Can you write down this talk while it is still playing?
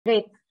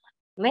Great.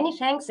 Many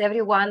thanks,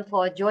 everyone,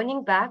 for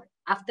joining back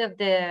after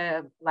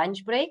the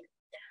lunch break.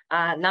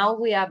 Now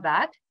we are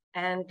back,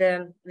 and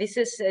this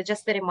is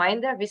just a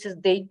reminder, this is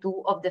day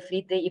 2 of the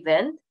free day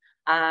event.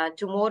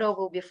 Tomorrow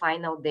will be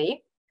final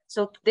day.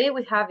 So today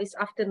we have this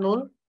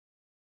afternoon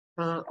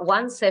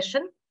one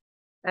session,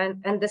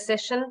 and the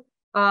session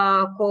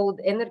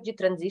called Energy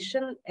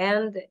Transition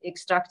and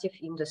Extractive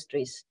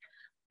Industries.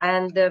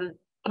 And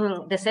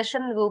the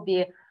session will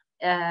be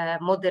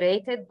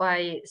moderated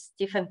by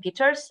Stephen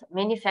Peters.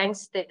 Many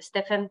thanks,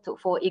 Stephen,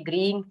 for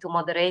agreeing to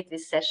moderate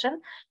this session.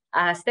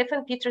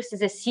 Stephen Peters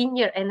is a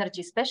senior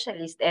energy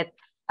specialist at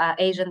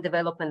Asian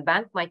Development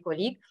Bank, my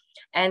colleague,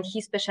 and he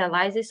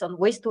specializes on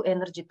waste to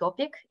energy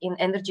topic in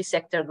Energy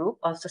Sector Group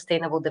of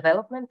Sustainable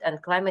Development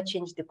and Climate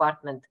Change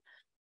Department.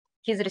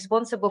 He's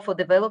responsible for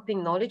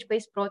developing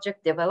knowledge-based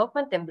project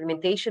development,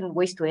 implementation,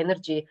 waste to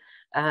energy,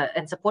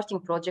 and supporting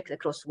projects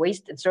across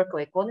waste and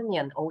circular economy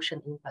and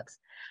ocean impacts.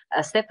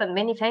 Stefan,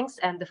 many thanks,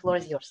 and the floor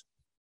is yours.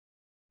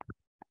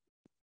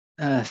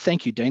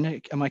 Thank you, Dina.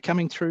 Am I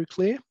coming through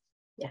clear?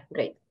 Yeah,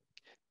 great.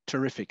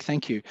 Terrific,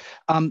 thank you.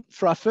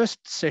 For our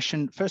first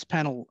session, first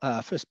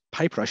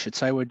paper, I should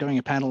say, we're doing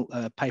a panel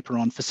paper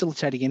on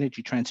facilitating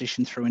energy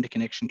transition through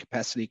interconnection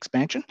capacity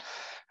expansion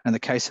and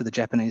the case of the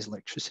Japanese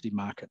electricity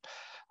market.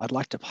 I'd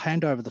like to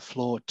hand over the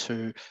floor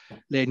to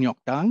Lee Nyok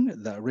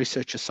Dang, the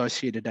Research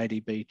Associate at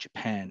ADB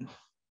Japan.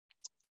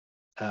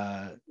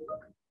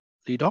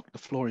 Lee Doc, the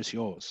floor is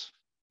yours.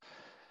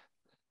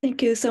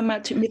 Thank you so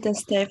much, Mr.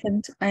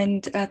 Stephen,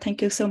 and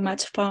thank you so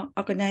much for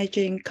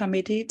organizing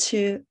committee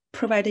to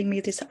providing me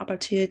this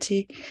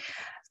opportunity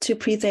to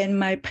present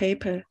my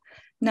paper.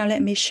 Now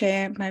let me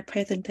share my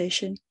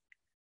presentation.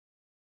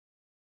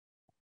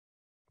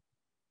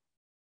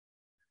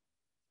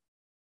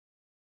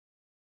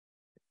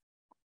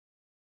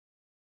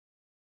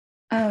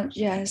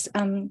 Yes,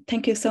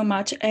 thank you so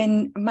much.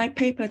 And my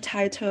paper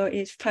title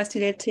is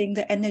Facilitating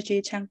the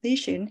Energy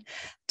Transition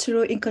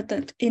Through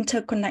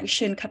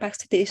Interconnection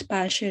Capacity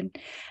Expansion,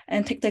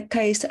 and take the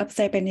case of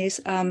Japanese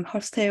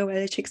wholesale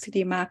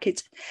electricity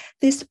market.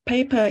 This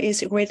paper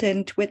is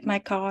written with my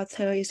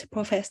co-author is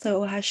Professor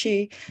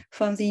Ohashi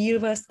from the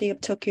University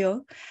of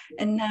Tokyo.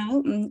 And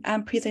now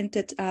I'm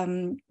presented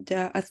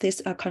at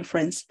this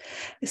conference.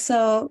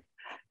 So,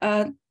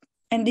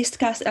 and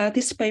discuss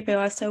this paper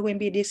also will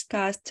be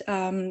discussed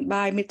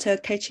by Mr.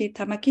 Keiichi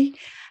Tamaki.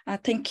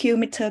 Thank you,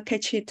 Mr.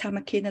 Keiichi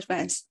Tamaki, in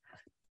advance.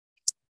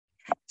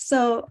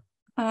 So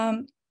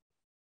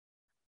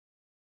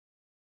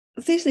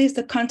this is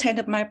the content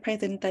of my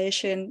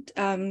presentation.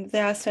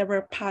 There are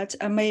several parts.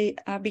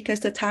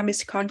 Because the time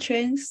is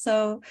constrained,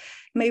 so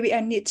maybe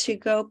I need to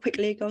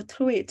quickly go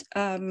through it.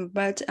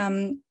 But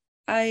I'm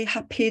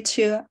happy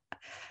to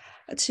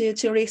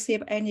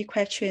receive any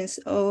questions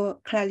or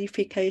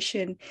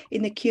clarification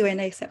in the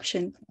Q&A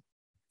section.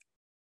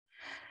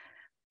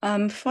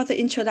 For the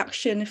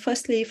introduction,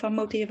 firstly, for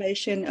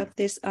motivation of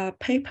this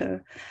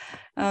paper,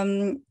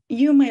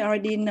 you may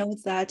already know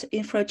that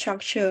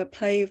infrastructure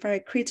play a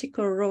very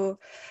critical role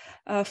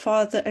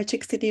for the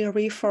electricity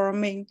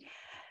reforming,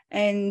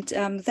 and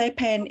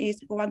Japan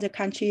is one of the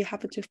countries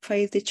have to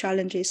face the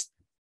challenges.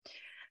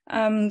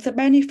 The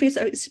benefits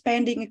of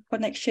expanding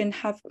connection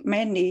have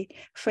many.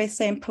 For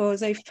example,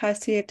 they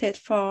facilitate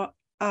for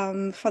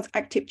the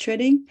active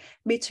trading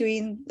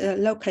between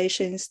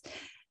locations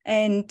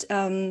and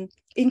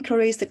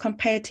increase the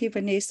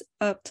competitiveness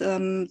of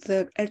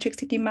the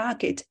electricity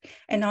market,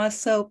 and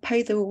also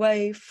pave the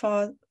way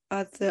for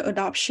the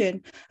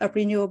adoption of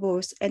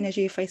renewables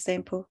energy, for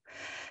example.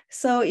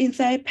 So in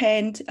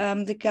Japan,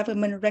 the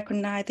government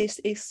recognized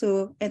this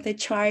issue and they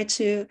try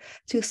to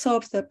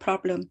solve the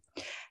problem.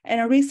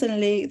 And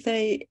recently,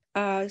 they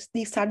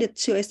decided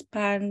to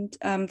expand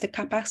the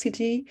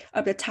capacity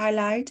of the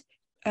Thailand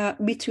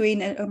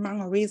between and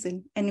among a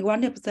region. And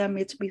one of them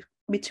is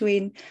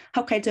between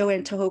Hokkaido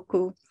and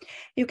Tohoku.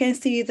 You can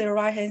see the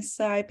right-hand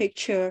side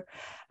picture.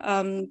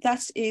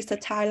 That is the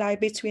Thailand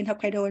between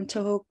Hokkaido and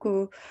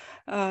Tohoku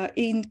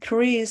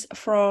increased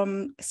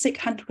from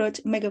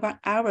 600 megawatt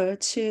hour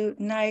to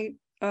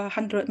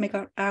 900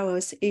 megawatt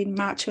hours in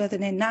March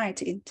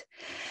 2019.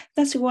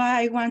 That's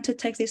why I want to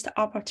take these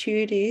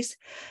opportunities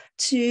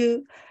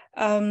to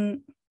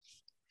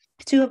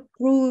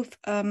prove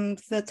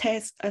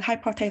the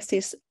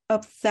hypothesis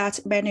of that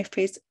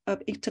benefits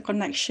of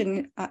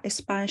interconnection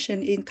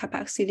expansion in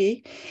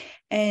capacity,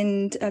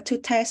 and to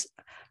test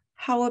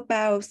how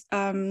about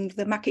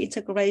the market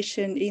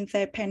integration in the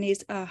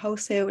Japanese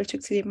wholesale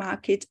electricity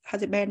market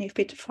has a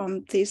benefit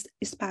from this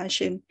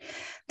expansion.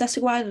 That's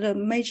why the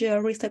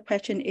major research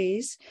question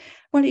is,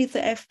 what is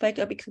the effect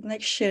of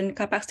interconnection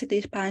capacity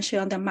expansion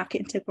on the market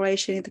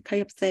integration in the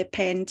case of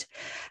Japan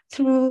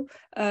through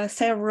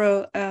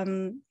several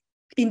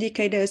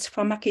indicators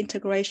for market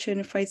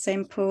integration, for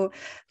example,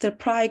 the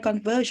price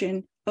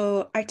conversion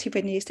or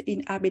activeness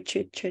in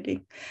arbitrage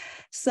trading.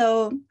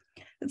 So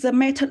the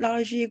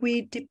methodology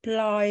we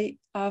deploy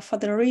for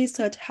the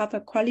research have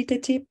a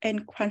qualitative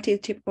and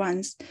quantitative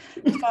ones.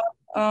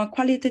 For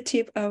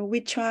qualitative, we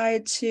try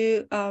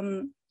to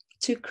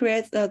to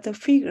create the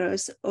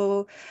figures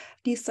or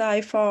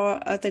decide for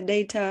the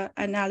data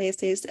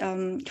analysis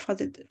from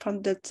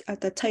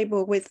the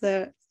table with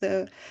the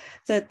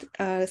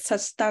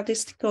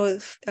statistical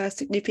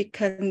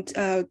significance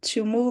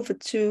to move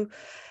to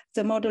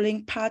the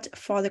modeling part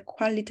for the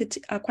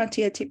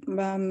quantitative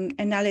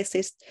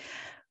analysis.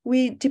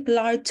 We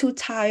deploy two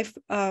types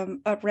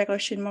of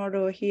regression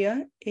model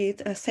here.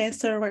 It's a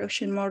sensor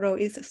regression model,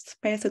 it's a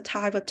special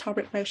type of top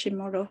regression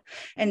model,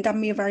 and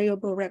dummy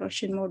variable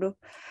regression model.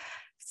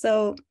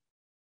 So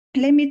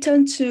let me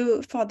turn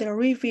to for the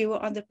review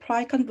on the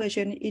price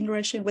conversion in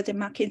relation with the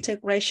market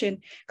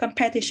integration,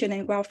 competition,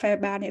 and welfare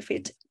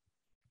benefit.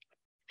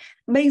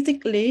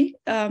 Basically,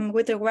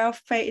 with the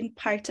welfare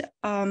impact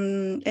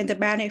and the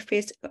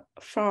benefits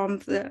from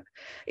the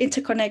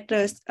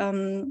interconnectors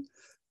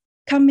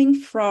coming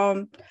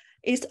from,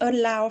 it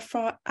allows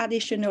for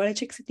additional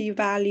electricity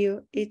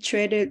value. It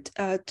traded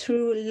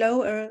through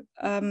lower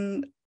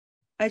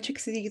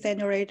electricity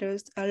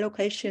generators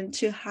location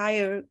to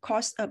higher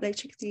cost of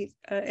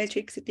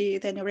electricity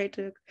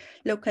generator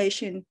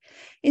location.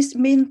 It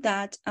means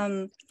that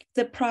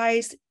the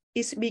price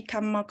is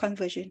become more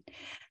conversion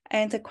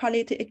and the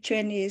quality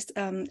exchange is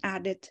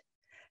added.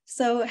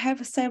 So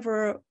have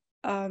several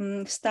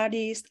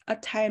studies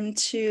attempt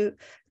to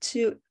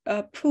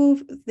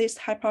prove this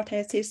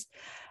hypothesis.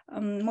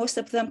 Most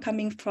of them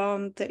coming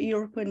from the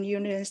European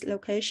Union's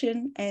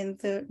location and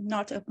the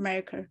North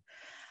America.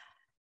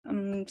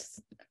 And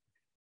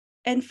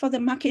for the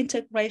market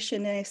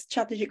integration and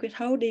strategic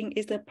withholding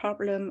is the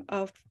problem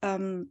of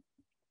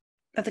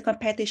the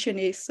competition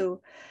issue.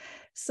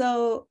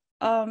 So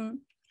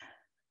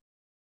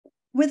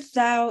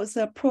without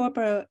the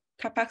proper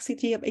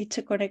capacity of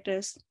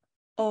interconnectors,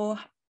 or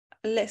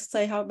let's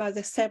say how about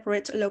the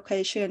separate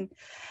location,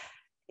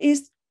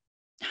 it's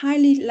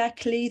highly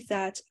likely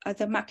that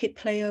the market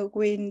player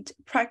will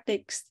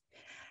practice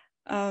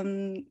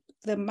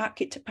the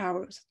market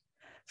powers.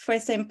 For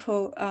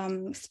example,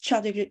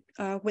 strategic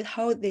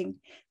withholding,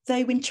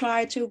 they will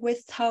try to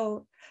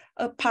withhold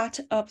a part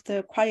of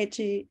the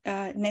quality,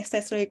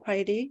 necessary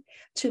quality,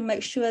 to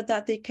make sure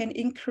that they can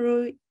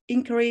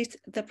increase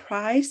the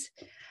price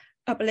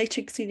of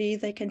electricity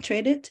they can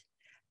trade it,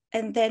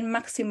 and then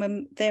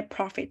maximum their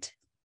profit.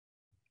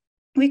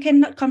 We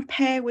cannot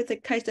compare with the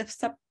case of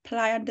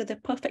supply under the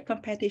perfect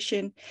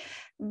competition,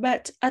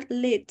 but at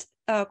least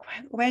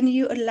when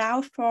you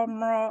allow for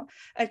more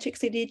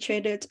electricity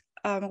traded,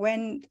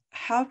 when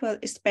have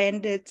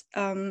expanded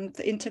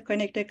the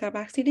interconnected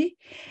capacity,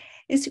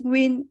 it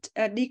will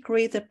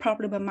decrease the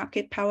problem of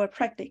market power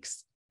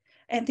practice.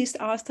 And this is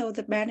also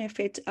the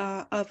benefit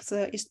of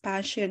the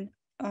expansion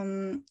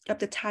of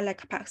the Thailand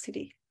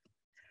capacity.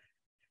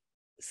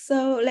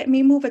 So let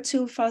me move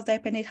to for the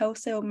Japanese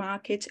wholesale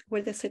market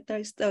with the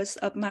statistics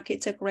of market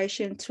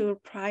integration to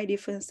price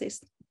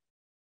differences.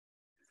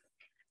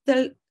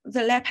 The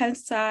left-hand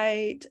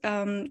side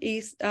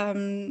is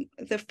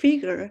the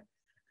figure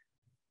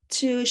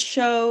to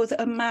show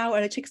the amount of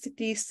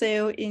electricity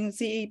sold in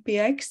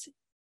ZEPX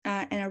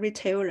and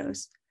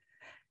retailers.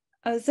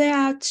 There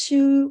are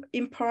two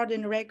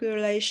important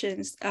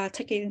regulations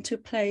taken into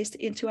place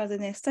in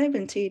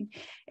 2017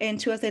 and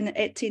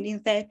 2018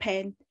 in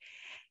Japan.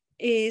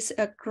 Is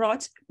a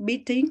gross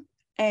bidding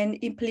and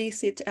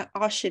implicit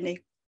auctioning.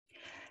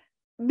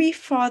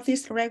 Before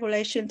this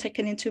regulation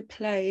taken into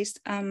place,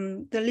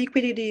 the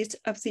liquidities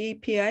of the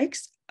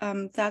EPX,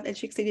 that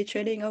electricity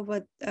trading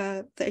over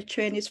the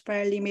exchange is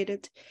very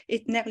limited.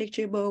 It's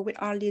negligible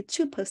with only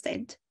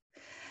 2%.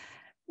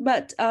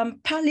 But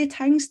partly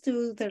thanks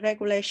to the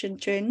regulation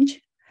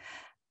change,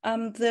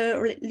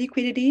 the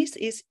liquidities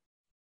is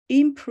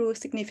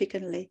improved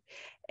significantly.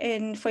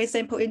 And for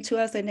example, in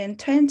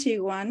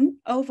 2021,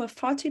 over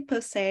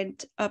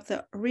 40% of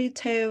the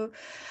retail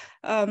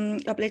of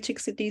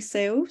electricity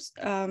sales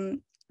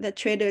that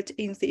traded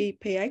in the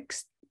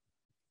EPX.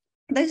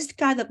 This is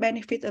kind of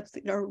benefit of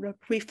the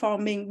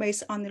reforming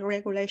based on the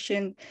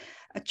regulation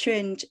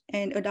change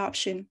and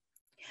adoption.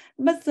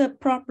 But the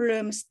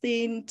problem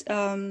still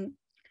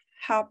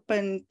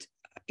happened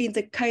in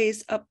the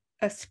case of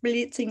a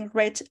splitting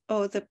rate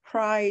or the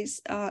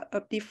price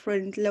of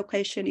different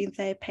locations in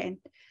Japan.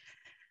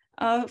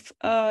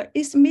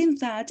 It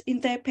means that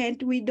in Japan,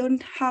 we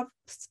don't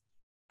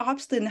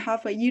often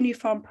have a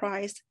uniform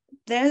price,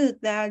 rather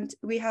than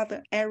we have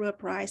an error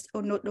price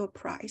or nodal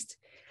price.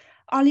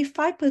 Only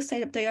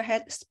 5% of the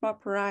head spot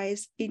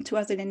price in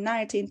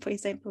 2019, for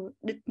example,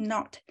 did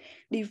not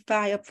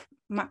divide a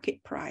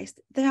market price.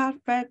 There are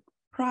very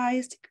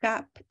price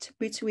gap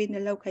between the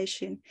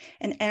location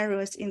and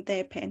areas in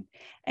Japan.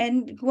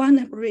 And one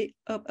of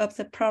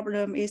the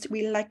problem is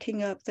we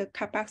lacking of the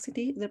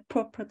capacity, the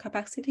proper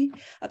capacity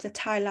of the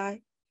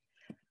Thailand.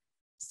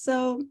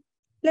 So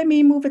let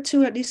me move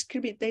to a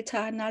distributed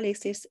data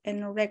analysis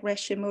and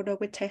regression model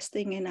with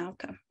testing and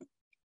outcome.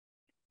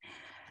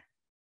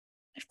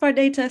 For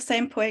data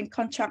sample and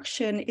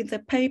construction in the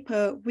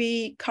paper,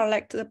 we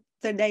collect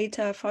the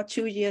data for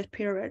 2-year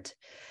period.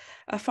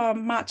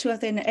 From March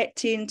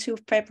 2018 to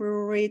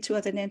February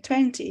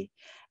 2020.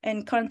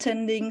 and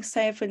containing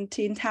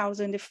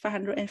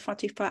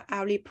 17,544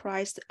 hourly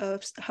price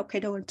of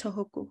Hokkaido and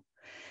Tohoku.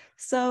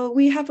 So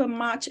we have a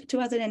March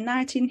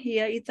 2019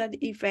 here is an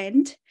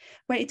event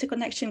where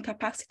interconnection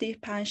capacity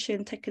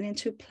expansion taken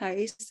into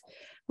place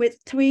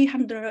with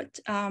 300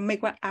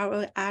 megawatt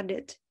hour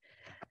added.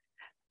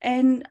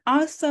 And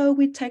also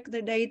we take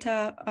the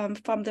data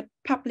from the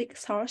public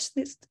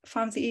sources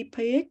from the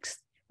EPX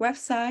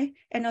website,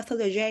 and also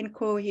the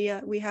GENCO here.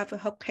 We have a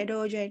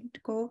Hokkaido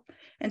GENCO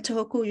and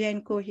Tohoku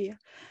GENCO here.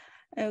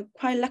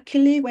 Quite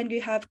luckily, when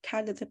you have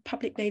kind of the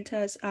public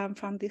data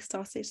from these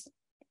sources.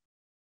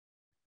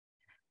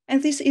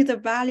 And this is the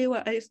value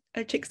of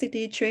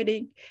electricity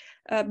trading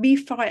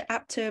before and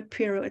after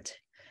period.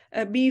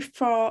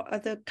 Before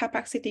the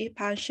capacity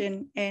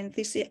expansion, and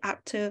this is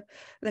after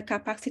the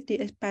capacity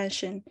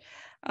expansion.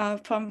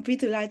 From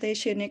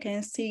visualization, you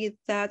can see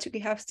that we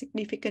have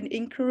significant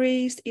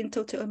increase in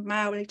total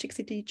amount of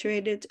electricity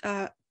traded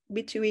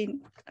between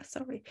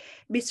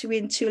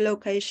two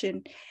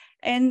locations,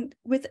 and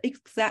with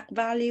exact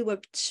value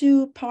of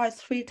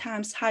 2.3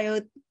 times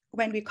higher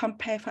when we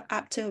compare for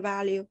after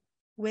value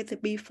with the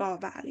before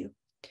value.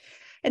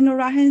 And on the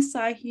right-hand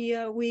side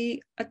here,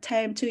 we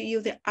attempt to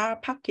use the R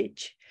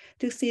package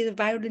to see the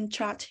violent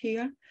chart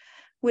here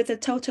with the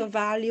total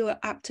value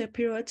after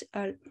period.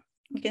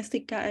 You can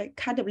see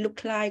kind of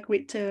look like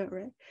Richter,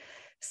 right?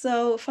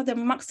 So for the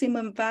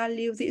maximum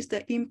value, this is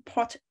the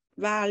import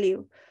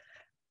value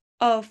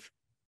of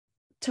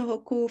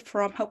Tohoku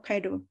from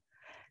Hokkaido.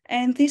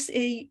 And this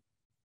is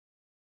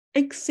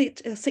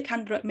exceed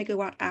 600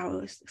 megawatt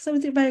hours. So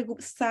it's a very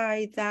good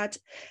sign that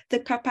the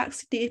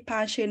capacity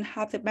expansion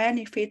have the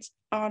benefits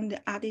on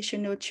the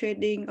additional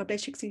trading of the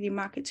electricity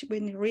market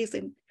within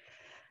reason.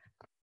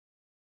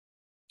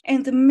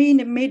 And the mean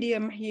and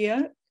medium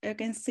here, you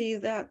can see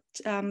that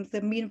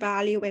the mean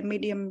value and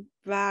medium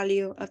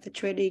value of the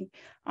trading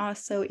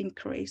also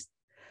increased.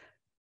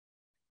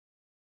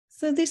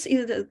 So this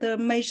is the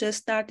major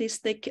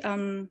statistic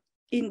in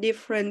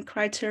different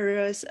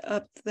criteria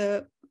of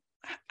the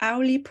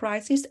hourly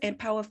prices and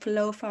power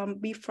flow from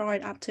before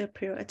and after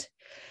period.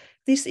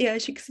 This is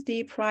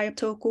electricity price of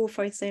Tohoku,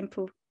 for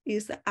example,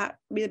 is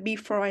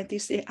before and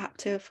this is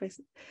after.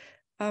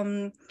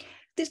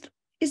 This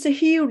is a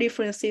huge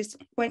differences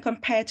when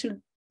compared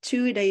to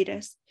two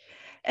data.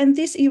 And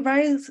this is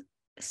very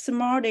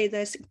small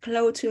data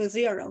close to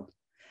zero.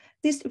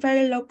 This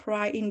very low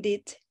price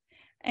indeed.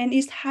 And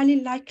it's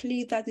highly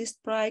likely that this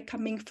price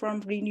coming from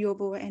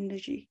renewable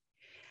energy.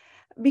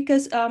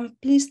 Because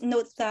please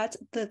note that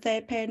the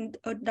Japan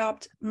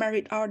adopt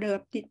merit order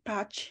of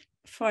dispatch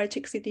for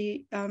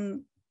electricity.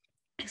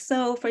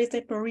 So for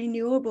example,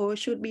 renewable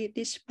should be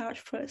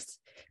dispatched first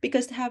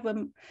because they have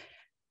a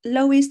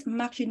lowest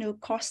marginal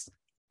cost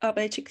of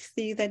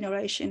electricity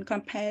generation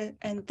compared,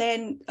 and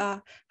then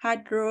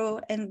hydro,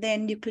 and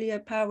then nuclear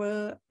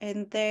power,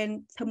 and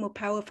then thermal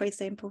power, for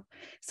example.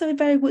 So a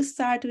very good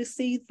sign to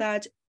see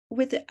that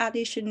with the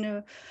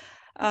additional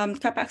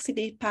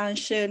capacity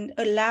expansion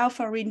allow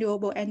for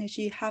renewable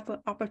energy have an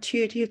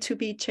opportunity to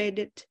be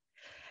traded.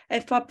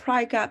 And for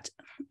price gap,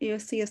 you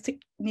see a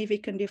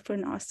significant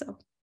difference also.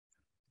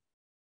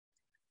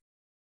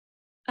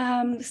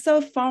 So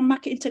for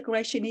market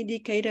integration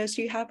indicators,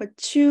 you have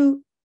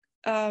two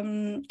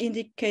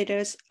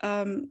indicators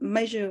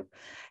measure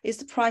is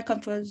the price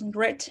conversion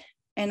rate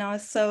and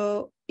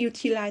also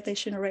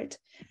utilization rate.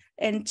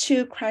 And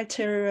two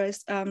criteria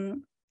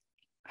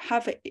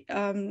have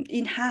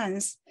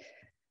enhanced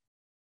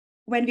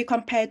when we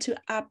compare to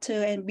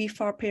after and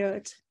before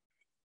periods.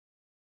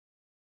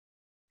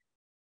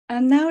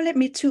 And now let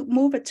me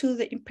move to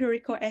the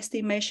empirical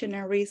estimation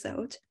and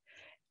result.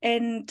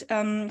 And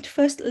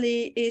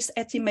firstly is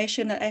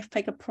estimation of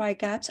effect of price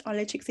gaps on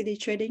electricity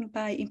trading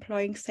by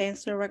employing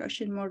sensor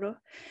regression model.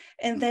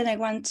 And then I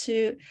want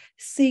to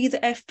see the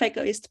effect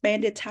of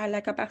expanded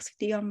Thailand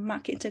capacity on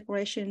market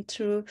integration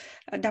through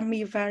a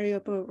dummy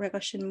variable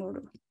regression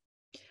model.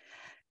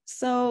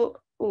 So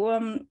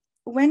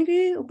when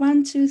we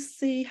want to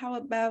see how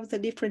about the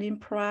difference in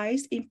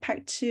price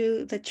impact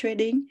to the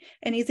trading,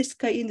 and in this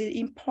case in the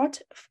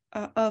import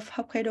of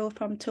Hokkaido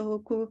from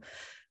Tohoku,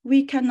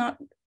 we cannot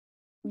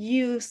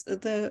use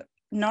the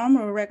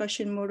normal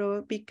regression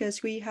model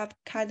because we have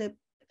kind of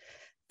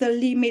the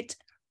limit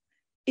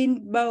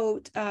in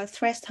both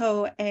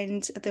threshold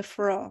and the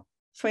floor.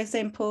 For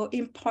example,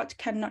 import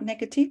cannot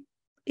negative,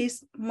 it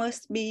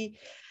must be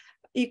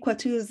equal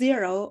to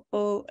 0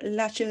 or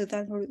larger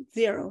than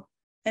 0.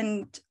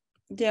 And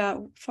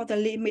for the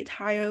limit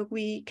higher,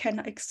 we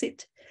cannot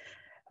exceed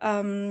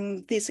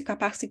this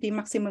capacity,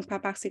 maximum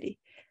capacity.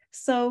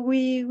 So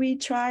we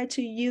try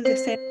to use the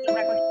same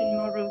regression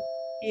model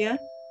here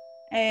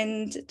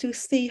and to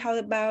see how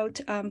about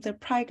the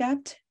price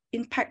gap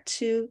impact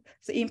to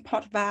the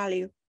import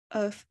value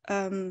of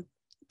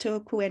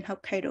Tohoku and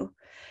Hokkaido.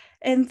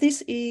 And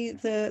this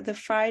is the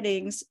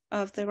findings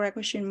of the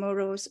regression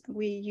models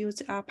we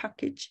use our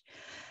package.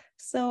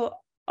 So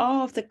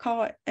all of the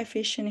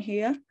coefficient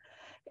here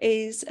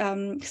is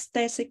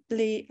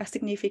statistically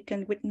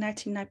significant with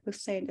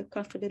 99% of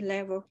confidence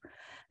level.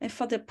 And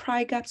for the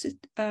price gap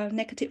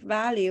negative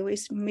value,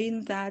 it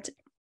means that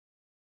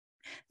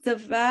the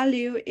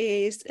value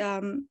is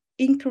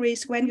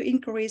increase when you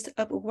increase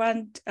up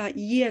 1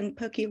 yen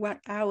per kilowatt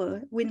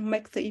hour, will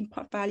make the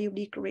import value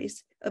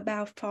decrease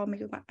about 4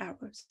 megawatt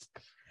hours.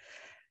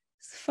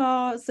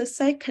 For the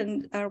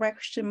second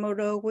regression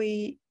model,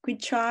 we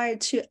try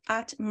to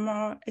add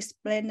more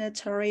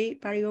explanatory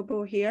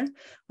variable here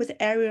with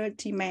area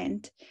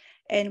demand,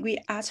 and we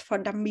ask for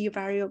dummy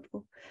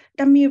variable.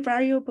 Dummy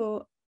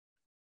variable,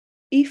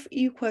 if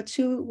equal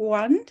to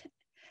 1,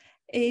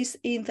 is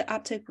in the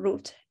after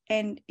group,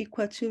 and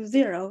equal to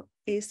 0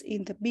 is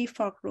in the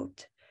before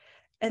group.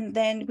 And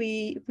then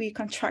we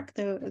contract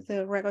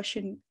the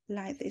regression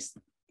like this.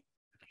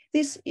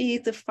 This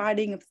is the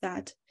finding of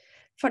that.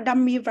 For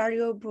dummy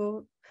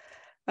variable,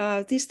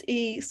 this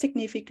is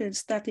significant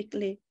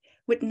statically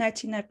with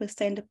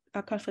 99%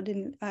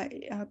 confident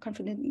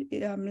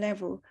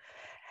level.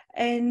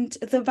 And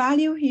the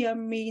value here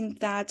means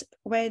that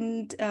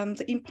when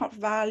the import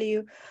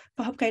value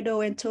for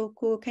Hokkaido and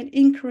Tohoku can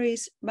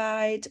increase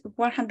by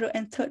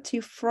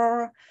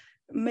 134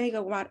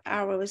 megawatt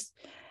hours,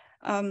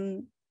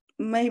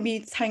 maybe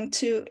thanks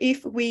to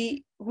if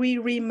we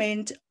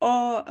remain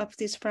all of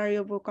this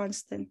variable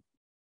constant.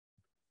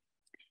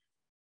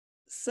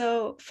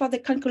 So for the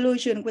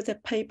conclusion with the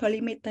paper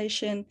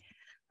limitation,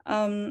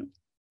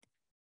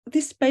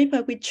 this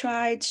paper, we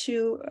try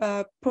to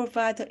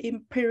provide the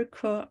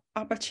empirical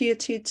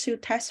opportunity to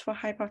test for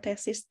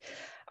hypothesis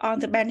on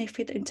the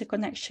benefit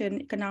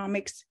interconnection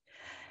economics.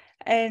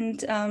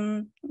 And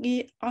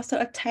we also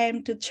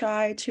attempt to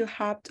try to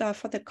help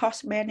for the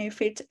cost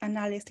benefit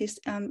analysis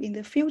in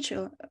the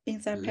future.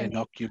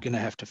 Lenok, you're going to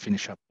have to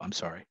finish up. I'm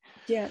sorry.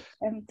 Yeah,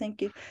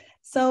 thank you.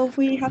 So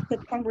we have the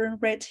conversion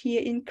rate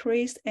here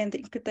increase and the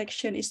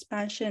interconnection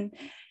expansion,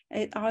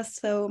 and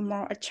also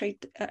more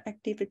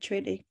active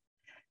trading.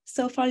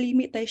 So for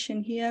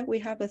limitation here, we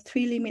have a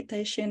 3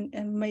 limitation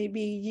and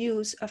maybe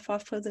used for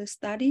further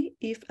study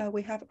if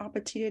we have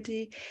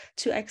opportunity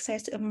to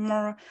access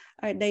more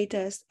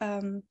data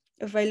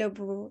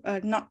available,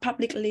 not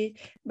publicly,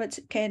 but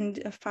can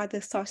find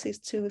the sources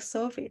to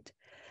solve it.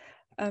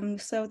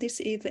 So this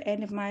is the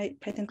end of my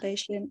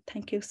presentation.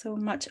 Thank you so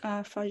much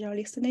for your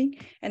listening,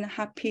 and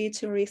happy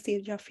to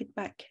receive your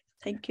feedback.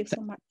 Thank you so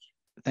much.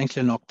 Thanks,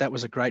 Lenok. That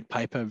was a great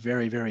paper,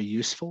 very, very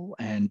useful,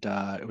 and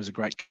it was a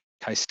great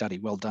case study.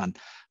 Well done.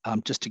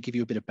 Just to give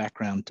you a bit of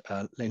background,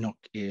 Lenok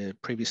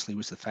previously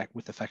was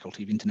with the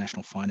Faculty of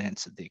International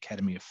Finance at the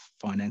Academy of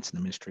Finance and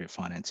the Ministry of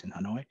Finance in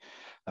Hanoi.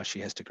 She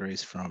has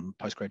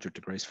postgraduate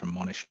degrees from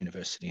Monash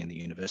University and the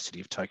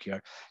University of Tokyo,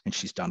 and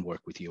she's done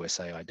work with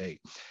USAID.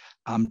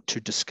 To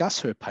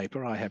discuss her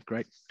paper, I have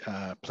great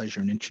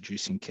pleasure in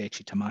introducing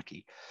Keiichi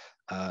Tamaki.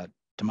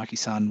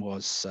 Tamaki-san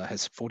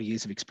has 40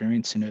 years of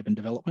experience in urban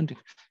development,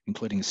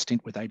 including a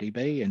stint with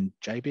ADB and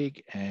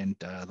JBIG and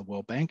the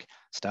World Bank,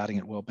 starting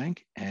at World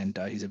Bank, and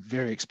he's a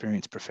very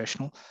experienced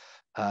professional.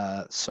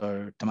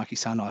 So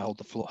Tamaki-san, I hold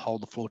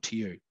the floor to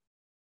you.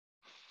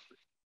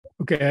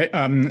 Okay,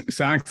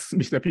 thanks,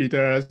 Mr.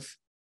 Peters,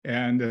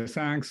 and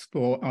thanks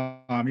for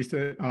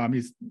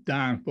Ms.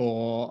 Dan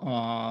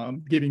for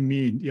giving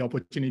me the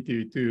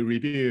opportunity to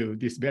review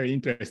this very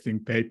interesting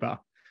paper.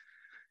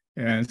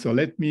 And so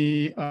let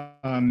me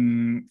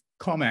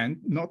comment,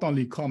 not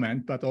only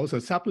comment, but also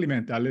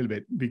supplement a little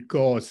bit,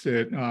 because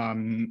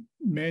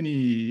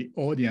many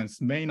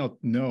audience may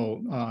not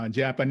know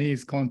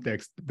Japanese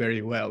context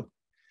very well.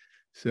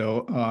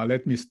 So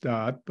let me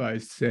start by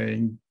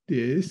saying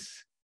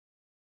this.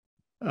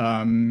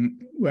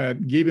 Well,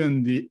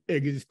 given the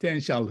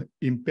existential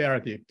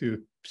imperative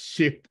to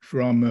shift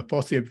from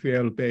fossil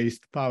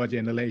fuel-based power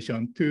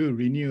generation to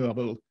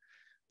renewable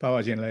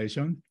power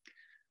generation,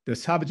 the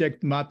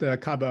subject matter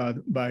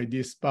covered by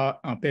this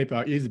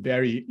paper is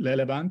very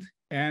relevant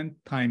and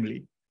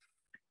timely.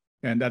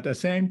 And at the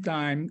same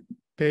time,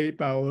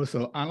 paper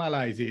also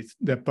analyzes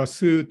the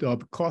pursuit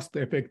of cost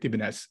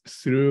effectiveness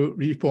through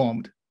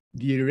reformed,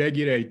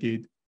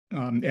 deregulated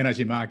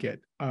energy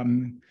market.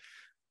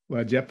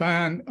 Well,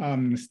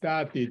 Japan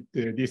started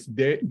this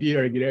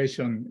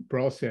deregulation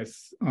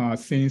process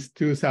since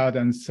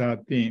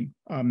 2013.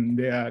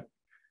 They are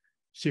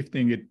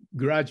shifting it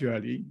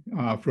gradually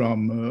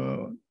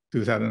from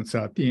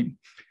 2013.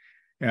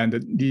 And the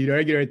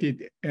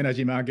deregulated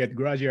energy market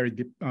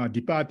gradually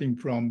departing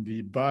from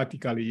the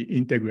vertically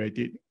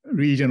integrated,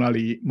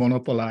 regionally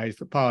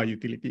monopolized power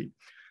utility.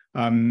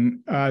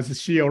 As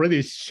she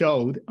already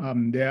showed,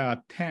 there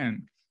are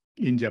 10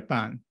 in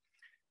Japan,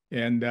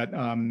 and that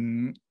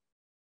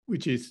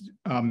which is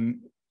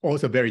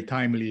also very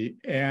timely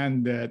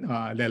and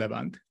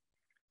relevant.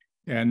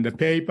 And the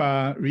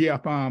paper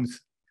reaffirms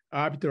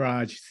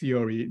arbitrage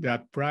theory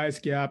that price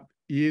gap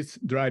is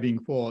driving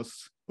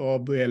force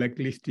of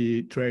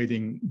electricity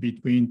trading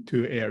between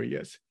two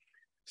areas.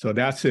 So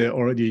that's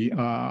already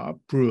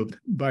proved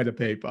by the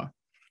paper.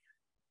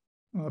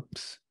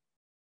 Oops.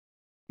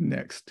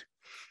 Next.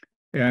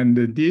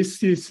 And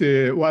this is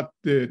what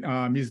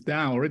Ms.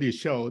 Dan already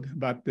showed,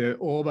 but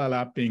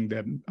overlapping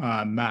the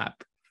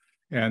map.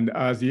 And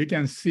as you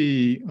can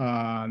see,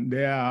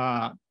 there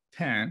are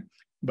 10,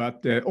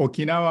 but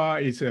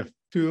Okinawa is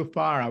too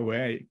far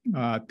away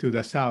to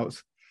the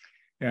south.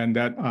 And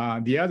that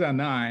the other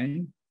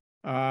 9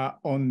 are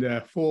on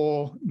the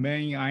 4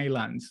 main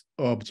islands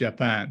of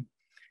Japan.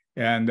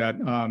 And that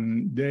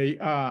they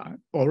are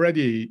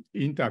already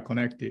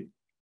interconnected.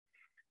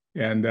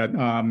 And that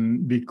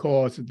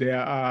because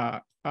there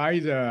are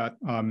either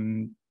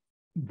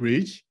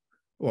bridge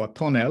or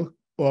tunnel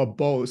or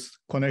both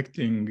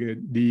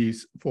connecting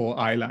these 4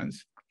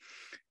 islands.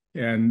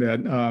 And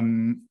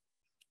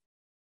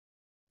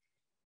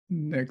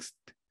next,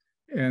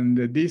 and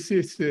this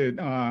is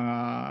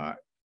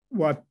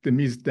what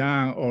Ms.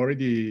 Dan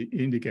already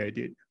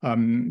indicated.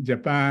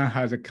 Japan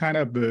has a kind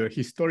of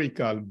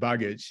historical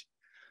baggage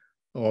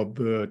of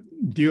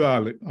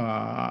dual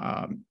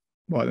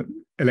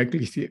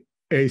electricity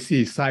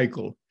AC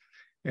cycle.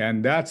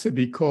 And that's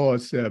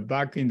because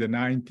back in the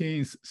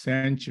 19th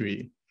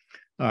century,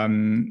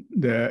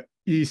 the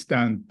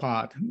eastern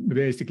part,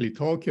 basically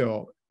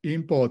Tokyo,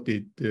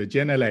 imported the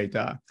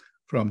generator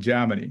from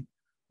Germany,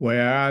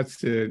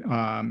 whereas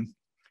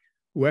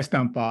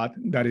western part,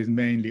 that is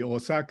mainly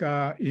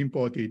Osaka,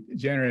 imported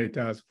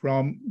generators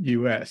from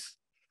US.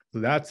 So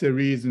that's the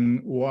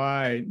reason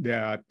why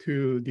there are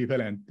 2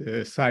 different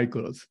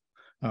cycles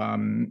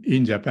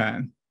in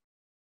Japan.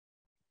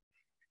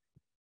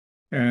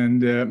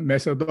 And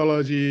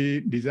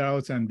methodology,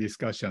 results, and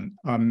discussion.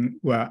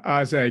 Well,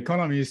 as an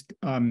economist,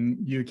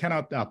 you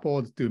cannot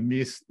afford to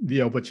miss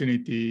the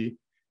opportunity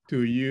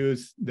to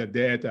use the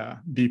data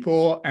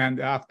before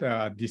and after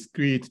a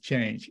discrete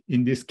change,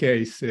 in this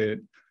case,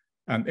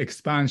 an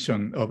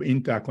expansion of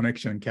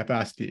interconnection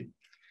capacity.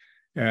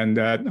 And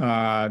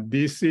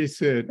this is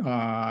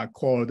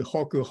called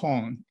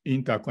Hoku-Hon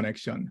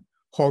interconnection.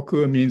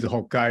 Hoku means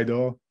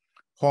Hokkaido,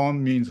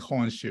 Hon means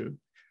Honshu.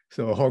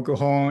 So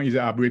Hoku-Hon is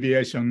an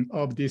abbreviation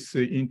of this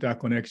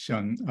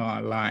interconnection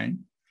line.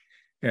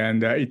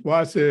 And it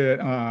was,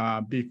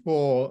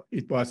 before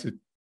it was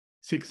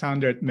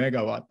 600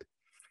 megawatt.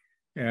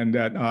 And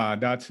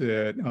that's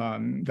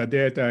the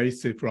data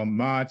is from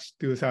March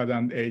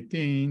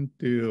 2018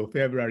 to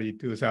February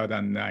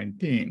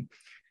 2019.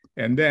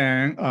 And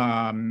then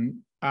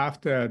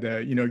after the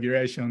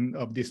inauguration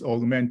of this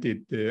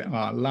augmented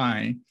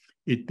line,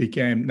 it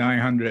became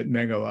 900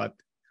 megawatt.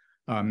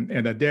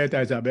 And the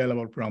data is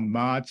available from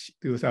March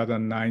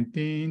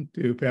 2019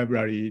 to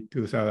February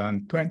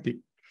 2020.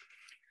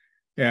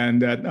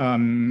 And that,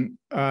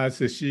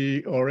 as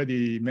she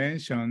already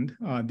mentioned,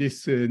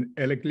 this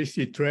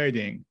electricity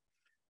trading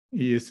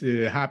is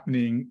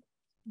happening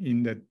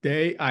in the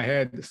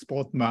day-ahead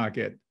spot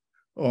market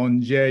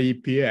on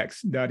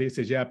JEPX, that is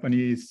a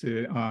Japanese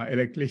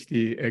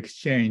electricity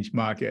exchange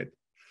market.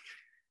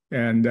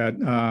 And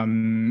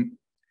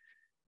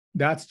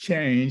that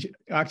change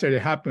actually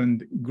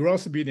happened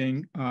gross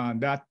bidding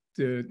that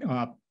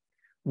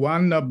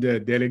one of the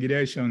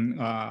delegation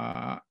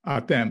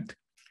attempt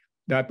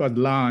that was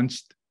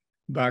launched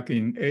back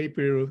in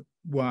April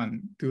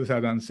 1,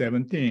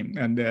 2017.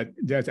 And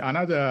there's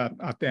another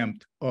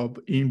attempt of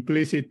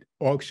implicit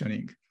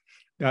auctioning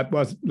that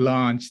was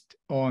launched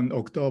on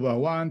October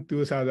 1,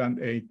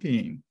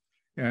 2018.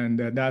 And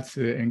that's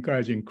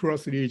encouraging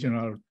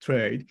cross-regional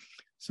trade.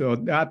 So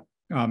that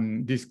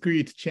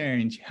discrete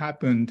change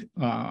happened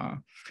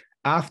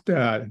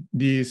after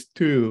these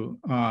 2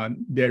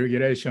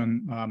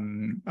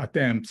 deregulation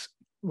attempts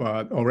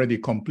were already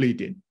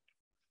completed.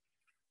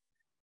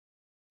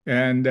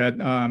 And that,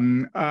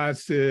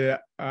 as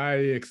I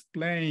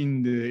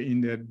explained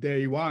in the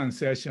day 1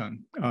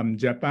 session,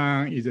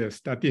 Japan is a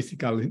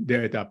statistical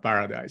data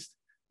paradise.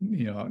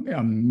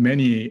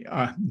 Many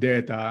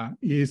data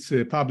is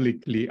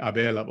publicly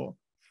available.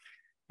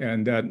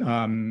 And that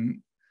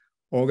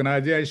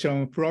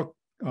Organization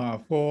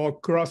for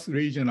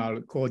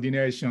Cross-Regional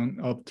Coordination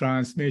of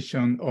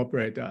Transmission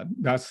Operator,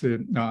 that's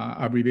the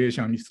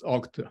abbreviation is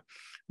OCTA,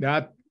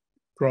 that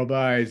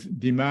provides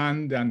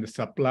demand and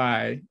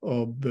supply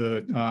of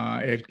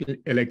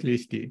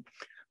electricity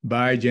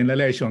by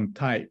generation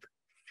type.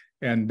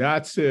 And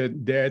that's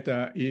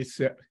data is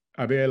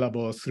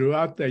available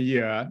throughout the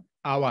year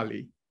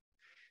hourly.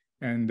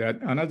 And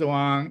another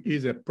one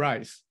is a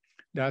price.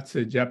 That's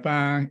a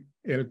Japan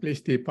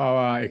Electricity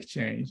Power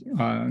Exchange.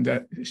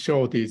 That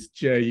short is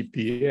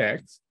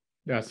JEPX.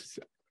 That's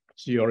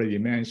she already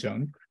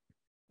mentioned.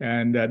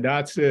 And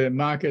that's a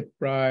market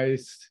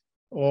price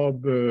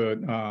of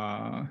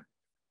the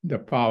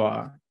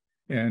power.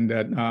 And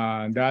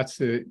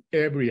that's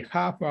every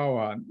half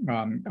hour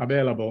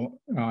available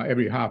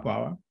every half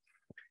hour.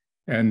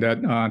 And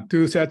that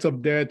 2 sets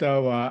of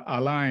data were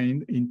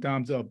aligned in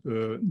terms of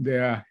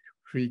their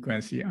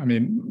frequency. I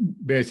mean,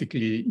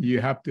 basically, you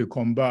have to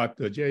convert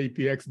the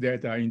JPX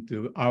data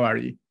into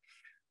hourly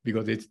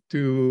because it's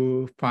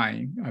too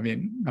fine. I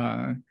mean,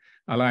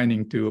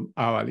 aligning to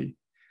hourly.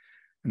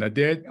 And the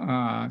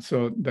data,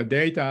 so the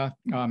data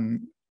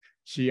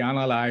she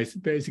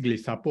analyzed basically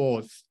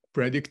supports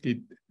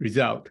predicted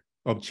result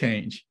of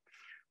change,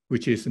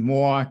 which is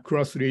more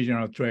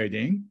cross-regional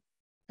trading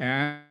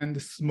and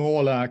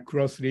smaller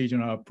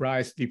cross-regional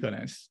price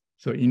difference.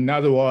 So in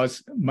other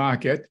words,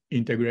 market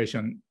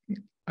integration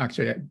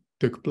actually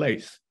took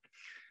place.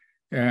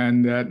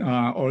 And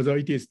although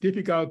it is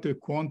difficult to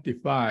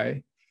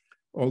quantify,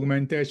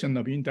 augmentation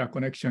of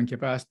interconnection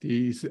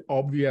capacity is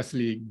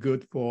obviously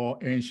good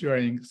for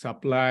ensuring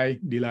supply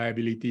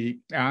reliability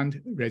and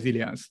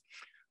resilience.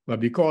 But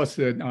because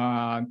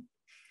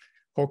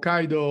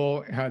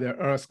Hokkaido had an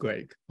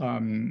earthquake,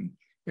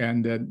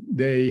 and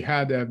they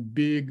had a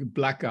big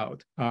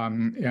blackout,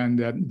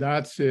 and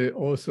that's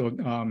also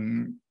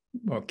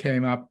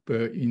came up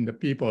in the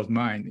people's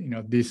mind. You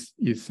know, this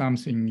is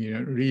something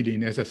really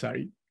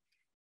necessary.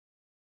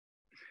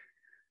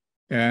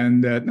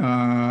 And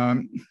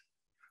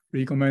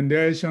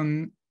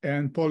recommendation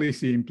and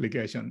policy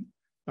implication.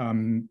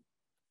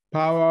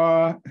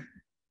 Power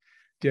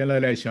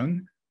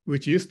generation,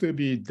 which used to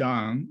be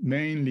done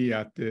mainly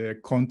at the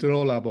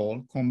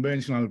controllable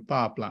conventional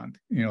power plant,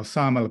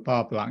 thermal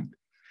power plant,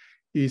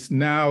 is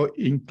now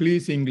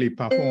increasingly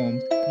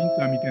performed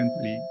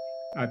intermittently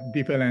at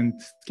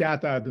different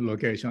scattered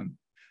locations.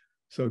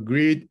 So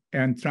grid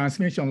and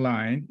transmission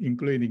line,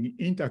 including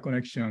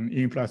interconnection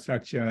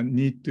infrastructure,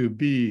 need to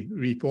be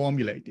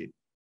reformulated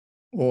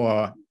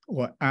or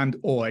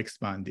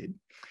expanded.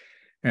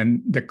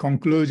 And the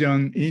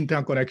conclusion,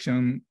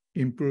 interconnection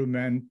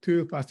improvement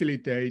to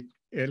facilitate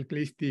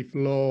electricity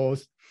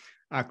flows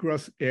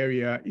across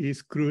area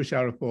is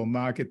crucial for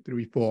market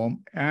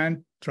reform,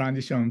 and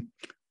transition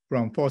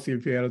from fossil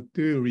fuel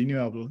to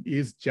renewable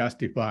is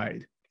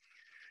justified.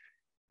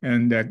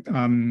 And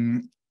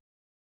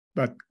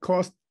but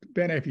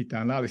cost-benefit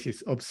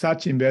analysis of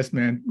such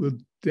investment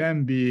would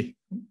then be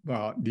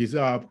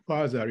deserve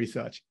further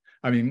research.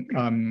 I mean,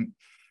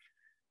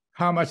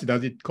 how much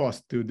does it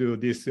cost to do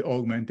this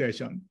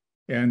augmentation,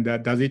 and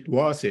does it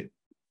worth it?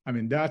 I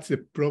mean, that's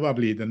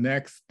probably the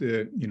next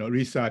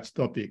research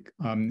topic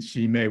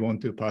she may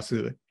want to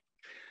pursue.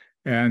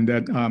 And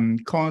that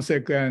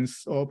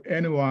consequence of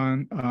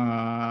N1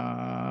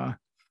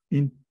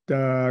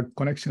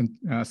 interconnection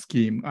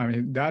scheme. I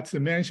mean, that's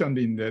mentioned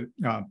in the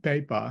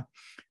paper,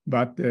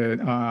 but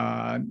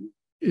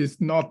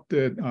it's not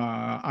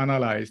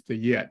analyzed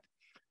yet.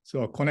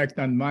 So connect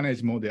and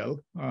manage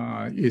model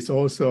is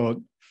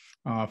also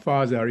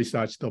further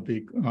research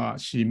topic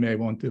she may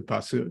want to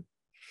pursue.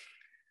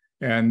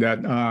 And that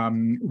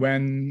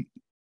when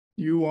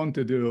you want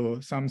to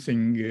do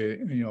something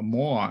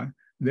more,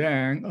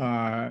 then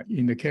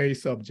in the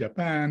case of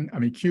Japan, I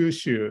mean,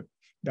 Kyushu,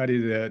 that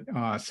is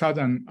a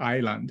southern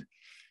island,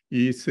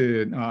 is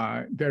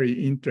a very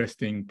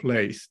interesting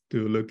place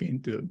to look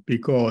into,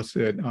 because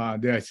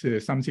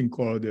there's something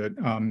called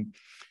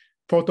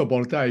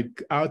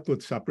photovoltaic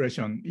output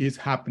suppression is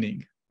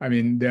happening. I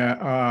mean,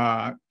 there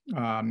are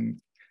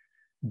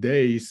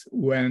days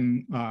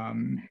when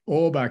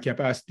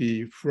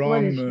overcapacity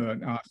from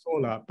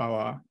solar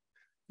power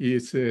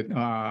is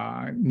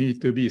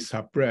need to be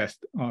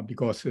suppressed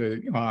because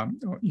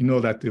in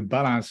order to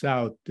balance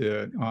out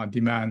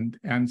demand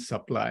and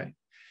supply.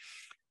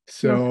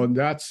 So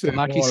that's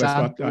more or less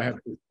what I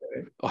have to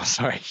say. Oh,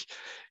 sorry.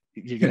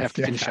 You're going to have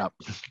to finish up.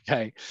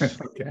 Okay.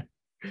 Okay.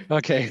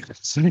 Okay.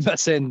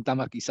 Sumimasen,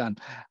 Tamaki-san.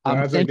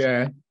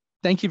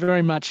 Thank you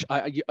very much.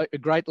 A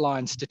great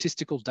line,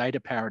 statistical data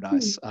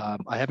paradise.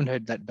 I haven't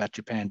heard that about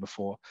Japan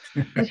before.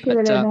 But,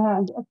 yeah,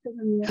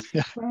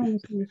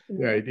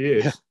 it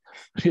is. Yeah,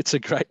 it's a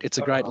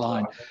great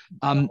line.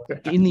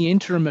 In the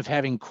interim of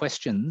having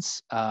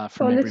questions from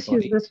everybody. Let's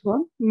use this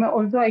one.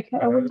 Although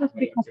I will just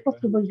be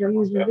comfortable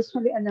using this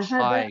one.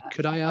 Hi,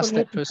 could I ask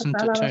that person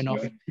to turn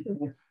off?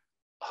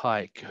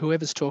 Hi,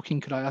 whoever's talking,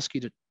 could I ask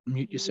you to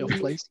mute yourself,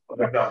 please?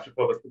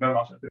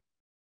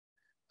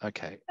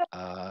 Okay.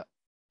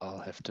 I'll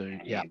have to,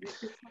 yeah.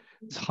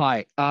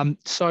 Hi.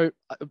 So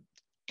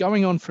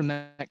going on from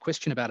that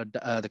question about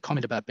the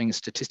comment about being a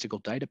statistical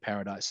data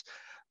paradise,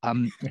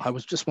 I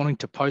was just wanting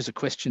to pose a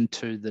question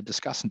to the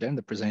discussant and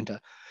the presenter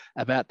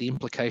about the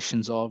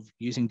implications of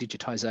using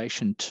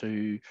digitization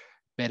to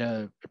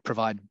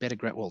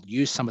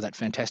use some of that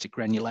fantastic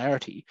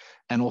granularity,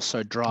 and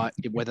also drive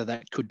whether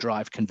that could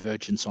drive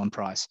convergence on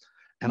price.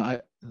 And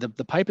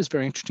the paper is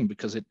very interesting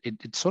because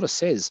it sort of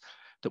says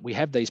that we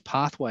have these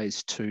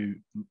pathways to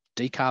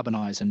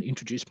decarbonize and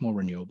introduce more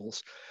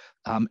renewables,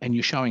 and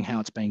you're showing how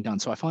it's being done.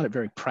 So I find it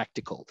very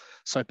practical.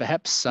 So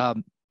perhaps,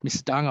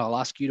 Mrs. Dung, I'll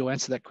ask you to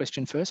answer that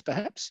question first,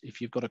 perhaps,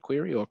 if you've got a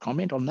query or a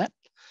comment on that.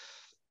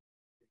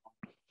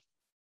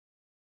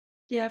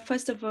 Yeah,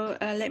 first of all,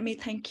 let me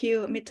thank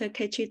you, Mr.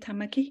 Keiichi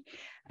Tamaki,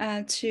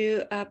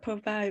 to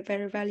provide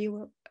very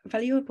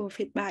valuable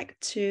feedback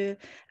to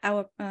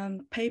our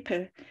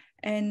paper.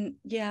 And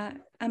yeah,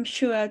 I'm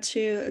sure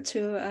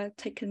to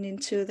taken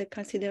into the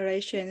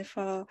consideration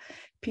for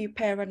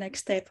prepare the next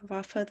step of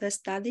our further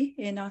study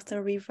and also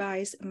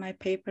revise my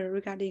paper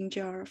regarding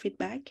your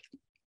feedback.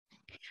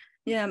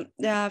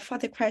 Yeah, for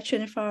the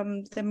question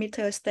from the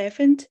Mr.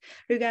 Stephen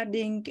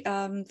regarding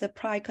the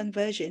price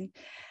conversion,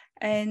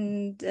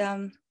 and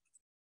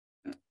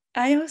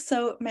I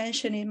also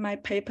mentioned in my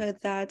paper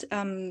that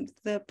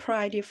the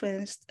price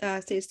difference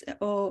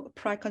or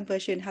price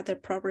conversion had a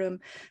problem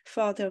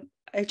for the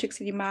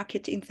electricity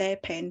market in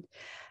Japan.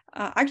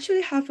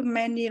 Actually have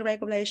many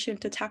regulations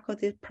to tackle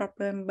this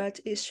problem, but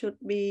it should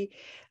be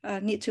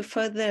need to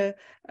further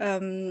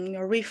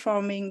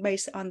reforming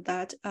based on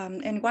that.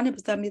 And one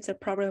of them is a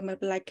problem of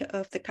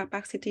the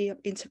capacity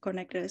of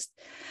interconnectors,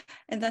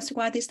 and that's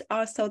why this is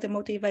also the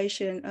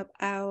motivation of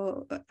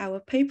our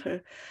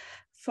paper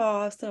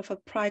for sort of a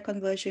price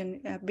conversion,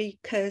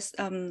 because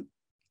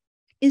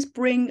it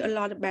brings a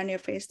lot of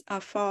benefits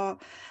for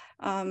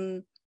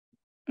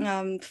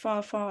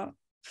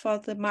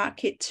the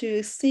market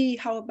to see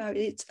how about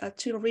it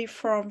to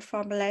reform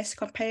from less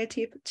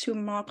competitive to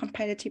more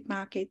competitive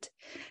market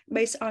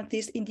based on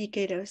these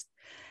indicators.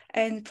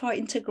 And for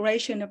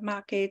integration of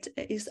market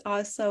is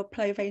also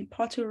play a very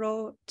important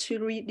role to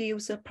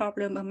reduce the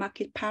problem of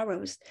market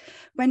powers.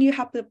 When you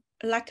have the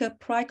lack of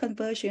price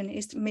conversion,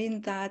 it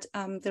means that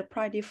the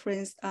price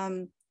difference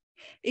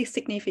is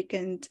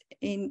significant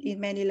in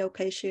many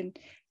locations.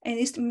 And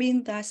it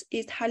means that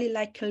it's highly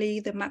likely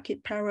the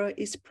market power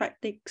is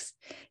practiced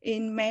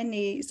in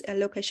many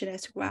locations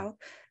as well.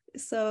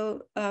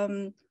 So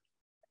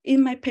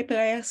in my paper,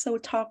 I also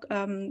talk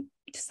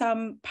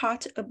some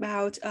part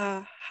about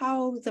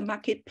how the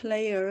market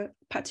player,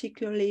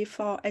 particularly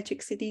for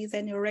electricity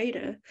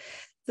generator,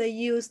 they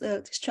use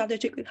the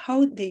strategic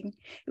withholding,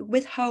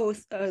 withhold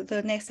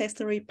the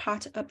necessary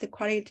part of the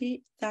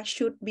quality that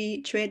should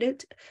be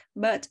traded,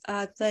 but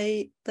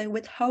they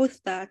withhold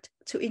that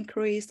to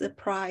increase the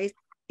price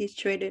is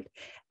traded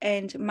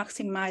and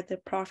maximize the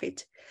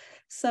profit.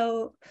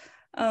 So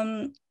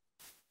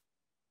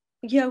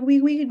yeah, we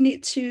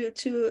need to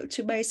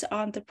base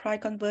on the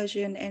price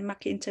conversion and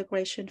market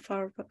integration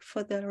for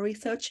the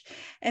research,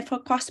 and for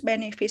cost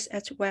benefits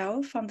as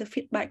well, from the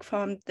feedback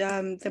from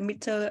the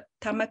Mr.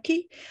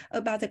 Tamaki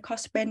about the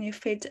cost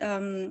benefit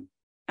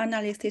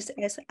analysis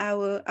as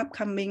our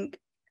upcoming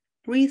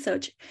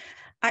research.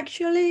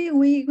 Actually,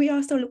 we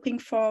also looking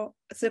for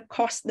the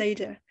cost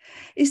data.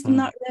 It's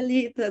not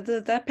really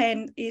the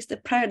Japan is the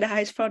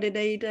paradise for the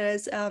data.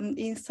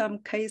 In some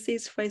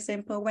cases, for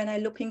example, when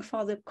I'm looking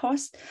for the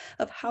cost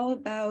of how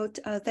about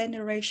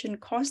generation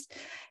cost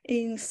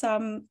in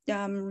some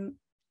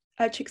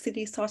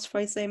electricity source,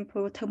 for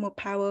example, thermal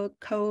power,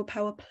 coal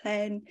power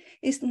plant,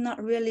 is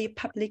not really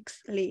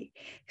publicly.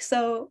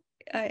 So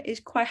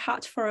it's quite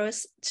hard for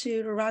us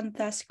to run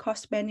that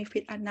cost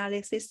benefit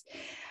analysis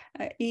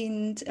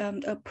in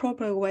a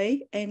proper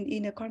way and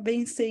in a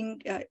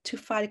convincing to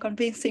find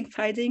convincing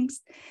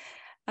findings,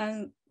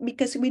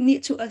 because we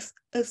need to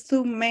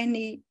assume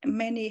many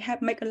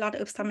make a lot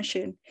of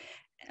assumption,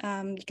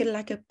 get a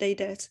lack of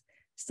data.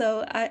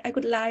 So I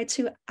would like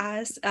to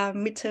ask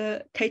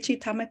Mr. Keiichi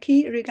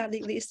Tamaki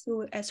regarding this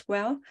issue as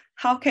well.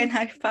 How can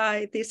I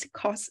find this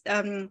cost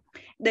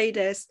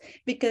data?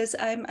 Because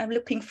I'm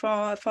looking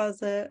for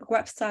the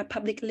website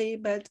publicly,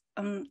 but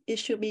it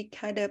should be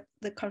kind of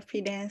the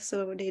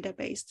confidential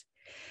database.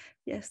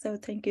 Yes, so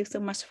thank you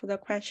so much for the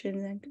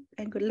question,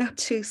 and good luck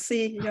to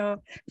see your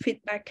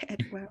feedback as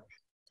well.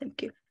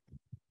 Thank you.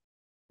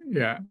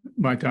 Yeah,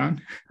 my turn.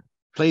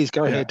 Please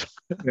go ahead.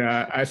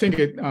 Yeah, I think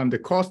the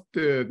cost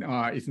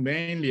is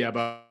mainly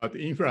about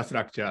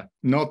infrastructure,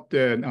 not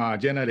the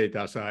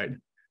generator side.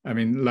 I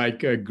mean,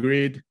 like a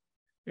grid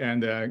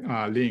and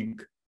a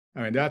link.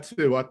 I mean, that's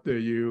what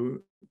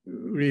you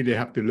really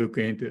have to look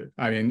into.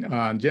 I mean,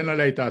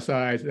 generator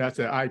side, that's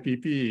the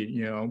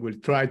IPP, will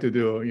try to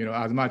do,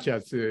 as much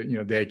as,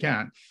 they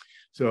can.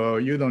 So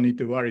you don't need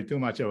to worry too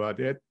much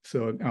about it.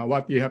 So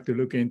what you have to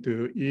look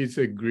into is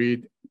a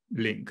grid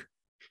link.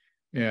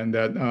 And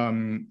that,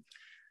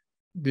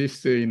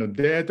 this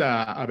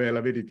data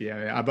availability,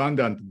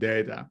 abundant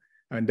data,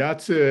 and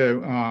that's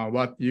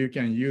what you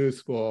can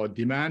use for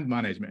demand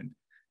management.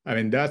 I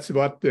mean, that's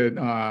what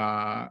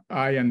I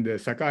and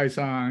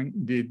Sakai-san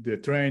did the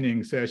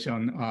training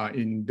session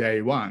in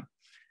day one,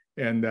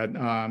 and that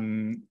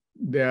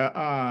there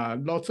are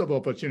lots of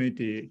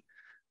opportunity,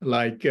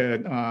 like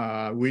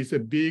with a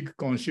big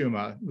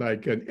consumer,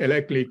 like an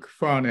electric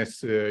furnace,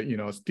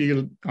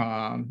 steel,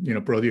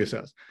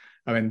 producers.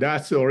 I mean,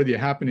 that's already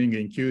happening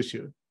in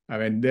Kyushu. I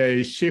mean,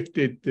 they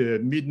shifted the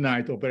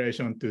midnight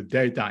operation to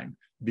daytime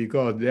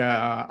because there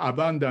are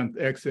abundant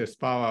excess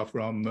power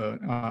from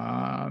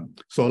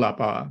solar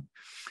power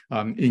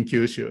in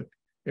Kyushu.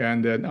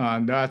 And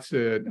that's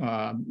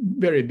a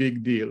very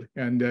big deal.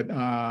 And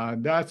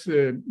that's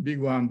a big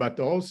one, but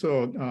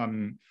also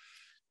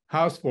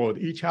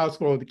each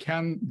household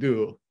can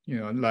do,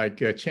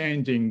 like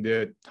changing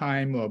the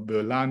time of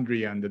the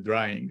laundry and the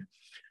drying.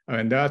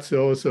 And that's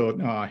also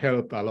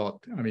help a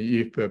lot. I mean,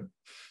 if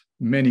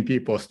many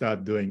people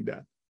start doing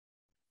that.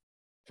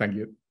 Thank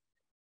you.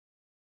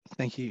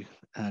 Thank you,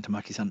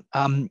 Tamaki-san.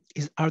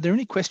 Are there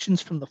any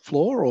questions from the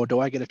floor, or do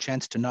I get a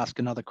chance to ask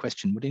another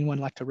question? Would anyone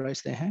like to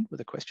raise their hand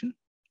with a question?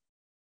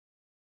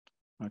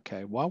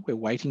 Okay, while we're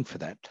waiting for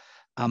that,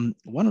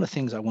 one of the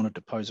things I wanted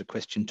to pose a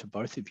question to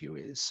both of you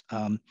is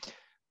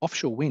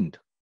offshore wind.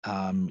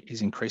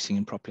 is increasing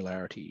in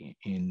popularity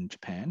in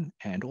Japan,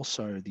 and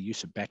also the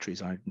use of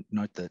batteries. I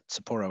note that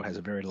Sapporo has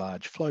a very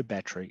large flow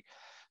battery.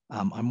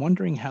 I'm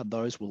wondering how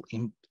those will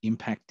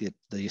impact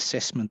the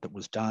assessment that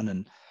was done,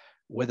 and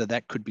whether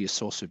that could be a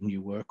source of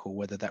new work or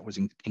whether that was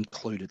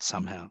included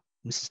somehow.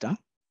 Mrs. Dung?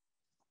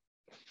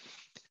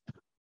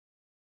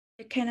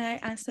 Can I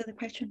answer the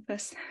question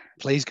first?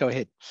 Please go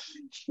ahead.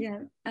 Yeah,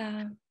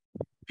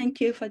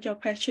 thank you for your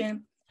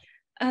question.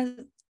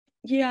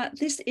 Yeah,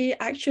 this is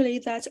actually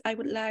that I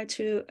would like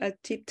to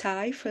deep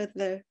dive for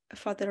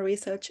the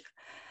research.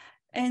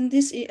 And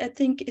this is, I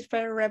think, is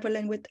very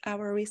relevant with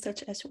our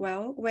research as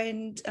well.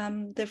 When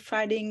the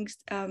findings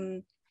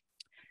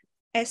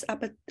as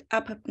up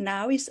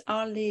now is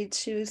only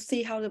to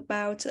see how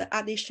about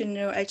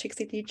additional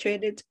electricity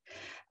traded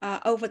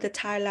over the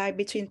tie line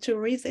between two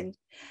regions.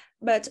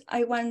 But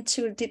I want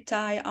to deep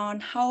dive on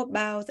how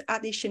about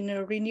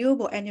additional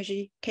renewable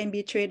energy can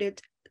be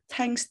traded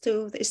thanks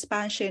to the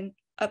expansion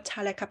of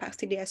Thailand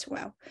capacity as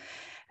well.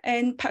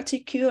 And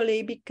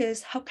particularly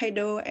because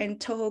Hokkaido and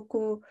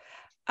Tohoku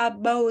are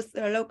both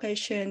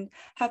locations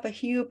have a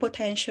huge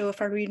potential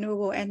for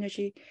renewable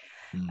energy.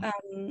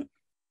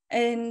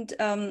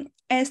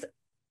 As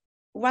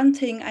one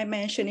thing I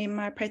mentioned in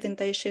my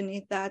presentation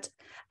is that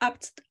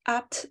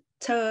after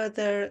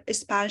the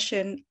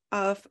expansion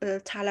of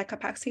Thailand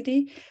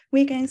capacity,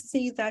 we can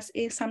see that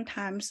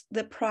sometimes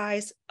the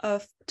price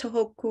of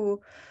Tohoku,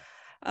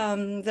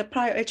 the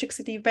price of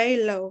electricity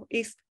very low,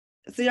 is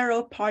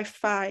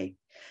 0.5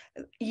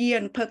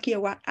 yen per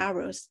kilowatt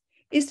hours.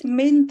 It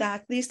means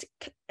that this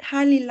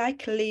highly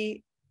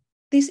likely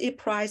this is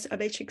price of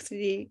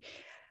electricity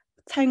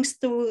thanks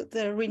to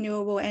the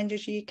renewable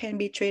energy can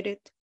be traded,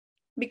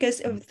 because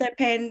if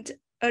Japan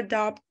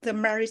adopt the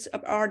merits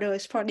of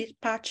orders for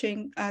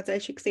dispatching the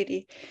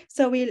electricity.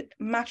 So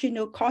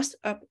marginal cost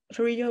of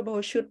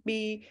renewable should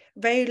be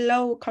very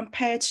low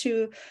compared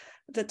to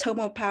the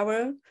thermal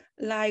power,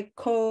 like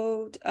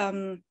coal,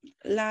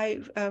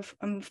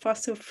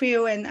 fossil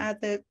fuel and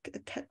other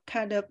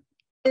kind of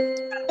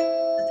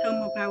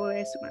thermal power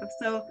as well.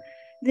 So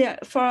yeah,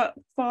 for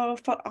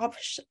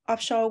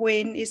offshore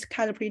wind is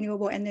kind of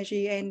renewable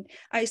energy, and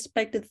I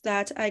expected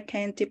that I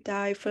can deep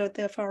dive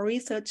further for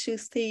research to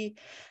see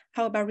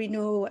how about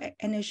renewable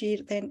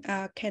energy then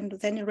can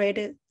generate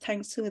it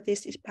thanks to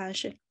this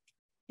expansion.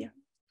 Yeah.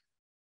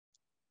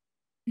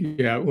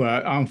 Yeah,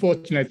 well,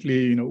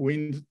 unfortunately,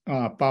 wind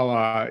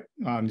power,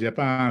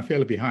 Japan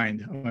fell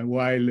behind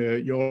while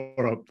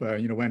Europe,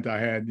 went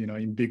ahead,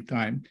 in big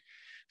time.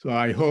 So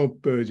I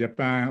hope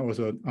Japan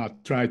also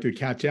try to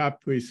catch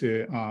up with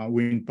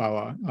wind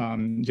power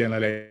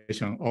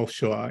generation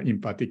offshore in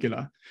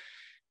particular,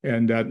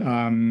 and that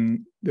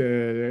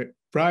the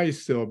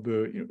price of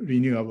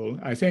renewable,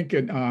 I think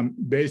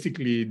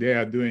basically they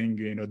are doing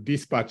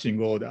dispatching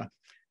order.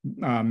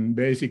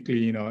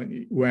 Basically,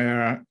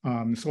 where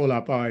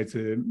solar power is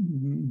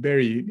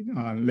very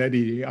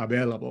readily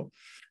available,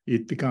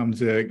 it becomes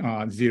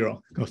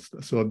zero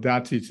cost. So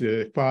that is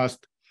the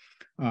first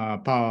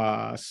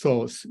power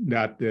source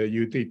that the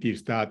utilities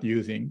start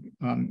using.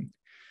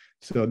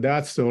 So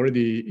that's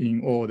already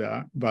in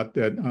order. But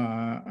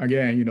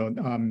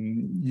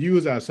again,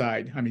 user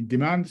side,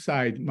 demand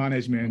side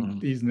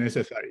management is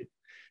necessary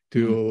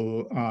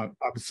to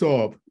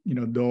absorb,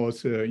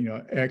 those,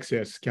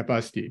 excess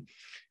capacity.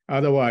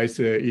 Otherwise,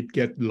 it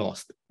gets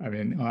lost.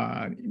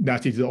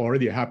 That is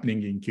already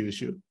happening in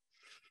Kyushu.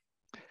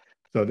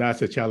 So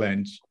that's a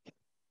challenge.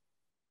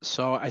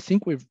 So I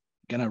think we're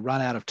going to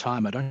run out of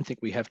time. I don't think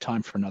we have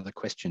time for another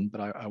question,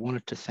 but I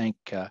wanted to thank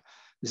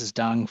Mrs.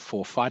 Dung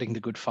for fighting the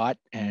good fight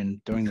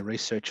and doing the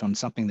research on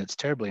something that's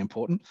terribly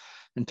important,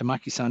 and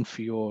Tamaki-san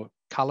for your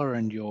color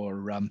and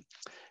your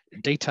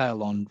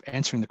detail on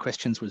answering the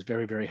questions was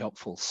very, very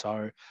helpful.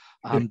 So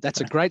that's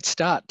a great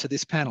start to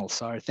this panel.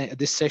 So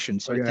this session.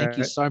 So thank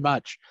you so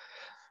much.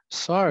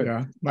 So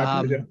yeah,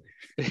 my pleasure.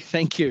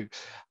 Thank you.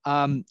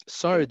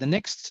 So the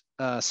next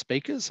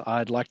speakers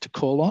I'd like to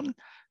call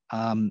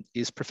on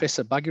is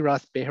Professor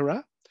Bhagirath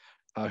Behera,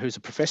 who's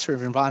a professor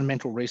of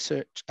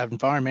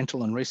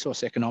environmental and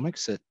resource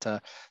economics at the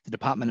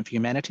Department of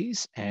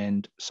Humanities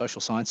and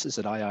Social Sciences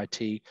at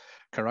IIT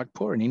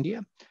Kharagpur in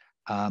India.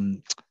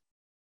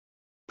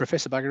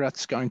 Professor Bhagirath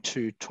is going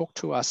to talk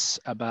to us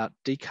about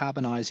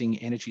decarbonising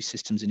energy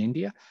systems in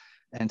India,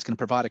 and it's going to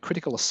provide a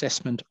critical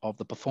assessment of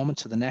the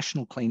performance of the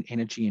National Clean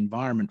Energy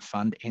Environment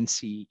Fund,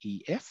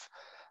 NCEF.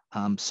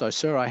 So,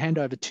 sir, I hand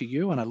over to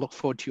you, and I look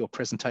forward to your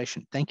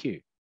presentation. Thank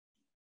you.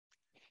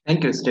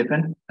 Thank you,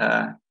 Stephen.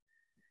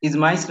 Is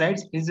my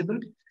slides visible?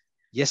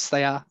 Yes,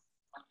 they are.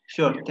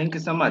 Sure. Thank you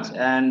so much.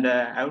 And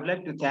I would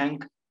like to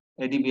thank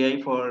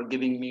ADBI for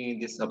giving me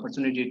this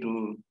opportunity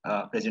to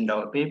present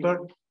our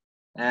paper,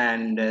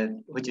 and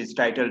which is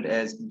titled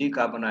as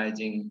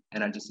Decarbonizing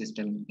Energy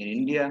System in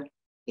India,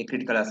 a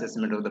critical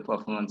assessment of the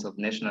performance of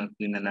National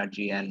Clean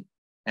Energy and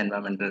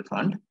Environmental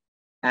Fund.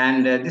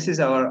 And this is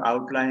our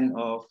outline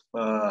of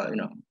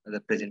the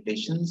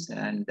presentations.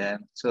 And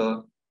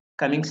so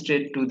coming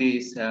straight to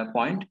this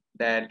point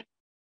that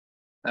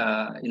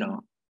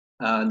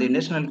the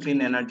National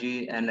Clean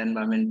Energy and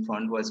Environment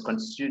Fund was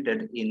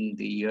constituted in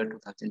the year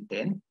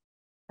 2010.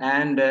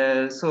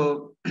 And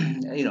so,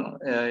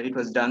 it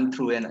was done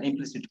through an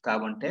implicit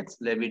carbon tax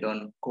levied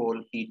on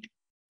coal, heat,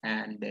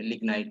 and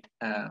lignite,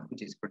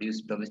 which is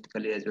produced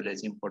domestically as well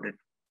as imported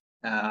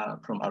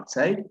from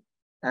outside,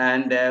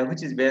 and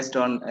which is based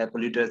on a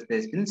polluter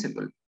pays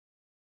principle.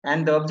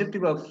 And the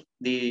objective of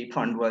the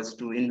fund was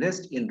to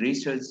invest in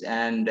research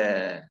and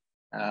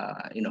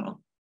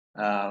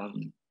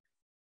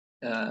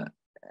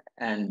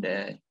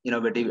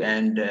innovative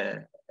and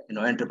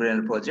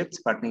entrepreneurial projects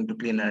pertaining to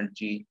clean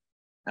energy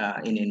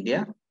in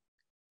India.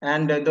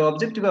 And the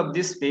objective of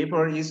this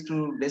paper is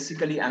to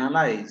basically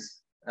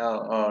analyze,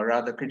 or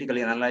rather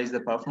critically analyze, the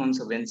performance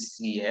of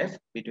NCCF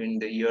between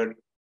the year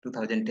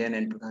 2010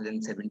 and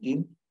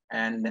 2017,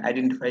 and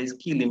identifies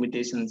key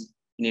limitations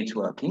in its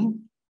working.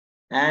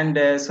 And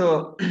the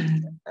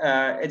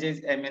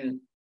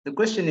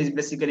question is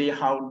basically,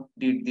 how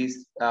did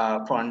these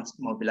funds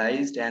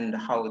mobilized and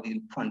how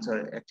the funds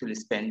are actually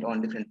spent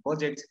on different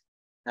projects.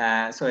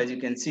 So as you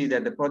can see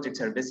that the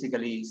projects are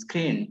basically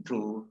screened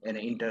through an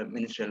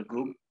interministerial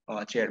group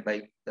chaired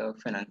by the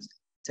finance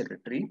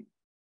secretary.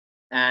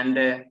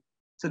 And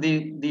so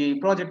the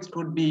projects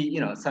could be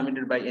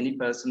submitted by any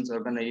persons,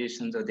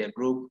 organizations, or their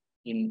group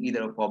in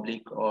either a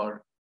public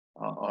or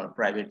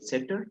private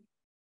sector.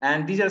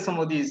 And these are some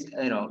of these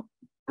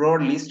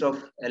broad list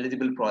of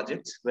eligible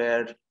projects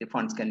where the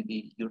funds can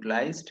be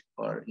utilized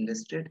or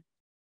invested.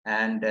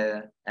 And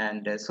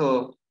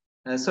so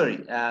this is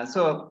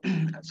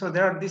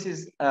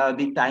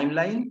the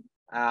timeline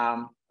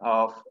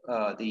of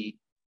the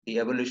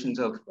evolutions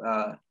of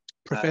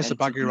Professor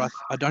Bhagirath,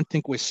 I don't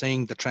think we're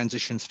seeing the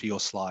transitions for your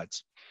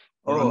slides.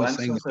 We're only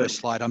seeing the first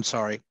slide. I'm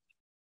sorry.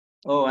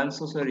 Oh, I'm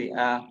so sorry.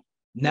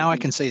 Now I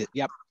can see it.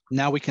 Yep.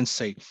 Now we can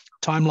see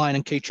timeline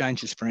and key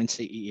changes for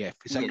NCEF.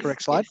 Is that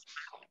correct slide? Yes.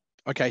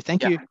 Okay,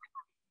 thank you.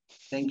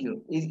 Thank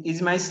you.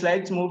 Is my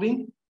slides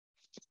moving?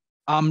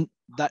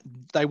 That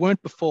they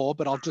weren't before,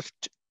 but I'll just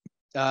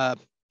I'll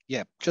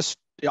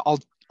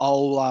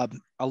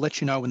let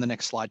you know when the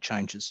next slide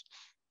changes.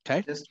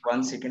 Okay. Just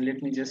 1 second.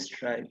 Let me just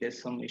try. There's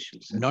some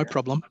issues. No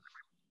problem.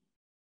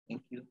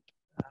 Thank you.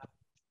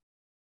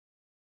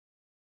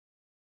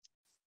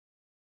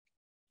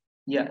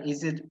 Yeah,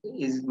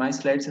 is my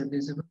slides are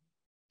visible?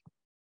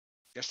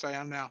 Yes, they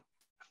are now.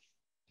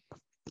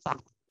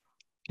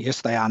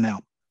 Yes, they are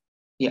now.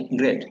 Yeah,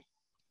 great.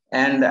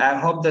 And I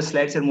hope the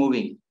slides are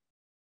moving.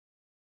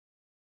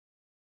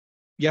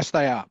 Yes,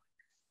 they are.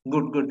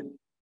 Good, good.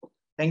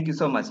 Thank you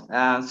so much.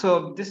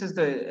 So this is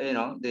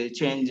the the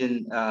change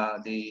in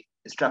the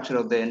structure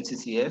of the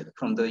NCCF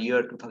from the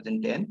year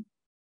 2010.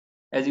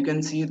 As you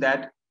can see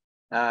that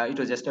it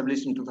was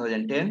established in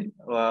 2010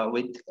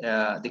 with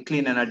the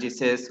clean energy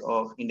cess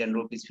of Indian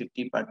rupees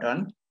 50 per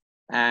ton,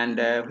 and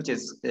which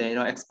is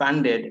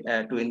expanded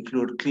to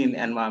include clean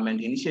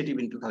environment initiative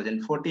in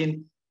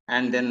 2014,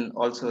 and then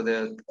also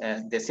the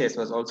cess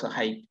was also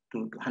hiked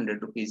to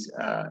 100 rupees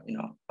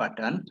per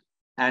ton.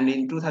 And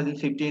in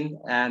 2015,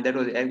 that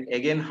was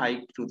again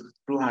hiked to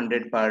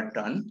 200 per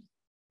ton.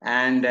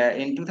 And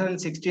in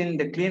 2016,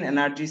 the clean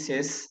energy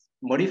cess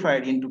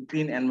modified into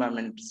clean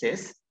environment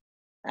cess,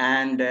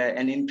 and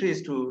an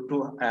increase to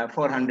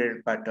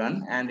 400 per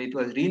ton, and it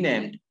was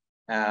renamed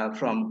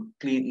from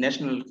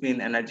National Clean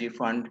Energy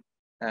Fund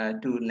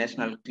to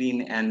National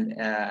Clean and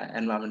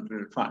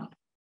Environmental Fund.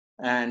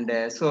 And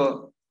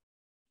so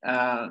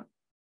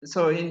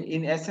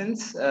in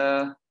essence,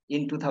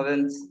 in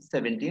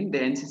 2017, the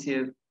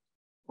NCCF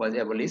was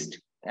abolished,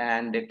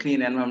 and the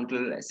clean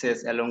environmental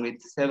cess, along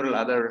with several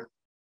other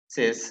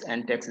cess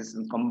and taxes,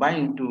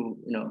 combined to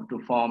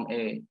form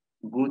a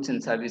goods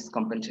and service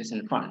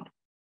compensation fund.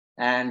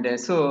 And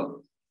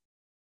so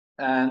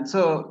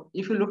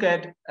if you look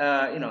at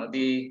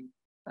the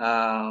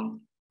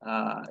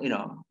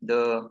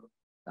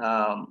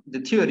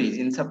theories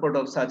in support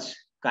of such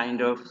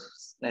kind of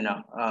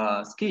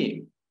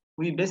scheme,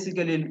 we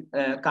basically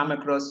come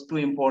across two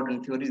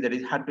important theories, that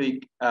is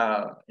Hartwig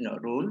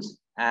rules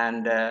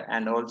and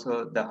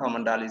also the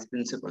Herman-Daly's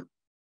principle.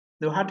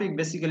 The Hartwig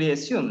basically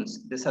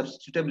assumes the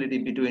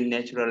substitutability between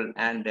natural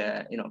and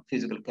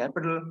physical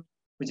capital,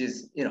 which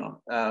is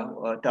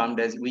termed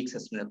as weak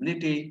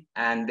sustainability.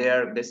 And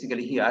there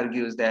basically he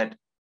argues that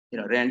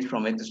rent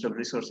from exhaustive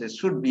resources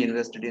should be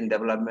invested in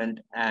development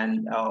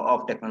and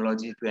of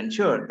technology to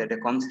ensure that a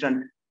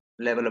constant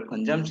level of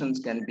consumptions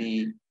can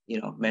be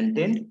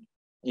maintained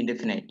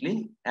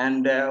indefinitely.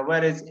 And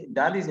whereas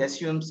Daly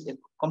assumes a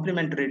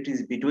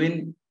complementarities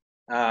between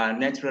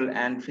natural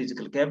and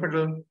physical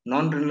capital,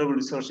 non-renewable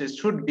resources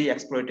should be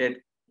exploited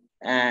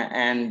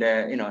and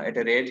at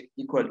a rate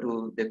equal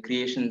to the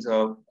creations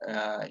of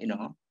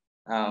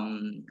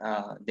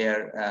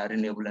their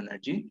renewable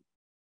energy.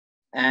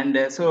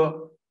 And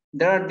so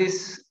there are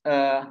this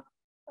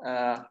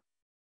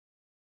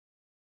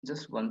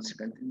just 1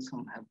 second,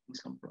 I'm having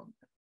some problem.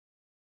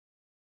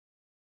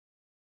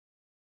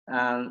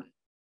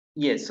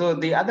 yes, so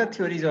the other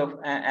theories of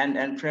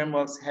and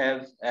frameworks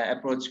have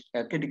approached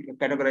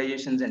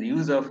categorizations and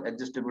use of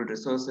adjustable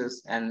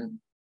resources and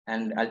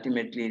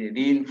ultimately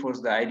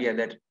reinforce the idea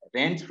that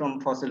rents from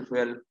fossil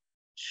fuel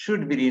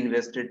should be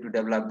reinvested to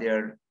develop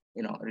their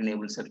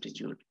renewable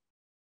substitute.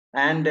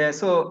 And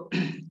so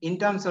in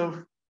terms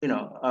of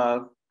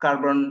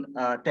carbon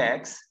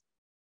tax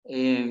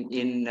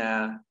in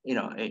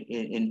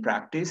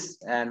practice,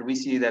 and we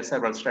see that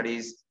several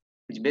studies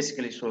which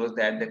basically shows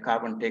that the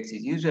carbon tax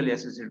is usually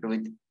associated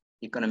with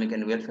economic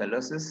and welfare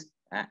losses,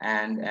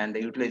 and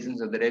the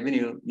utilization of the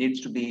revenue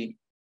needs to be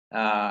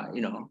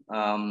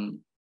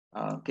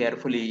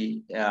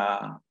carefully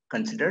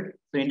considered.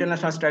 So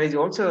international studies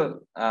also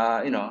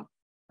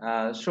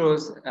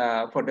shows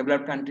for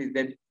developed countries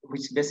that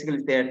which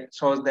basically that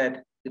shows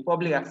that the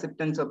public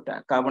acceptance of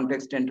carbon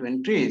tax tend to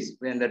increase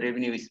when the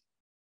revenue is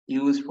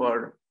used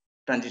for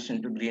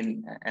transition to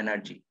green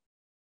energy.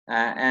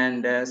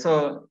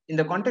 So in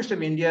the context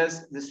of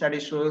India's, the study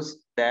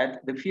shows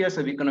that the fears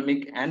of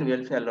economic and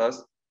welfare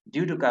loss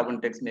due to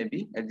carbon tax may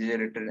be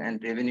exaggerated,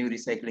 and revenue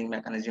recycling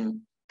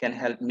mechanism can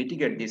help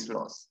mitigate this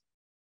loss.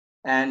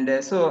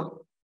 And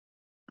so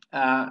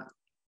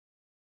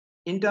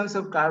in terms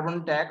of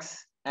carbon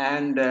tax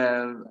and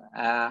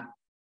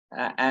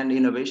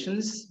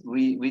innovations,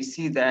 we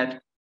see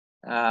that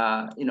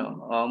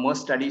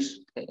most studies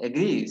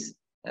agrees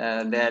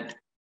that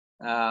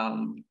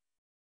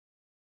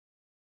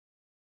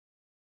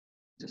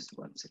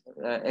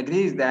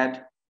agrees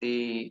that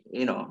the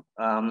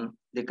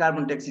the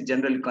carbon tax is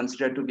generally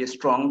considered to be a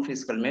strong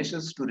fiscal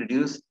measures to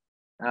reduce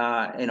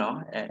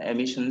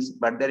emissions,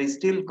 but there is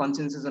still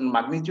consensus on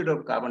magnitude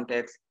of carbon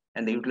tax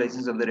and the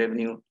utilization of the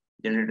revenue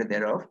generated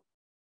thereof.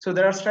 So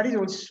there are studies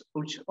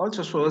which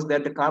also shows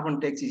that the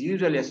carbon tax is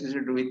usually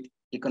associated with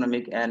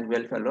economic and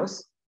welfare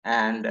loss,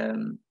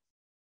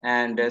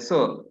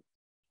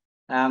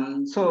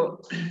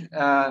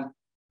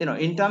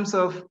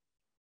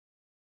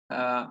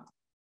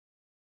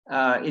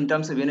 in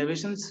terms of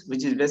innovations,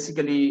 which is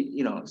basically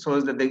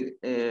shows that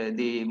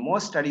the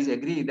most studies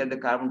agree that the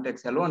carbon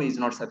tax alone is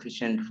not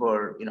sufficient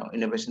for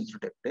innovations to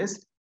take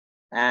place,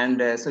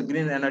 and so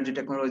green energy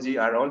technology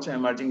are also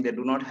emerging. They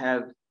do not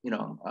have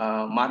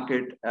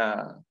market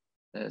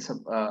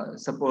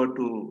support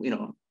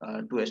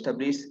to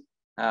establish,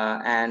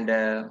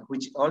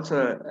 which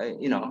also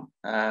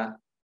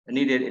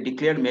needed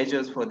declared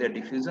measures for their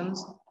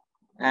diffusions,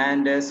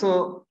 and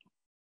so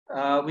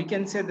we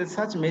can say that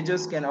such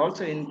measures can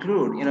also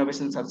include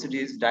innovation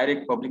subsidies,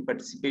 direct public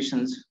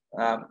participations,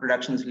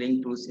 productions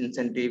linked to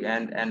incentive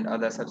and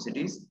other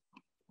subsidies.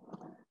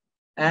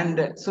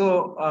 And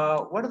so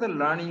what are the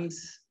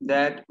learnings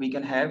that we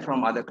can have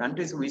from other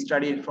countries? We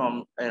studied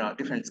from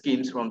different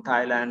schemes from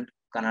Thailand,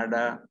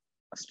 Canada,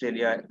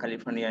 Australia,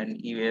 California, and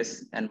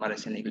US, and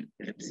Malaysian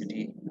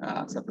Electricity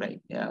Supply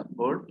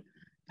Board.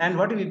 And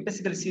what we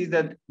basically see is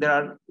that there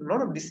are a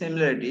lot of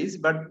dissimilarities,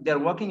 but their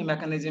working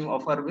mechanism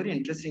offer very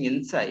interesting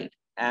insight.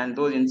 And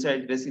those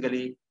insights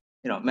basically,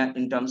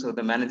 in terms of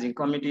the managing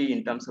committee,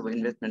 in terms of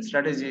investment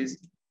strategies,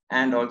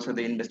 and also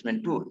the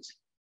investment tools.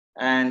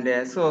 And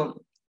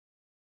so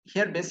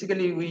here,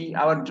 basically,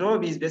 our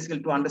job is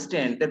basically to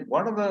understand that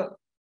what are the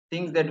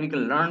things that we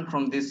can learn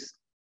from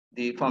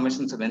the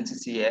formations of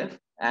NCCF,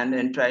 and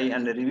then try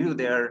and review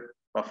their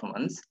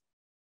performance.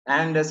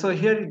 And so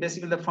here,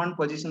 basically, the fund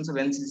positions of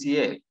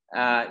NCCF,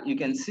 you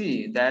can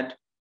see that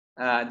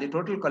the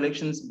total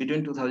collections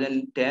between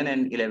 2010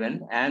 and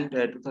 11 and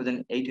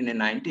 2018 and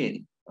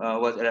 19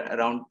 was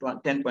around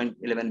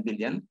 10.11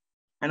 billion,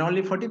 and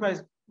only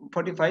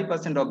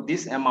 45% of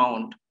this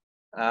amount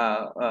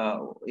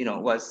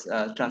was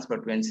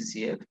transferred to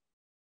NCCF,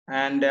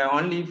 and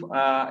only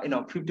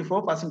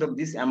 54% of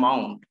this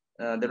amount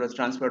that was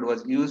transferred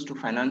was used to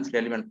finance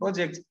relevant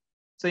projects.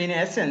 So in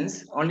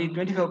essence, only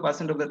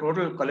 25% of the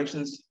total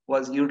collections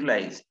was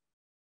utilized.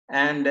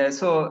 And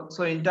so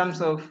in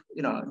terms of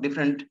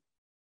different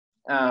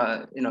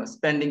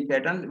spending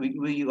pattern,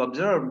 we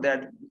observed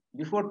that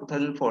before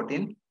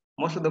 2014,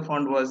 most of the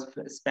fund was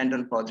spent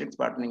on projects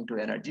pertaining to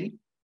energy.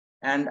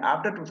 And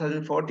after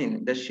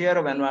 2014, the share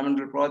of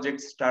environmental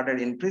projects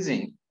started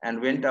increasing and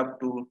went up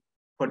to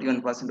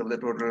 41% of the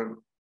total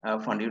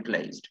fund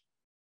utilized.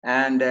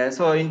 And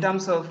so in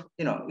terms of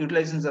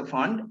utilizations of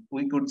fund,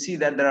 we could see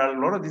that there are a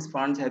lot of these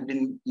funds have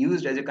been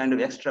used as a kind of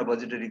extra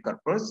budgetary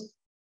corpus,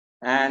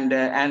 and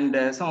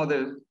some of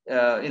the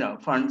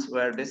funds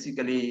were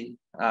basically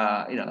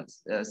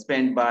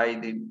spent by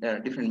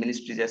the different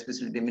ministries,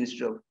 especially the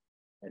Ministry of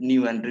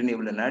New and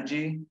Renewable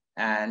Energy,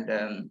 and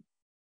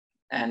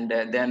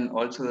then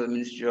also the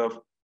Ministry of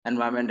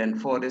Environment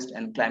and Forest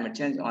and Climate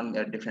Change on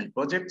different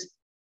projects.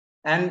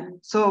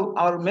 And so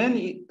our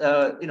main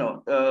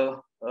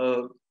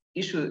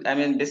issue,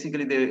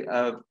 basically the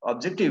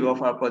objective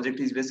of our project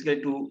is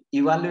basically to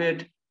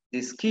evaluate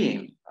the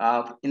scheme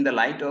in the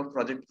light of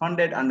project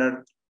funded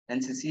under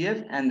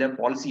NCCF and the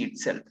policy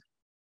itself.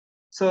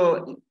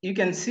 So you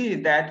can see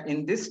that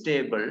in this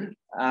table,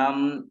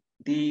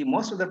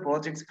 most of the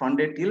projects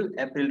funded till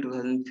April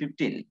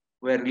 2015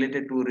 were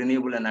related to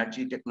renewable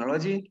energy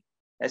technology,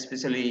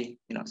 especially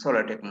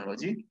solar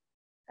technology.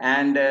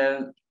 And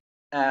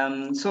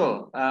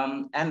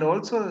and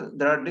also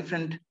there are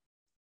different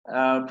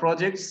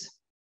projects.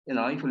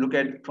 If you look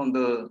at from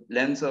the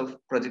lens of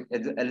project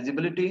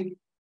eligibility,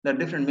 the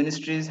different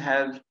ministries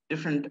have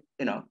different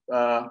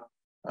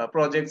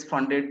projects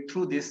funded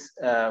through this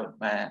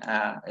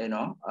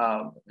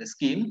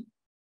scheme.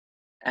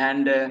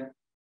 And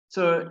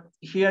so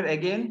here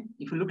again,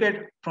 if you look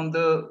at from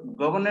the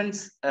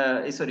governance,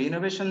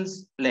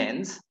 innovations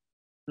lens,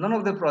 none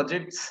of the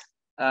projects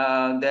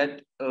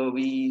that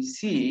we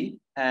see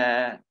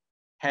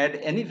had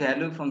any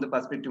value from the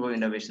perspective of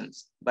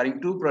innovations. Barring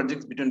 2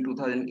 projects between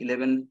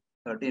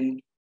 2011-13,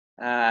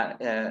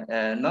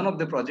 none of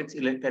the projects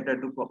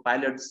catered to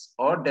pilots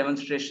or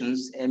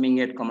demonstrations aiming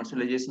at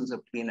commercializations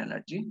of clean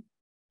energy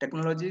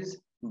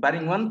technologies.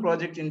 Barring 1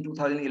 project in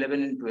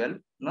 2011 and 12,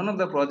 none of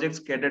the projects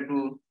catered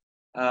to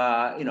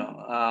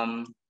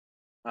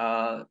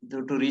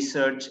to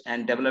research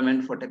and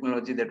development for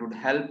technology that would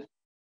help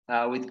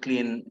with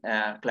clean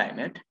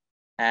climate.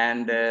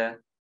 And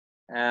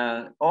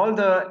all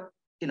the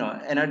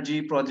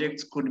energy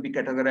projects could be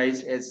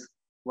categorized as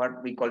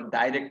what we call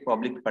direct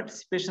public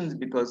participations,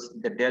 because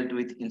they dealt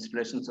with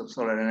installations of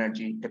solar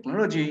energy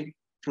technology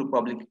through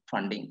public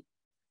funding.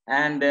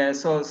 And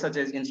so such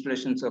as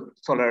installations of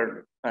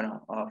solar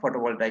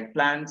photovoltaic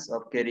plants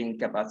of carrying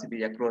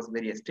capacity across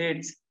various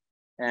states,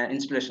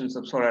 installations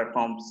of solar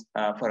pumps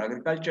for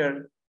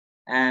agriculture.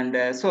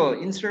 And so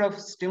instead of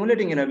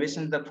stimulating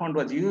innovation, the fund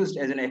was used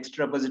as an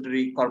extra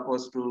budgetary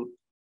corpus to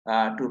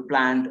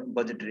planned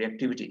budgetary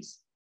activities.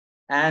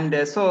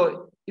 And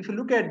so if you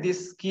look at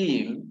this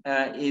scheme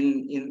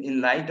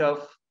in light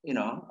of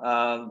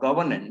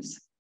governance,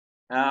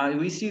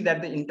 we see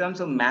that in terms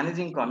of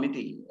managing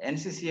committee,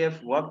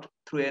 NCCF worked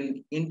through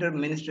an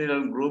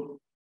interministerial group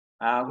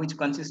which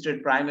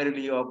consisted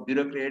primarily of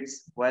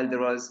bureaucrats, while there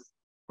was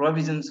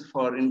provisions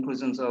for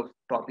inclusions of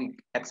topic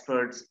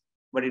experts,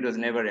 but it was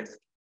never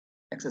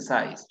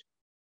exercised.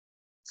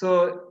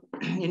 So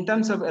in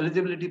terms of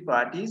eligibility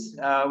parties,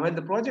 when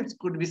the projects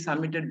could be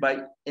submitted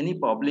by any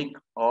public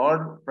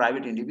or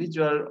private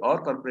individual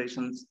or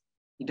corporations,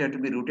 it had to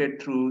be routed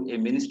through a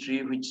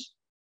ministry which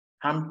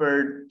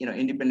hampered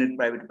independent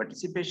private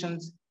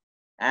participations.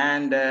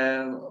 And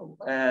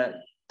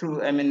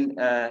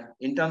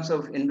in terms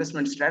of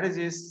investment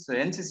strategies, so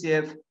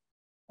NCCF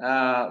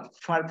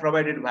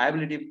provided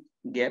viability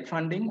gap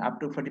funding up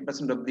to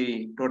 40% of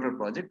the total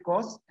project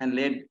cost, and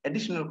laid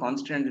additional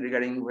constraints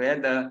regarding where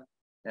the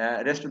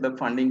rest of the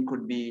funding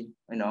could be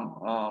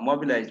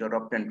mobilized or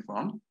obtained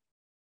from.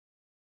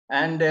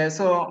 And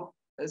so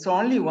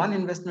only one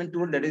investment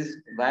tool, that is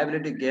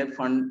viability gap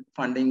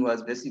funding,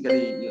 was basically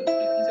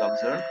is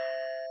observed.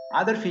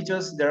 Other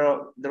features,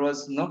 there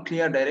was no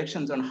clear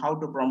directions on how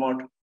to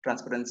promote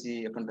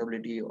transparency,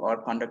 accountability,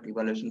 or conduct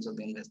evaluations of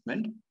the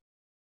investment.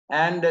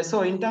 And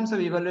so in terms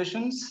of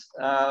evaluations,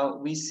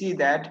 we see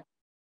that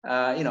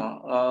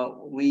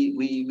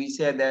we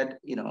say that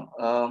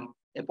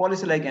a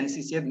policy like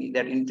NCCF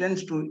that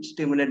intends to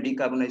stimulate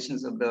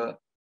decarbonizations of the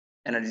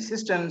energy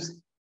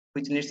systems,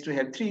 which needs to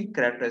have 3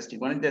 characteristics.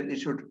 One is that it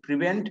should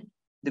prevent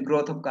the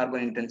growth of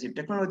carbon-intensive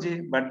technology,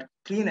 but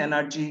clean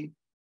energy,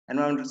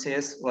 environmental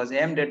sales, was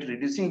aimed at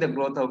reducing the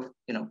growth of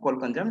coal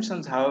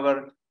consumptions.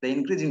 However, the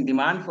increasing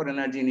demand for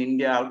energy in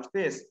India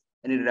outpaced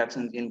any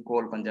reductions in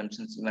coal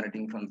consumptions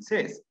emanating from the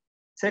sales.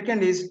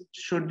 Second is,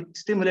 should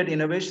stimulate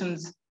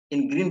innovations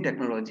in green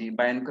technology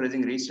by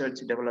encouraging research,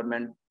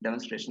 development,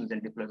 demonstrations,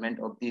 and deployment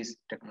of these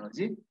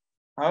technology.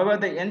 However,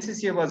 the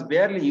NCCF was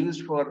barely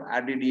used for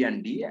RDD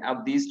and D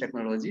of these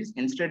technologies.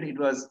 Instead, it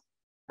was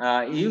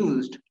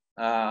used,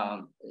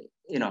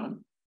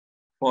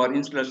 for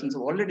installations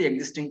of already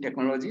existing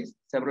technologies.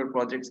 Several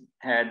projects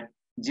had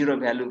zero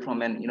value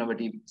from an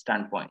innovative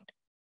standpoint.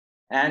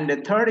 And the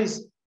third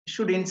is,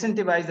 should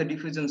incentivize the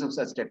diffusions of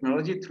such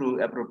technology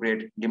through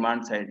appropriate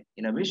demand-side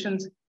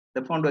innovations.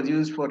 The fund was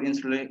used for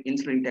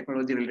installing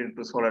technology related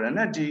to solar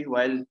energy,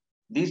 while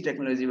these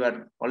technologies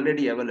were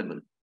already available.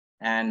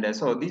 And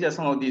so these are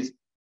some of these,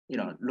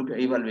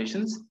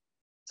 evaluations.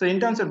 So in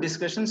terms of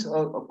discussions,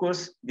 of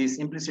course, this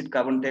implicit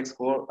carbon tax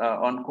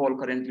on coal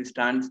currently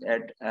stands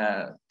at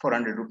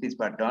 400 rupees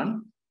per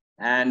ton.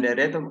 And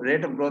the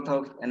rate of growth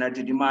of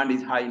energy demand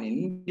is high in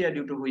India,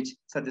 due to which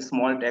such a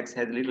small tax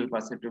has little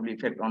perceptible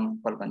effect on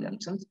coal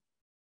consumptions.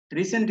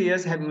 Recent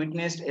years have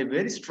witnessed a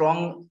very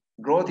strong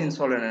growth in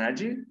solar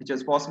energy, which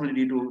was possible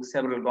due to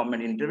several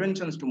government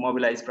interventions to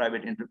mobilize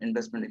private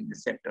investment in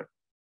this sector.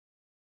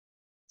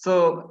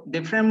 So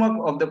the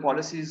framework of the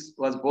policies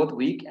was both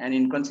weak and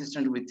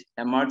inconsistent, which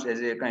emerged as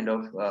a kind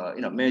of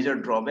major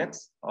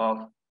drawbacks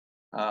of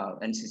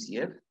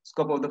NCCF.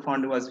 Scope of the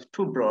fund was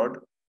too broad.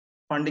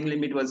 Funding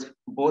limit was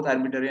both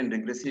arbitrary and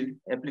regressive.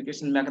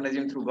 Application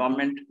mechanism through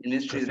government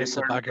ministries.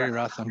 Professor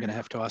Bhagirath, I'm going to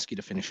have to ask you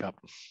to finish up.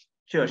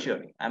 Sure.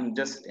 I'm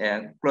just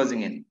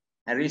closing in.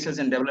 And research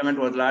and development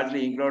was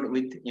largely ignored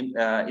with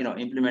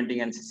implementing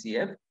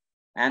NCCF.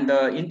 And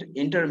the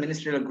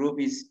inter-ministerial group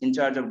is in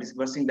charge of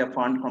disbursing the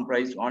fund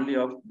comprised only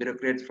of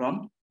bureaucrats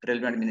from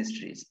relevant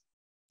ministries.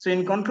 So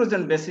in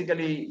conclusion,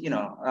 basically, we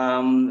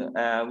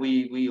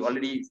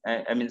already,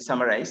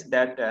 summarized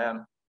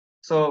that.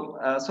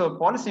 So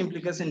policy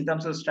implications in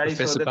terms of studies.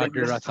 Professor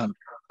Bhagiratham,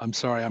 I'm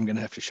sorry, I'm going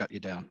to have to shut you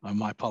down.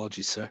 My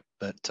apologies, sir.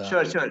 But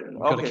sure. We've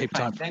got to keep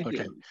fine. time. Thank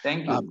okay. you.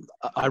 Thank you.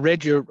 I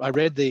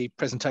read the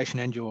presentation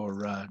and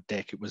your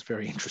deck. It was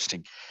very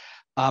interesting.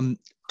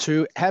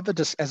 To have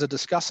as a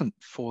discussant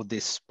for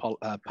this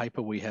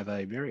paper, we have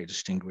a very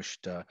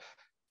distinguished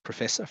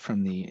professor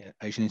from the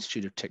Asian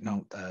Institute of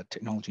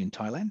Technology in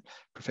Thailand,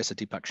 Professor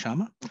Deepak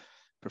Sharma.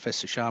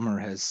 Professor Sharma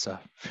has a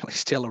fairly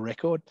stellar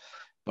record,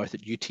 both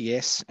at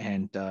UTS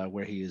and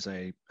where he is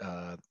a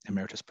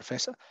emeritus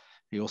professor.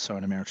 He also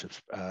an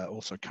emeritus,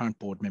 also current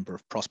board member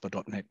of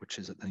Prosper.net, which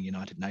is at the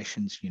United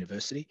Nations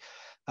University.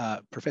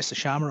 Professor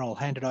Sharma, I'll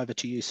hand it over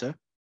to you, sir.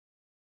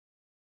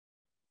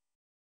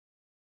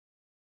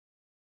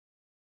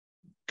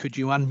 Could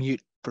you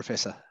unmute,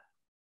 Professor?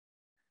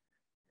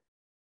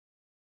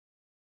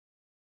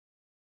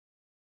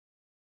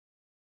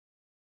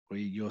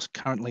 You're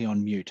currently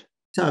on mute.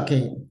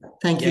 Okay,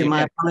 thank you.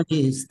 My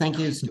apologies. Thank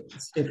you,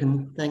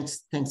 Stephen.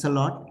 Thanks a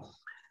lot.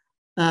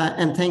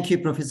 And thank you,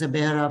 Professor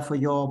Behra, for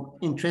your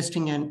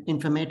interesting and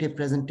informative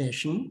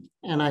presentation.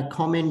 And I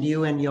commend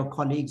you and your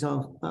colleagues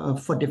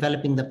for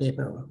developing the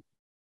paper.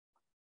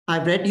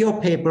 I've read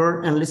your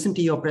paper and listened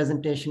to your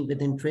presentation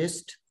with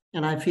interest,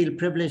 and I feel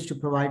privileged to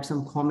provide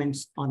some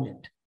comments on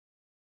it.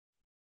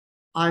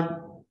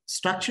 I'm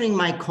structuring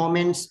my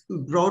comments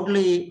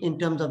broadly in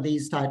terms of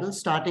these titles,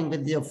 starting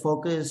with your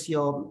focus,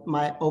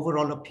 my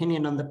overall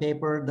opinion on the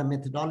paper, the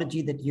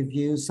methodology that you've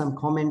used, some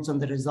comments on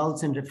the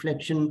results and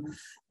reflection,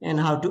 and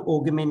how to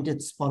augment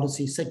its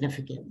policy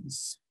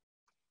significance.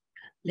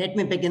 Let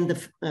me begin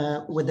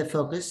with the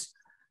focus.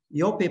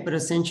 Your paper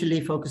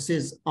essentially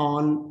focuses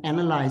on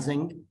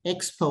analyzing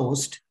ex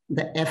post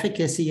the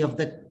efficacy of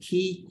the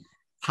key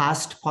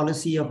past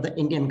policy of the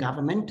Indian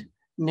government,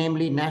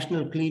 namely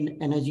National Clean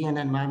Energy and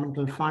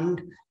Environmental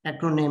Fund,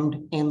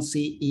 acronymed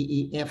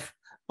NCEEF,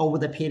 over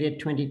the period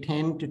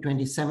 2010 to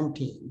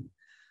 2017.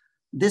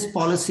 This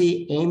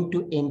policy aimed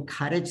to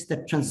encourage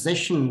the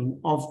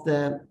transition of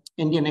the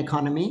Indian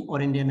economy,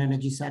 or Indian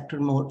energy sector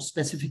more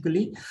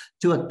specifically,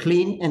 to a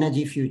clean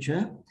energy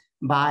future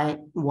by,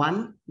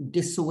 one,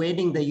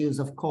 dissuading the use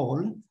of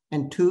coal,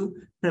 and two,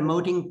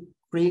 promoting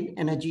green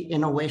energy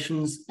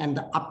innovations and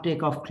the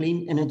uptake of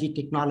clean energy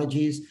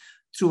technologies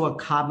through a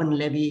carbon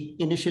levy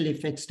initially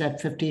fixed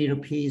at 50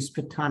 rupees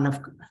per ton of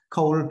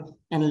coal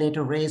and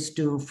later raised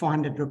to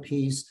 400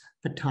 rupees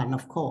per ton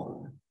of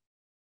coal.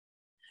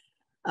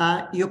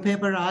 Your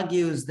paper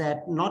argues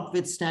that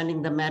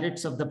notwithstanding the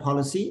merits of the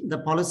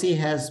policy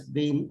has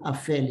been a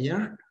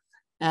failure,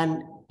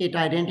 and it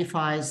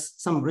identifies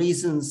some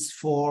reasons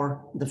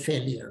for the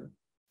failure.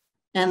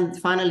 And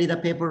finally, the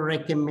paper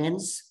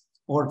recommends,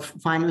 or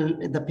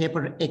finally, the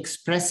paper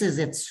expresses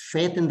its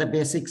faith in the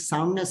basic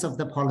soundness of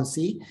the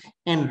policy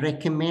and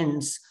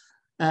recommends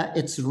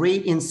its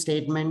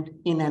reinstatement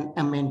in an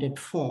amended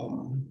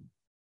form.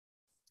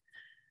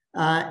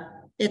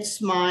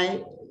 It's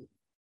my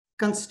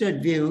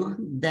considered view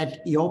that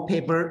your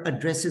paper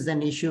addresses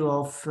an issue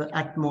of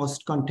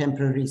utmost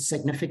contemporary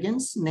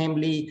significance,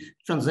 namely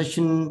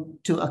transition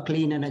to a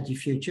clean energy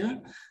future.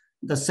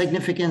 The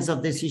significance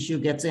of this issue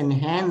gets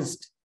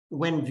enhanced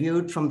when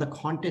viewed from the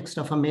context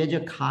of a major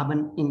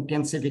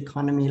carbon-intensive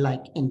economy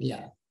like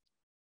India.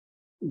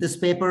 This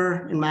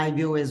paper, in my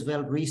view, is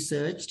well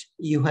researched.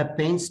 You have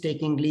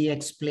painstakingly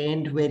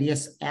explained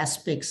various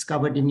aspects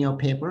covered in your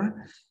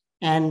paper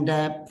and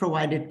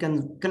provided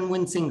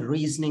convincing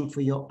reasoning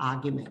for your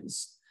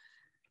arguments.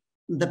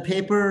 The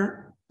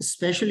paper,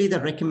 especially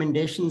the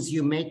recommendations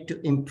you make to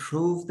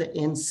improve the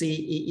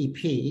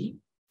NCEEP,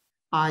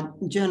 are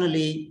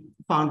generally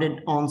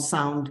founded on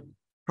sound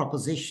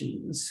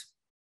propositions.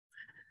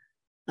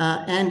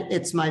 And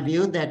it's my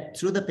view that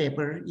through the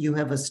paper, you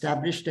have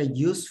established a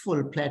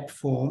useful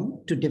platform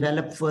to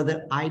develop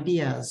further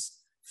ideas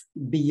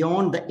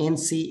beyond the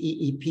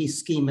NCEEP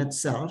scheme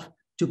itself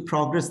to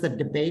progress the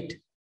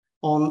debate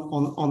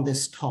on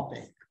this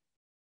topic.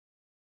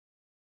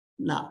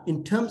 Now,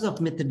 in terms of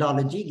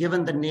methodology,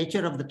 given the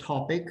nature of the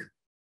topic,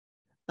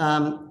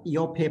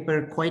 your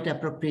paper quite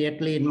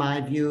appropriately, in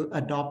my view,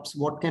 adopts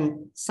what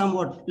can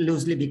somewhat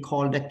loosely be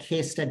called a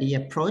case study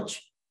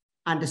approach,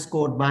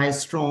 underscored by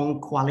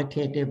strong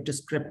qualitative,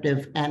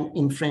 descriptive, and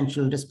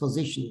inferential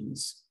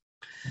dispositions.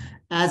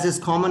 As is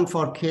common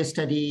for case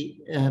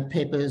study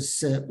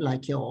papers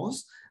like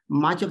yours,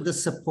 much of the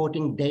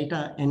supporting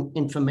data and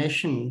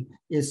information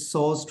is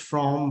sourced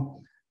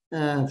from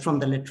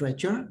the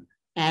literature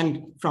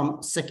and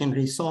from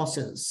secondary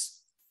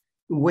sources.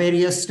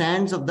 Various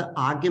strands of the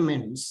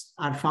arguments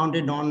are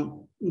founded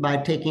on by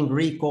taking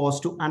recourse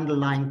to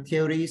underlying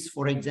theories,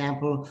 for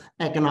example,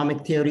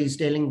 economic theories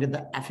dealing with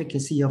the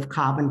efficacy of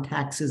carbon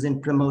taxes in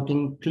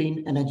promoting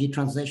clean energy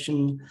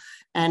transition,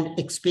 and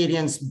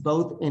experience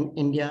both in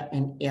India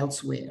and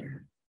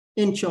elsewhere.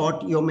 In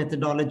short, your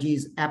methodology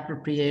is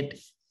appropriate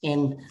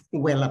and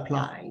well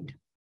applied.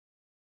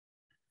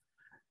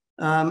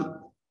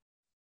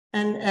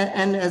 And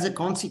as a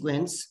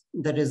consequence,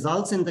 the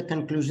results and the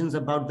conclusions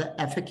about the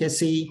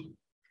efficacy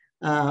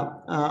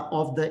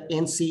of the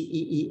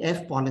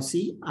NCEEF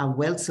policy are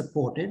well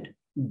supported,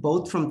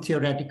 both from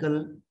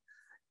theoretical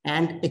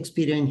and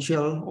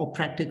experiential or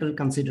practical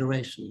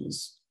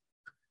considerations.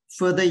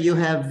 Further, you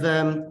have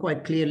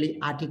quite clearly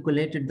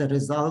articulated the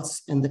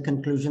results and the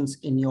conclusions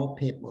in your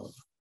paper.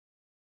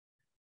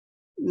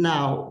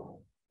 Now,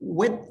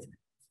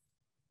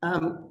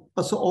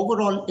 so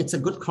overall, it's a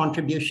good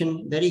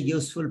contribution, very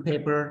useful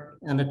paper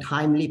and a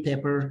timely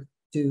paper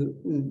to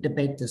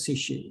debate this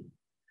issue.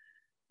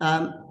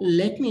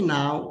 Let me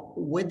now,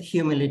 with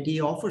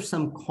humility, offer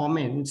some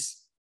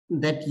comments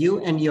that you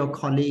and your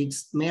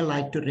colleagues may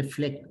like to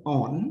reflect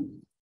on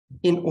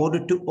in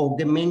order to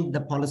augment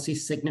the policy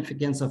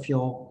significance of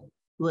your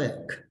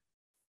work.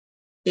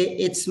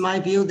 It's my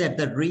view that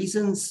the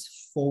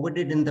reasons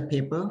forwarded in the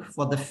paper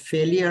for the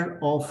failure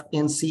of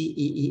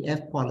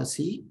NCEEF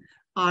policy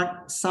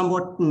are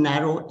somewhat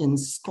narrow in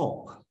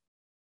scope.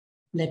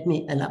 Let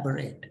me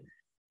elaborate.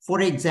 For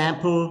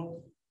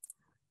example,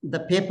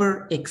 the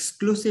paper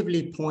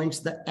exclusively points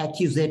the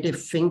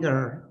accusative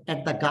finger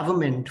at the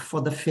government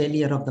for the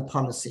failure of the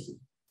policy.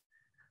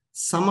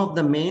 Some of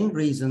the main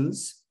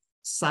reasons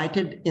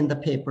cited in the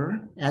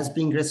paper as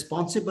being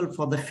responsible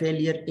for the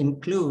failure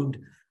include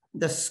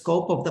the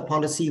scope of the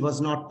policy was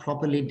not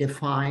properly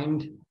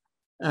defined,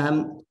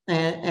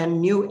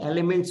 and new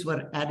elements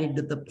were added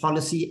to the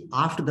policy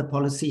after the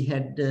policy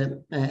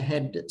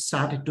had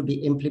started to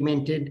be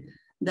implemented,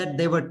 that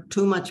there were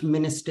too much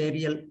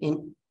ministerial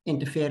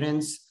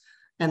interference,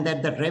 and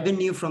that the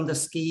revenue from the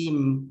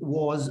scheme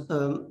was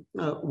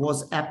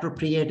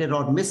appropriated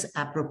or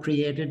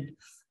misappropriated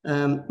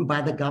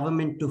by the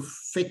government to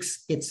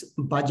fix its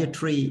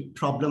budgetary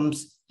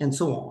problems and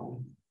so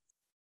on.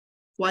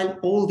 While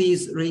all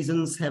these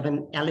reasons have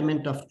an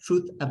element of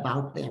truth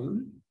about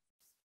them,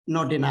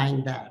 not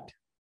denying that.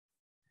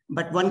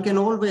 But one can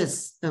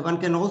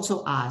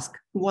also ask,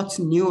 what's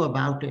new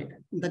about it?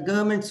 The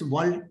governments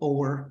world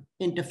over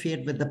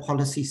interfered with the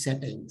policy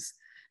settings,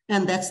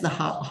 and that's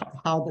how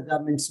the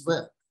governments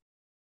work.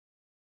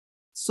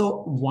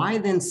 So why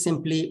then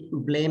simply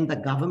blame the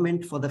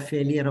government for the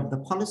failure of the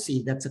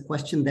policy? That's a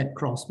question that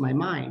crossed my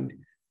mind.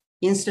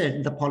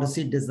 Instead, the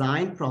policy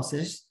design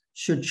process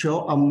should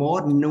show a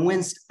more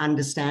nuanced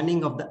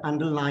understanding of the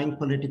underlying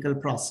political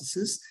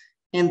processes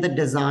and the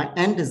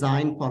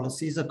design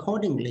policies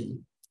accordingly.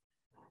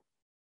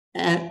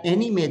 And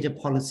any major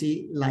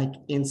policy like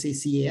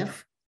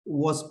NCCF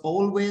was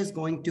always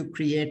going to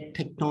create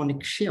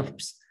tectonic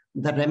shifts,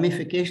 the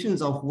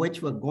ramifications of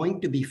which were going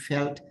to be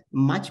felt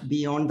much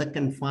beyond the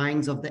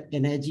confines of the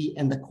energy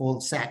and the coal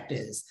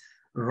sectors,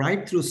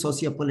 right through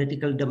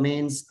socio-political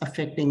domains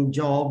affecting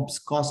jobs,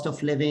 cost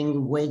of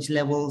living, wage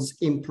levels,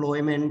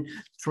 employment,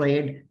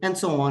 trade, and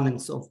so on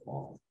and so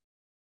forth.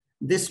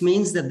 This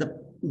means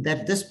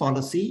that this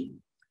policy,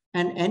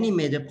 and any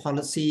major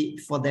policy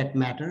for that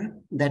matter,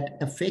 that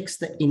affects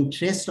the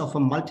interest of a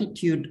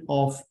multitude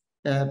of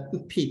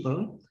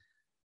people,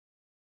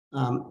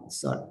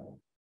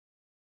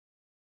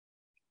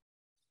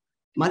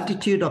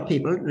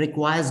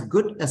 requires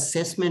good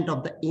assessment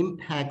of the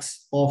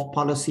impacts of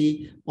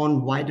policy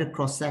on wider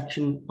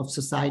cross-section of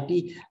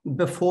society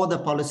before the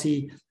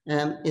policy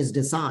is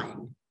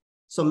designed.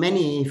 So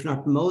many, if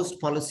not most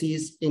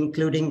policies,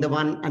 including the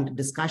one under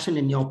discussion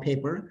in your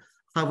paper,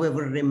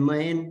 however,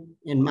 remain,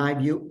 in my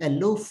view,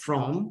 aloof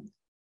from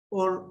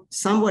or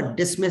somewhat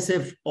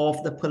dismissive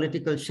of the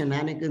political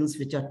shenanigans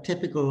which are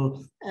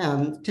typical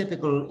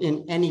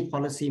in any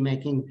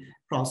policy-making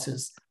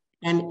process.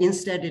 And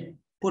instead, it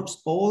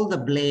puts all the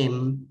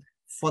blame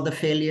for the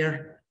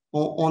failure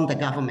on the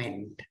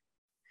government.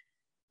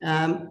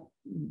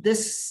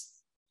 This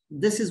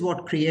is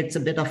what creates a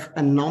bit of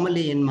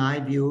anomaly, in my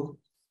view,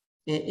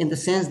 in the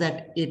sense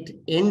that it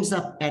ends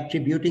up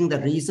attributing the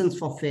reasons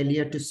for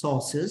failure to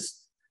sources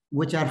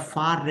which are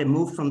far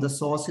removed from the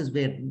sources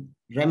where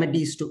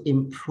remedies to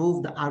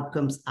improve the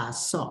outcomes are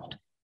sought.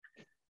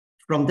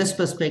 From this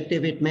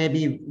perspective, it may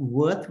be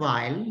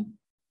worthwhile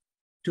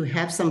to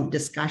have some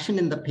discussion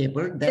in the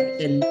paper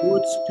that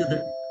alludes to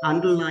the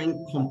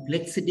underlying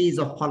complexities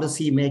of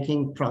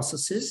policy-making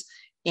processes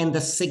and the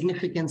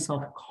significance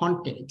of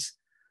context,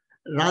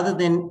 rather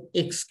than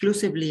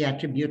exclusively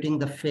attributing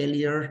the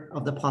failure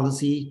of the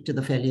policy to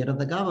the failure of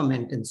the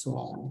government and so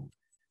on.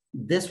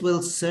 This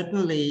will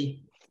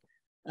certainly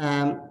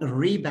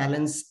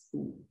rebalance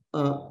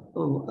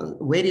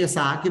various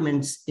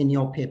arguments in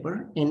your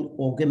paper and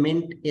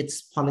augment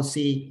its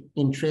policy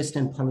interest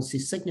and policy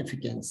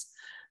significance.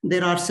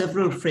 There are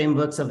several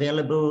frameworks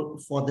available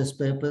for this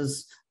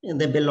purpose, and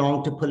they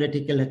belong to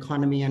political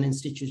economy and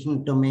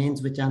institutional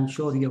domains, which I'm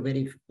sure you're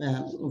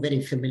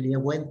very familiar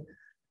with.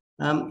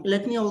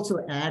 Let me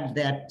also add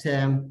that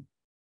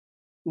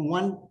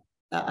one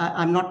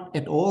I'm not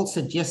at all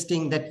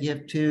suggesting that you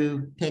have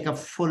to take a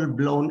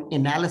full-blown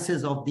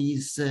analysis of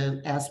these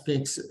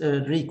aspects,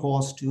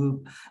 recourse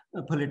to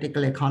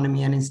political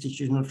economy and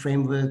institutional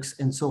frameworks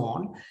and so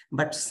on,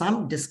 but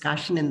some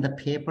discussion in the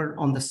paper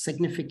on the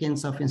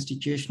significance of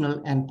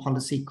institutional and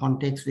policy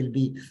context will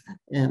be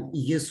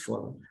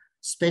useful,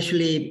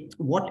 especially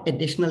what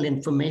additional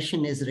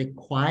information is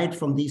required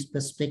from these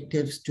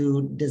perspectives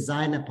to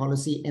design a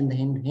policy and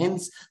then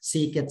hence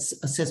seek its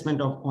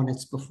assessment on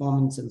its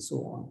performance and so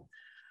on.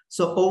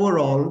 So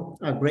overall,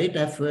 a great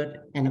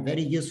effort and a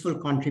very useful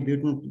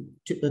contribution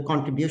to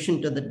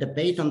the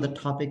debate on the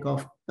topic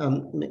of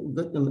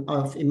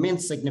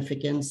immense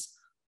significance.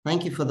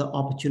 Thank you for the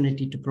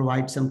opportunity to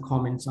provide some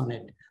comments on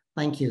it.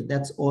 Thank you.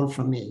 That's all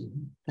from me.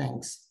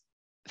 Thanks.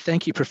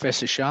 Thank you,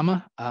 Professor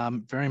Sharma.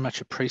 Very much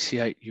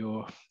appreciate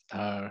your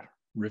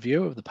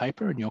review of the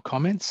paper and your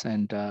comments.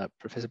 And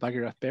Professor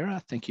Bhagirath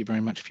Behera, thank you very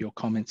much for your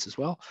comments as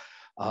well.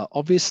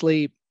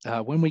 Obviously,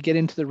 when we get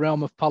into the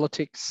realm of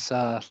politics,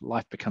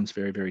 life becomes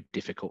very, very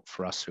difficult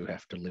for us who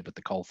have to live at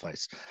the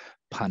coalface,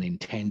 pun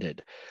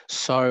intended.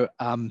 So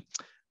there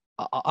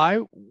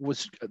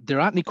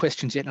aren't any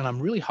questions yet, and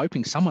I'm really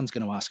hoping someone's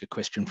going to ask a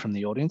question from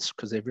the audience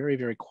because they're very,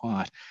 very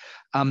quiet.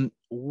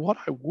 What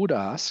I would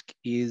ask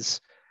is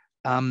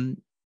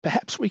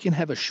perhaps we can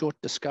have a short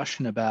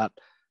discussion about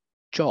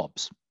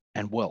jobs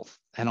and wealth.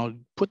 And I'll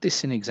put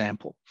this in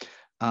example.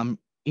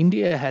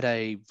 India had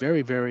a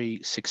very, very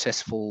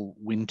successful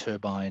wind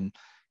turbine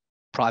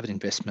private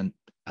investment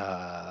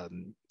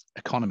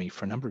economy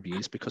for a number of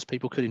years because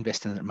people could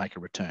invest in it and make a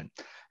return,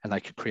 and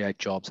they could create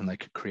jobs, and they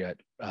could create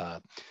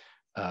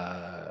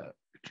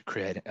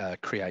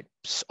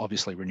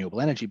obviously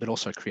renewable energy, but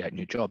also create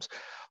new jobs.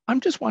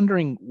 I'm just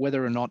wondering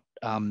whether or not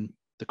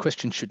the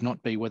question should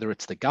not be whether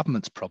it's the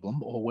government's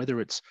problem or whether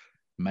it's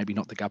maybe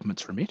not the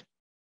government's remit.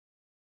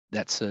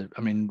 I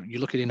mean, you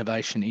look at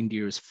innovation,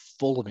 India is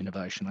full of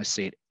innovation. I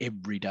see it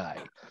every day.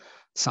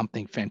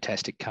 Something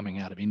fantastic coming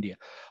out of India.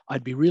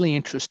 I'd be really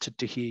interested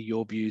to hear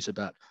your views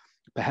about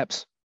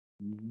perhaps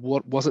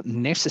what was it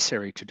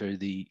necessary to do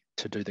the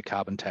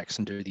carbon tax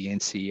and do the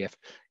NCF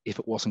if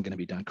it wasn't going to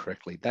be done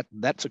correctly.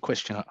 That's a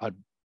question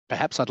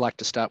I'd like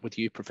to start with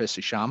you,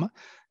 Professor Sharma,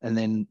 and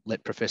then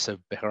let Professor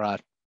Behera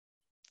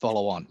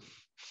follow on.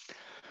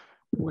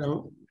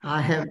 Well,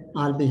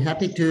 I'll be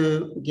happy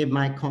to give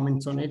my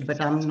comments on it,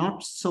 but I'm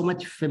not so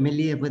much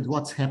familiar with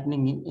what's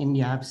happening in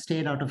India. I've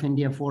stayed out of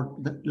India for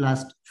the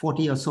last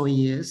 40 or so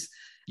years.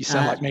 You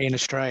sound like me in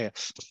Australia.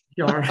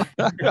 Sure.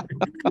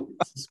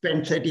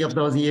 Spent 30 of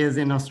those years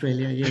in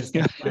Australia, yes.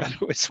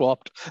 We're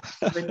swapped.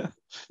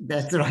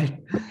 That's right.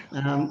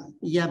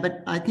 Yeah,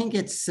 but I think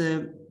it's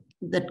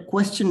that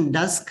question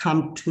does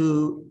come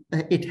to,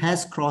 it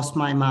has crossed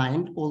my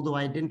mind, although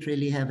I didn't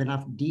really have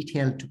enough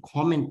detail to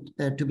comment,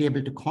 to be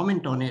able to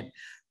comment on it,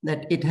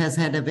 that it has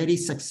had a very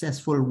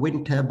successful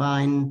wind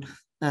turbine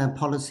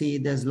policy.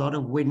 There's a lot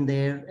of wind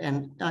there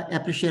and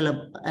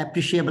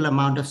appreciable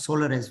amount of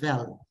solar as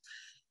well.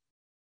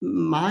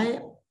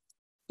 My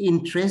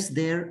interest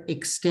there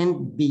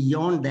extend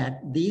beyond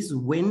that. These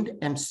wind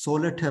and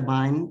solar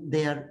turbine,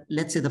 they are,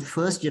 let's say, the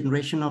first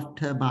generation of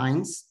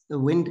turbines, the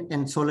wind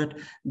and solar,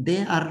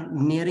 they are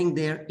nearing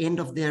their end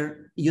of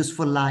their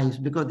useful lives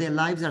because their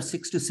lives are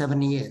 6 to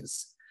 7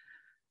 years.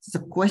 So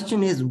the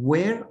question is,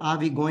 where are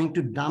we going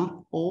to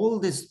dump all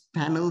these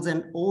panels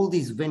and all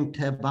these wind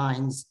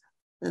turbines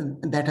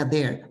that are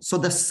there? So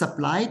the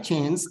supply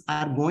chains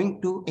are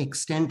going to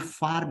extend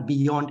far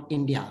beyond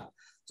India.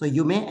 So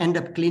you may end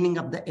up cleaning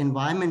up the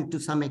environment to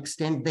some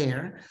extent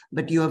there,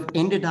 but you have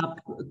ended up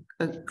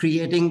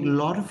creating a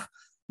lot of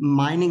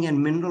mining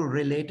and mineral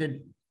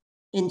related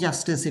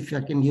injustice, if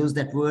I can use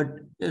that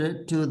word,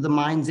 to the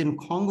mines in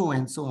Congo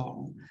and so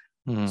on.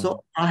 Mm.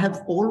 So I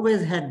have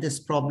always had this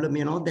problem,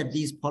 that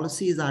these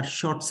policies are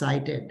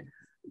short-sighted.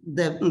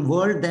 The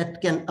world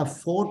that can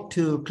afford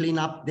to clean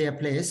up their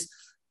place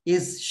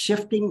is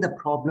shifting the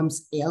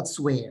problems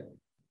elsewhere.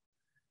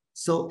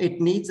 So it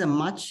needs a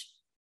much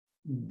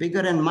bigger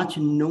and much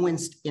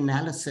nuanced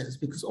analysis,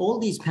 because all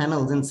these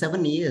panels in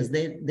 7 years,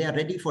 they are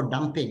ready for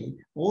dumping.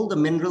 All the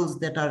minerals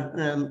that are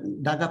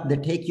dug up, they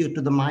take you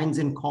to the mines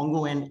in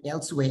Congo and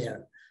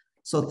elsewhere.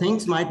 So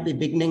things might be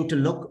beginning to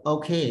look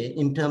okay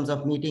in terms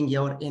of meeting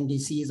your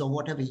NDCs or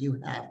whatever you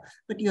have,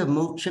 but you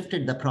have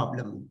shifted the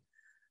problem.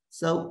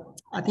 So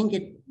I think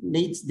it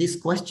needs, this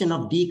question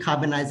of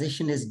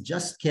decarbonization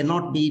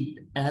cannot be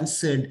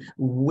answered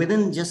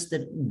within just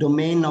the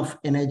domain of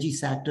energy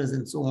sectors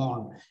and so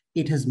on.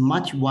 It has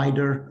much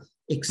wider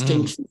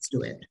extensions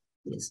to it.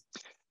 Yes.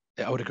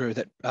 Yeah, I would agree with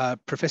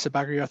that. Professor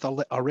Bhagirath,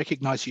 I'll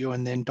recognize you,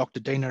 and then Dr.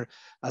 Dina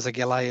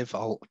Azagelayev,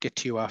 I'll get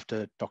to you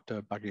after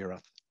Dr.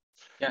 Bhagirath.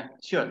 Yeah,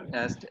 sure.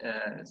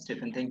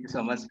 Stephen, thank you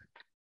so much.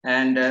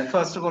 And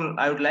first of all,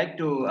 I would like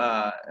to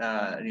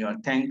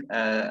thank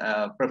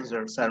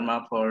Professor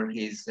Sharma for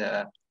his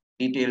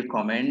detailed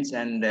comments,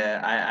 and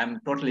I'm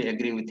totally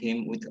agree with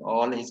him with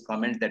all his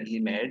comments that he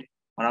made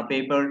on our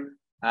paper.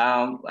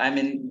 I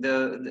mean,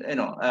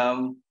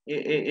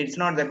 it's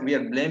not that we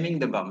are blaming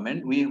the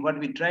government. What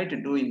we try to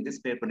do in this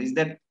paper is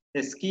that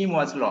a scheme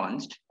was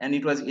launched, and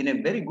it was in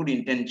a very good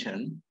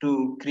intention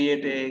to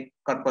create a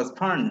corpus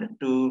fund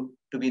to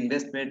be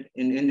invested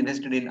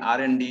in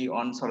R&D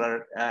on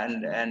solar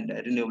and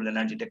renewable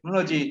energy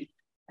technology,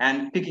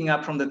 and picking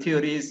up from the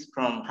theories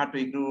from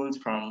Hartwig rules,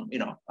 from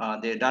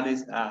the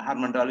Dulles,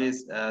 Herman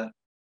Dulles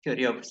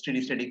theory of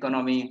steady-state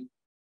economy.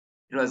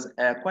 It was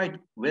quite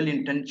well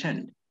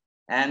intentioned.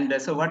 And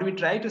so what we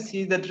try to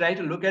see, try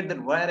to look at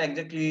that where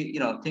exactly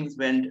things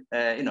went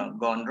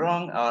gone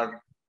wrong,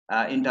 or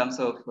in terms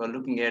of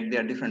looking at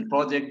their different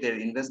projects they're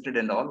invested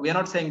and all. We are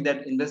not saying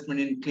that investment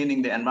in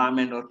cleaning the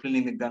environment or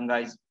cleaning the Ganga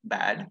is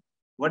bad.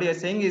 What we are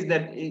saying is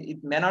that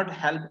it may not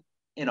help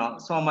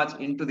so much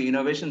into the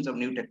innovations of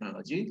new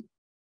technology.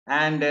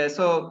 And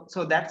so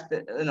that's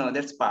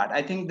that's part.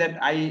 I think that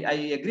I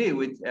agree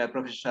with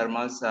Professor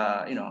Sharma's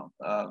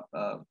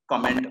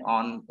comment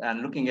on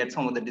and looking at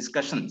some of the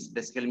discussions,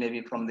 basically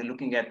maybe from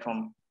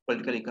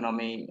political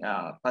economy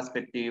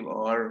perspective,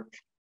 or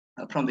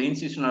from the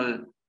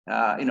institutional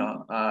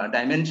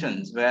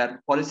dimensions,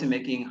 where policy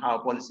making, how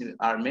policies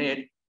are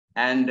made,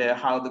 and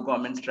how the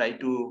governments try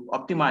to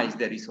optimize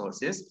their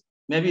resources.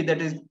 Maybe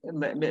it is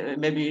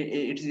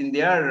in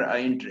their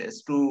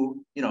interest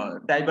to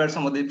divert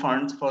some of the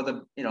funds for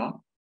the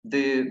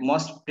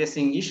most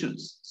pressing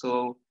issues.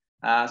 So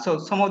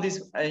some of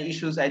these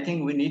issues, I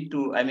think we need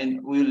to,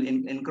 we will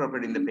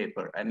incorporate in the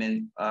paper.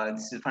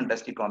 This is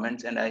fantastic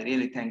comments, and I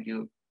really thank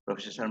you,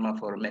 Professor Sharma,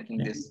 for making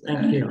this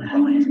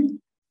comments.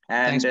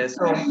 And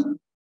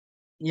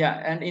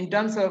and in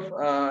terms of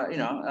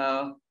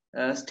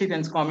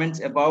Stephen's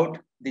comments about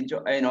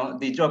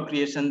the job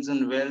creations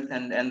and wealth,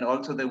 and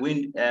also the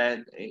wind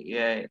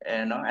energy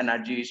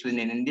issue in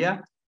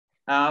India.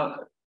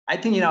 I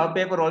think in our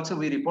paper also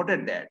we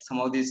reported that some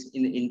of this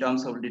in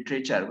terms of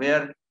literature,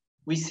 where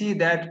we see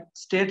that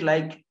state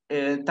like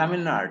Tamil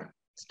Nadu,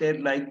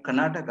 state like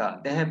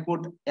Karnataka, they have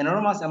put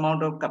enormous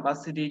amount of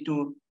capacity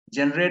to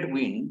generate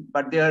wind,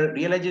 but their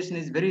realization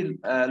is very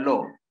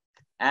low.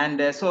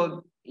 And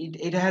so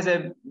it has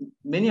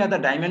many other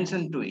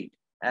dimensions to it.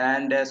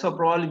 And so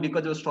probably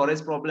because of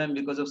storage problem,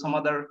 because of some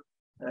other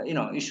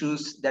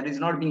issues that is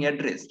not being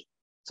addressed.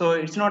 So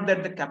it's not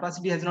that the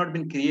capacity has not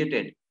been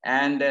created.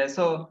 And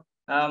so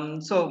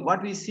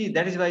what we see,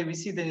 that is why we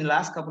see that in the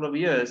last couple of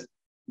years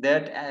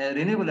that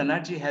renewable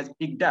energy has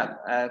picked up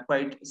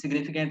quite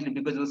significantly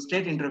because of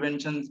state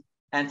interventions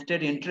and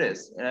state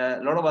interests.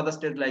 A lot of other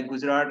states like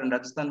Gujarat and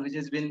Rajasthan, which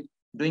has been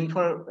doing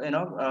for a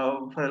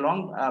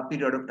long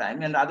period of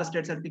time, and other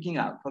states are picking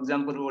up. For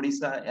example,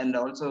 Odisha and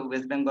also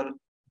West Bengal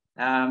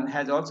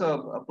has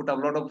also put up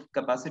a lot of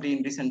capacity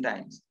in recent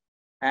times.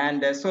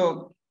 And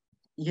so,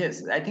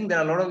 yes, I think there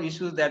are a lot of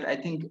issues that I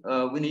think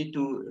we need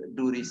to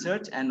do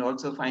research and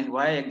also find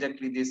why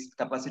exactly these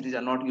capacities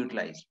are not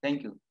utilized.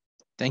 Thank you.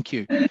 Thank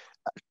you.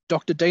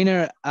 Dr.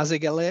 Dina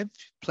Azegalev,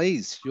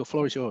 please, your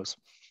floor is yours.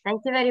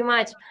 Thank you very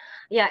much.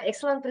 Yeah,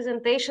 excellent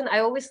presentation. I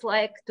always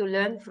like to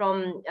learn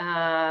from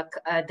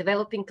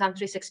developing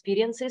countries'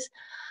 experiences.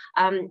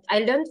 I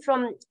learned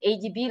from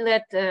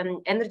ADB-led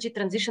energy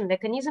transition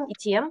mechanism,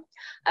 ETM.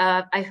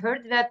 I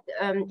heard that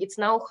it's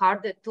now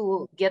harder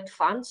to get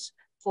funds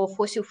for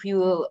fossil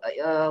fuel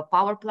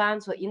power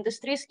plants or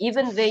industries,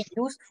 even they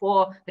used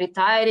for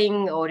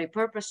retiring or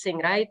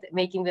repurposing, right?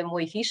 Making them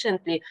more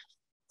efficiently.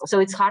 So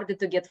it's harder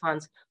to get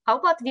funds. How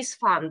about this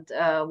fund?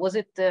 Was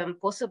it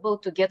possible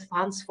to get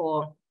funds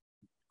for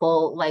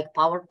like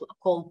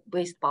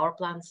coal-based power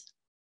plants?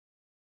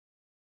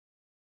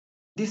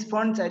 These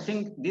funds, I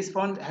think this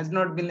fund has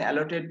not been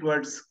allocated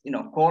towards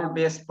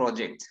coal-based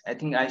projects. I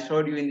think I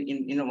showed you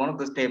in one of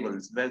those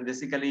tables where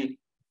basically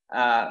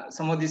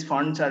some of these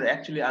funds are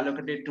actually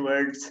allocated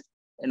towards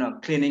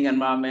cleaning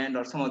environment,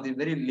 or some of the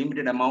very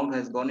limited amount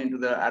has gone into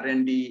the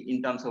R&D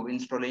in terms of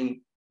installing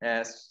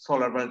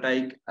solar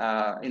voltaic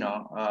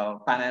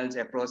panels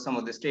across some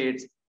of the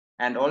states,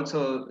 and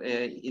also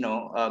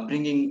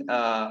bringing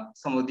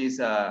some of these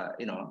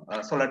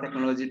solar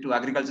technology to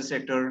agriculture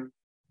sector.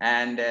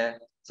 And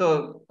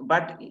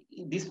but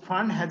this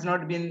fund has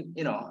not been,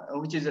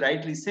 which is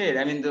rightly said.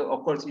 I mean,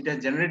 of course, it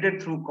has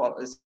generated through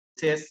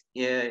sales,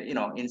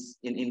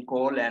 in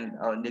coal and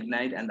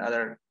lignite and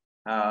other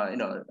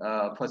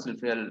fossil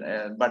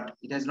fuel, but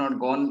it has not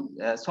gone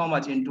so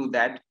much into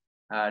that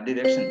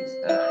directions.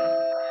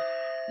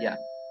 Yeah.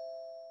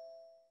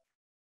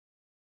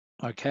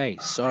 Okay,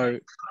 so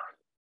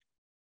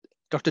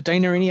Dr.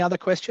 Dina, any other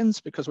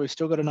questions? Because we've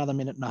still got another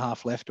minute and a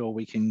half left, or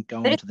we can go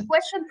on to the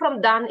question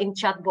from Dan in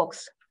chat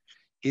box.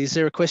 Is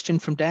there a question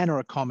from Dan or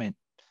a comment?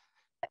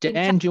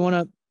 Dan, do you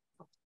want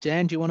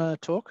to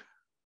talk?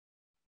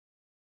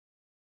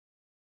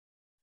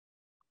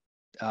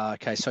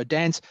 Okay, so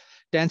Dan's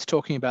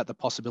talking about the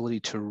possibility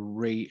to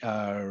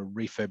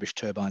refurbish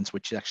turbines,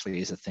 which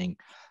actually is a thing.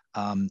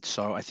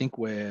 So I think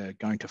we're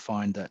going to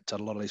find that a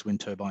lot of these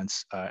wind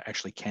turbines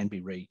actually can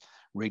be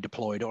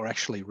redeployed or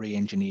actually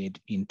re-engineered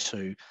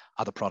into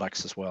other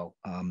products as well.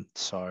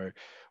 So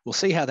we'll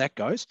see how that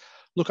goes.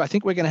 Look, I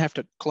think we're going to have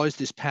to close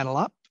this panel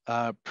up.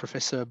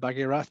 Professor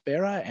Bhagirath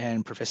Bera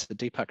and Professor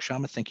Deepak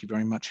Sharma, thank you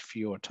very much for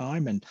your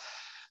time. And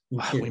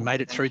We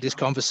made it through this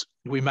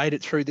We made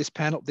it through this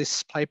panel,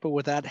 this paper,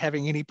 without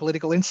having any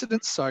political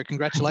incidents. So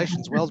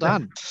congratulations, well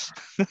done.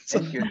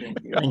 Thank you.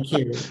 Thank you. Thank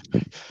you.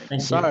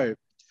 Thank you.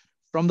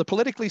 From the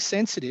politically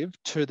sensitive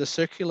to the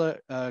circular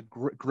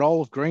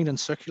role of green and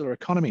circular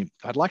economy,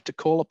 I'd like to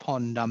call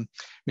upon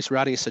Ms.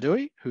 Radia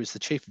Sadoui, who is the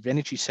Chief of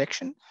Energy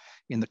Section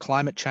in the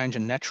Climate Change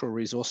and Natural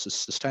Resources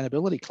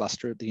Sustainability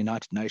Cluster at the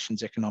United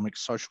Nations Economic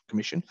Social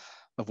Commission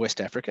of West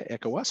Africa,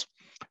 ECOWAS.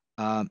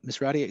 Ms.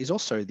 Radia is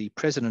also the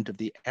president of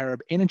the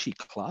Arab Energy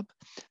Club.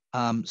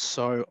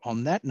 So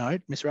on that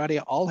note, Ms.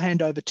 Radia, I'll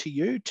hand over to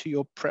you, to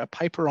your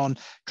paper on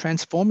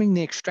transforming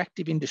the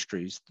extractive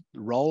industries,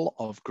 the role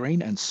of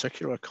green and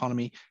circular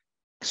economy,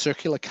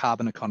 circular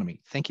carbon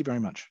economy. Thank you very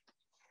much.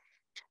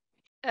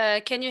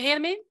 Can you hear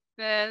me?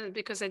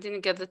 Because I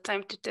didn't get the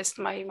time to test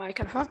my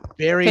microphone.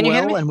 Very Can you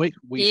well, hear me? and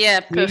we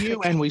hear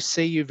you and we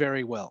see you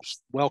very well.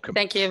 Welcome.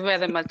 Thank you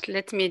very much.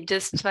 Let me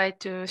just try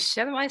to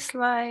share my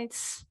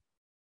slides.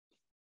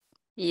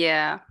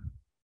 Yeah.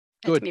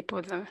 Good. Let me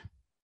put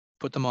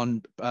them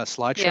on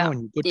slideshow,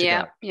 and you're good to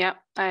go. Yeah.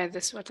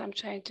 That's what I'm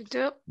trying to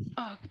do.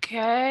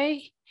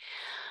 Okay.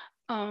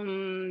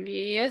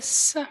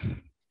 Yes.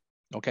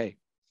 Okay.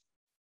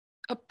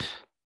 Up.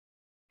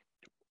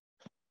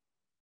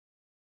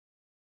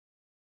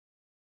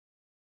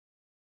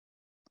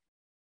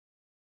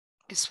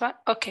 This one.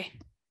 Okay.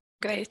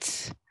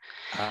 Great.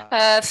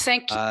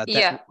 Thank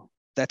you.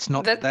 That's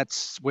not.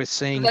 We're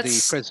seeing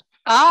the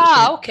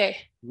okay.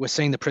 We're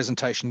seeing the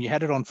presentation. You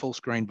had it on full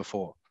screen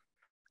before.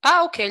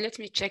 Okay. Let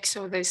me check.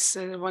 So this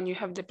one you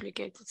have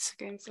duplicated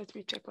screens. Let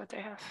me check what I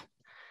have.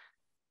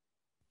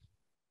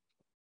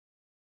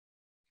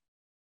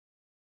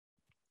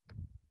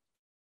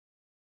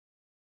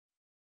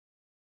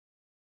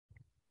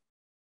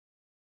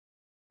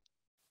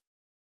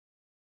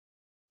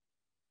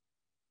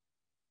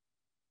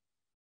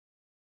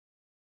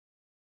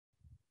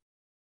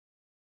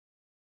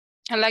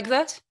 Like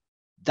that?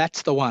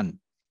 That's the one.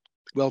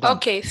 Well done.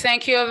 Okay,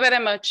 thank you very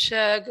much.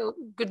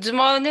 Good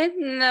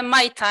morning,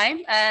 my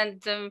time,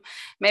 and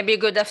maybe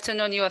good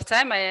afternoon, your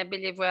time. I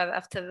believe we're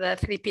after the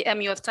 3 p.m.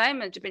 your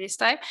time and Japanese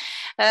time.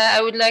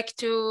 I would like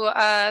to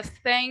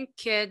thank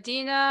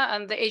Dina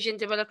and the Asian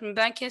Development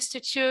Bank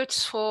Institute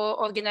for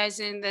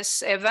organizing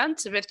this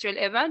event, virtual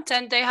event,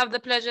 and I have the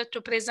pleasure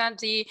to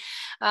present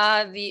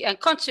and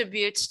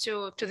contribute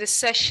to this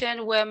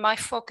session, where my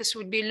focus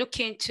would be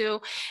looking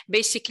to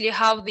basically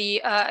how the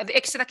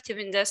extractive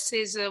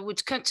industries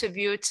would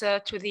contribute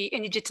to the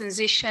energy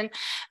transition,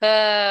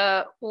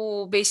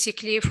 or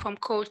basically from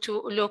coal to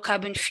low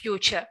carbon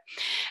future.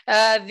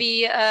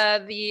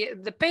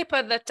 The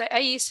paper that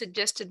I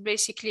suggested,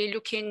 basically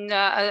looking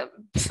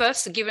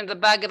first, given the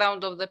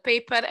background of the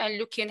paper, and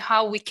looking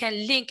how we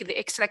can link the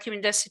extractive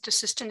industry to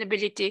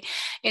sustainability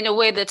in a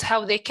way that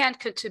how they can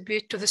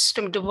contribute to the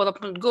Sustainable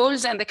Development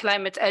Goals and the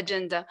climate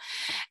agenda.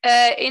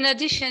 In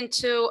addition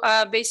to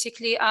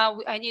basically,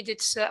 I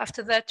needed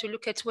after that to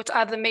look at what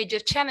are the major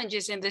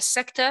challenges in this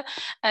sector,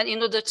 and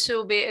in order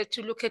to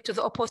look at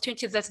the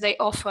opportunities that they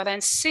offer.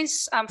 And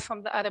since I'm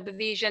from the Arab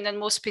region, and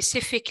more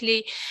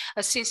specifically,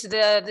 since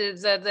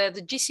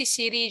the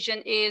GCC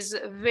region is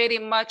very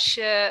much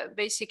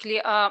basically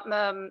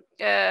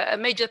a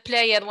major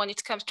player when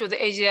it comes to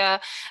the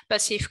Asia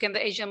Pacific and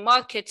the Asian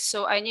market,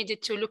 so I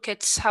needed to look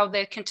at how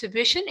their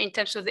contribution in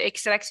terms of the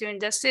extractive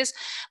industries,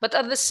 but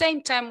at the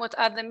same time, what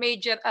are the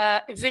major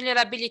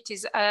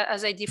vulnerabilities,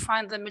 as I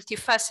define the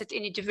multifaceted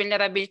energy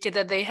vulnerability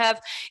that they have,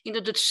 in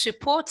order to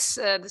support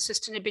the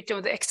sustainability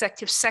of the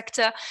extractive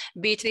sector,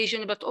 be it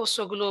regionally, but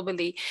also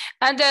globally.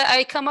 And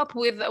I come up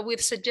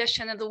with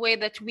suggestion in the way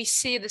that we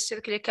see the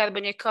circular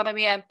carbon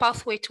economy and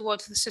pathway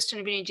towards the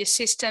sustainable energy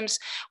systems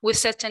with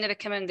certain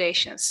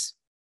recommendations.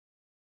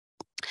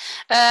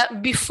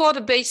 Before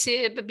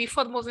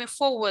moving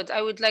forward,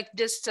 I would like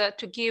just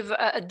to give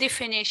a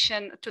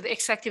definition to the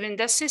extractive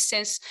industry,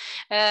 since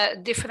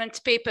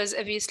different papers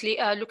obviously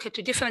look at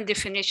different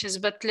definitions,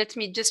 but let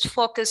me just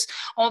focus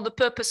on the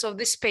purpose of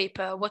this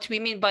paper, what we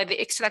mean by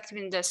the extractive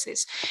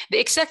industries. The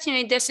extractive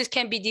industries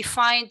can be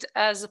defined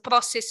as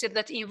processes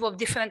that involve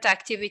different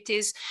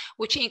activities,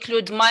 which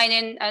include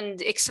mining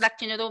and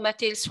extracting raw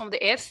materials from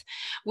the earth,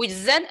 which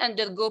then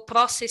undergo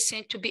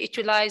processing to be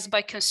utilized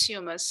by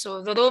consumers.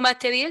 So the raw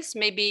materials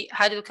may be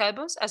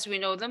hydrocarbons, as we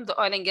know them, the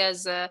oil and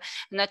gas,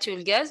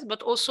 natural gas,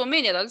 but also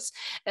minerals.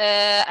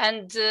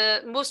 And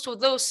most of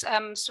those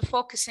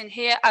focusing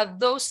here are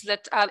those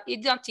that are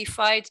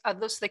identified, are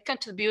those that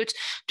contribute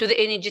to the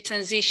energy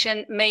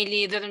transition,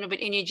 mainly the renewable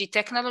energy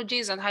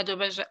technologies and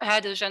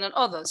hydrogen and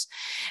others.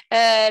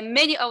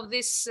 Many of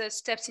these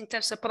steps in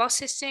terms of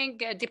processing,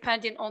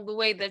 depending on the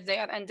way that they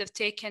are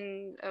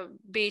undertaken,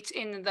 be it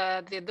in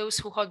those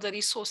who hold the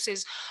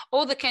resources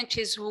or the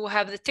countries who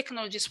have the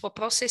technologies for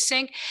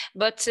processing.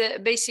 But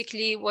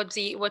basically,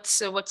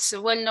 what's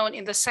well known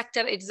in the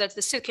sector is that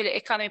the circular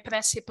economy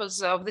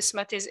principles of this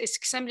matter is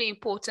extremely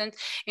important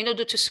in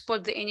order to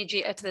support the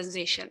energy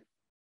transition.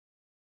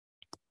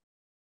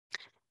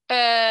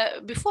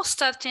 Before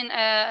starting,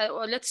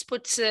 let's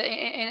put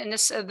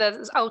at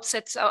the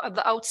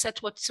outset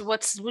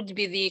what would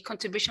be the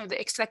contribution of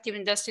the extractive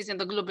industries in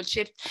the global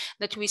shift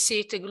that we see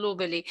it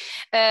globally,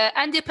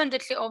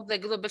 independently of the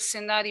global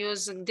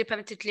scenarios,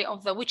 independently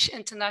of which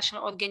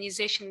international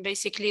organization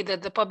basically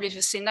that publish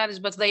the scenarios,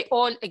 but they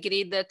all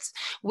agree that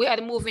we are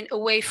moving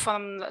away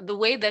from the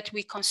way that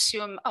we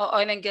consume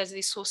oil and gas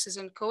resources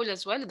and coal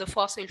as well, the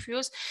fossil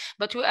fuels,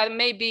 but we are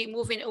maybe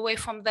moving away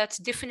from that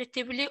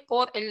definitively,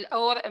 or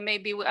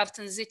maybe we are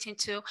transiting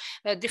to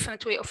a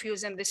different way of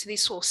using these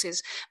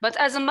resources. But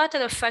as a matter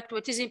of fact,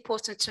 what is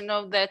important to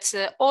know that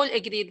all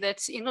agree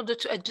that in order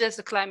to address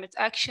the climate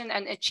action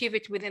and achieve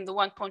it within the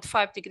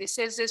 1.5 degrees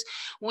Celsius,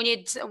 we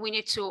need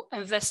to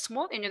invest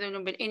more in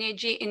renewable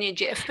energy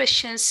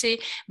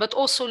efficiency, but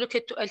also look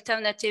at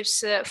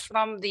alternatives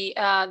from the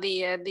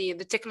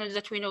technology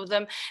that we know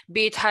them,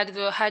 be it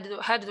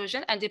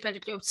hydrogen,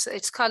 independently of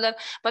its color,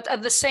 but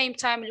at the same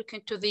time look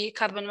into the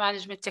carbon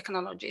management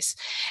technologies.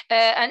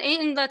 And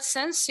in that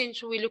sense,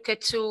 since we look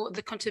at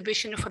the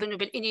contribution of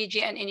renewable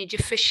energy and energy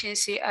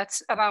efficiency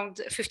at around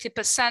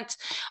 50%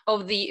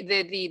 of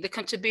the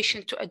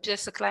contribution to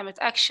address the climate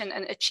action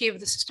and achieve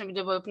the sustainable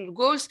development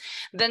goals,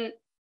 then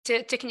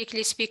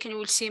technically speaking,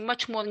 we'll see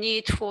much more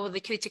need for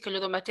the critical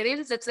raw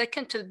materials that they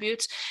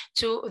contribute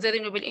to the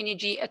renewable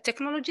energy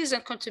technologies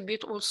and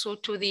contribute also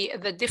to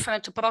the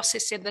different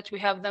processes that we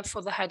have them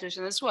for the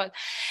hydrogen as well.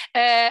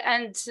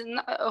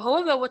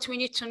 However, what we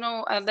need to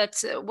know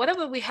that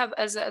whatever we have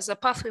as a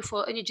pathway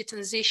for energy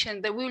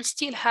transition, that we will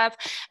still have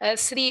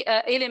three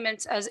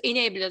elements as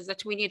enablers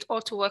that we need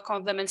all to work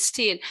on them and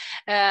still,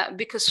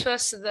 because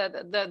first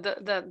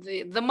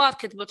the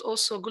market, but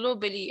also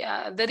globally,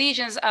 the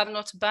regions are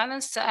not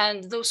balanced,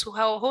 and those who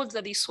hold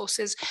the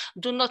resources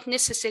do not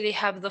necessarily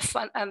have the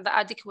fund and the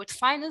adequate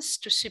finance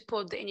to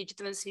support the energy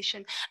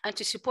transition and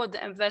to support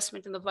the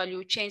investment in the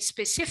value chain,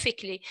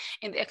 specifically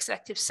in the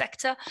extractive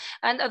sector.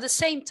 And at the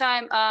same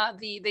time,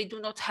 they do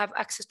not have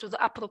access to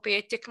the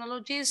appropriate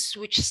technologies,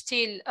 which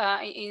still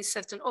in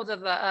certain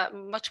other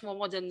much more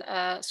modern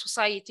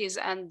societies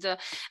and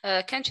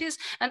countries.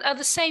 And at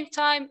the same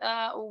time,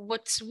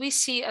 what we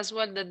see as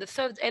well, that the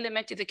third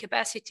element is the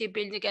capacity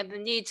building and the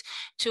need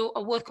to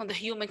work on the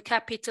human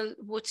capital,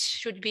 which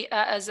should be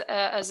as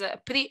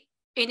a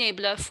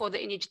enabler for the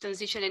energy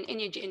transition and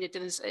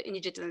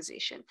energy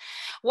transition.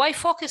 Why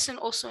focusing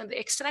also on the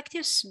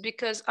extractives?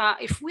 Because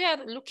if we are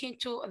looking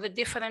to the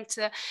different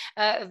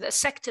the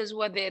sectors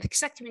where the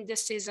extractive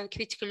industries and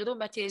critical raw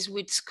materials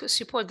would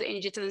support the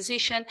energy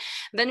transition,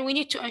 then we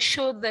need to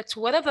ensure that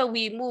whatever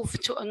we move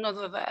to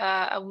another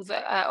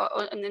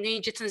an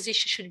energy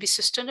transition should be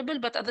sustainable,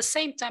 but at the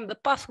same time, the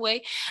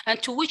pathway and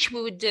to which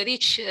we would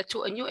reach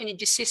to a new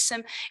energy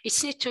system,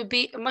 it needs to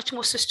be much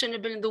more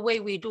sustainable in the way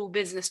we do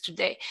business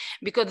today.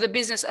 Because the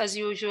business as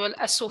usual,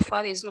 as so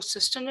far, is not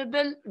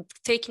sustainable,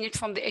 taking it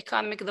from the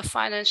economic, the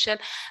financial,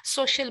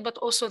 social, but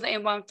also the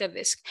environmental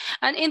risk.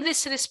 And in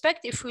this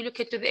respect, if we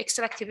look at the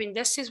extractive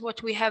industries,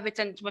 what we have it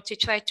and what we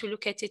try to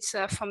look at it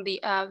from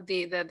the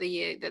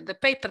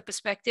paper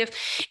perspective,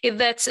 is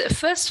that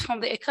first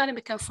from the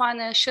economic and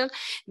financial,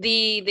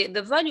 the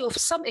value of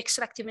some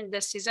extractive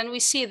industries, and we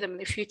see them,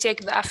 if you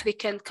take the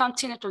African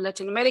continent or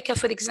Latin America,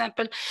 for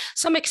example,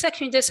 some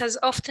extractive industries has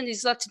often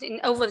resulted in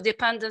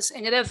over-dependence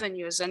in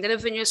revenues, and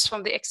revenues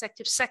from the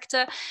extractive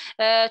sector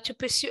to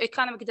pursue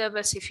economic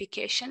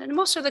diversification. And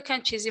most of the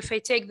countries, if I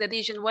take the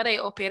region where I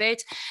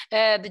operate,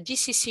 the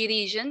GCC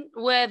region,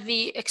 where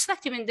the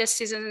extractive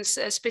industries and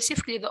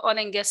specifically the oil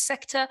and gas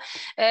sector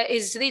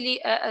is really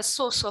a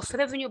source of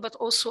revenue, but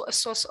also a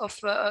source of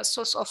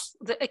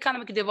the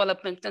economic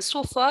development. And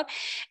so far,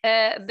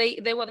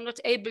 they were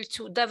not able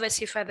to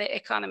diversify their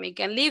economy,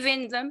 and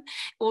leaving them,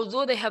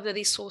 although they have the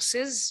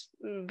resources,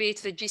 be it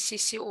the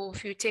GCC or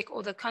if you take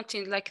other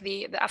countries like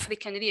the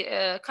African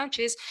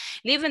countries,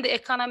 leaving the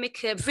economic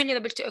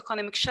vulnerable to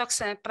economic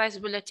shocks and price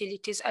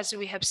volatilities, as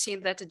we have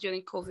seen that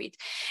during COVID.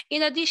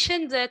 In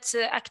addition, that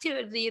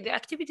the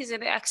activities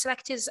in the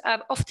extractives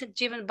are often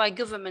driven by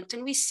government,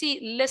 and we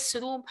see less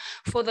room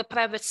for the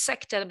private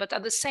sector. But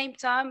at the same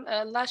time,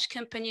 large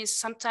companies,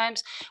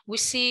 sometimes we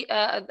see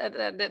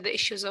the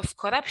issues of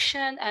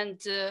corruption and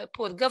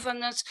poor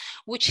governance,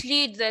 which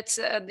lead that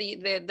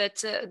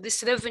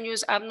these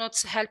revenues are not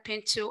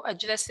helping to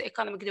address the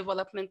economic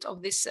development of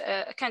these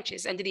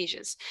countries and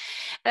regions.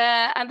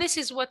 And this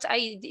is what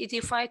I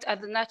identified as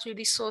the natural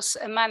resource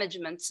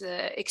management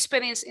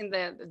experience in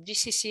the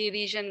GCC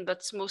region,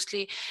 but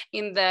mostly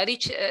in the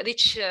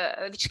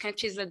rich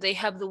countries that they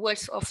have the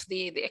wealth of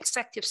the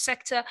extractive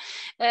sector.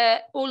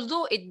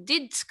 Although it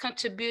did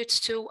contribute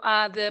to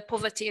the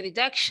poverty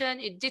reduction,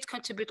 it did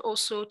contribute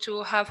also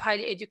to have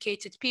highly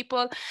educated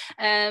people.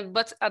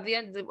 But at the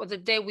end of the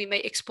day, we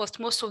may export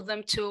most of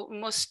them to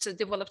most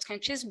developed developed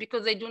countries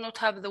because they do not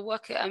have the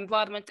work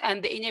environment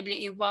and the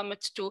enabling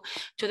environment to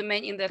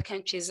remain in their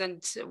countries.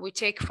 And we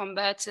take from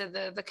that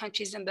the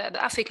countries in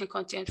the African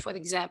continent, for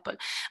example.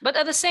 But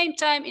at the same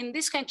time, in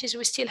these countries,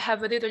 we still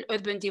have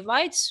rural-urban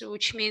divides,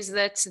 which means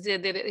that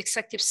the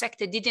extractive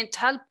sector didn't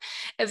help,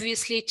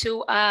 obviously,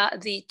 to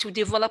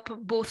develop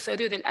both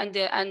rural and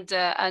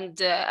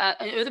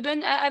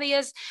urban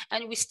areas.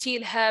 And we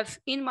still have,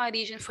 in my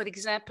region, for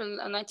example,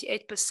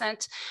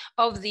 98%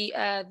 of the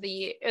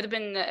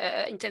urban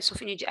in terms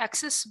of energy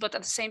access, but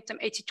at the same time,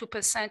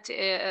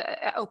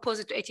 82%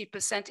 opposite to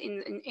 80%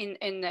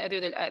 in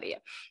rural area.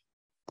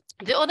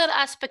 The other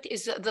aspect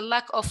is the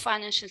lack of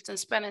financial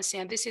transparency,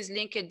 and this is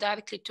linked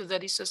directly to the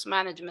resource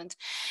management.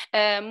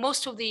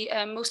 Most of the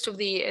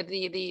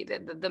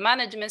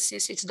management,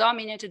 since it's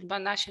dominated by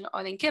national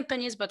oil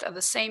companies, but at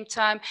the same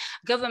time,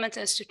 government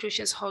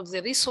institutions hold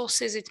the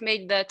resources. It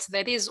made that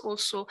there is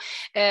also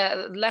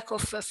a lack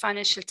of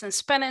financial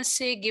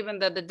transparency, given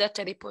that the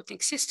data reporting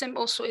system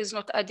also is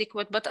not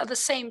adequate. But at the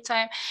same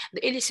time,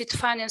 the illicit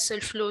financial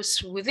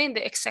flows within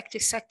the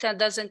extractive sector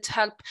doesn't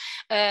help,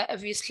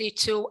 obviously,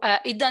 to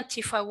identify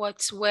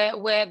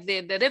where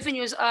the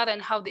revenues are and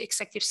how the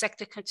extractive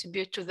sector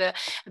contribute to the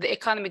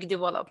economic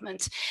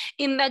development.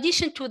 In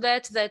addition to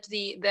that,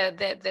 due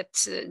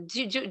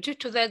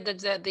to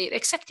that, the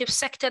extractive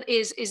sector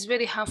is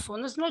very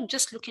harmful. It's not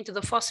just looking to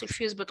the fossil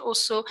fuels, but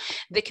also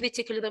the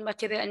critical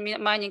material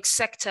and mining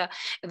sector.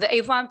 The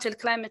environmental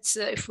climate,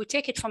 if we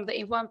take it from the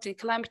environmental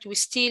climate, we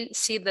still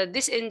see that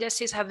these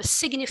industries have a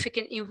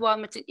significant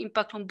environmental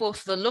impact on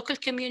both the local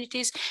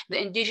communities, the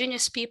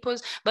indigenous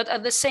peoples, but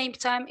at the same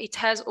time, it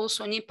has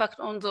also an impact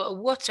on the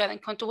water and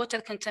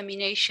water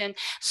contamination,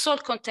 soil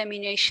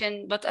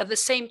contamination. But at the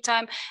same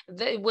time,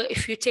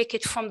 if you take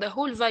it from the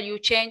whole value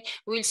chain,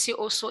 we'll see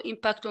also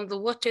impact on the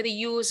water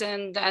use,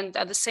 and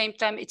at the same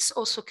time, it's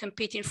also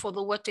competing for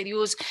the water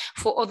use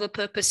for other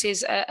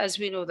purposes as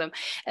we know them.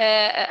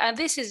 And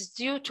this is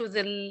due to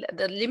the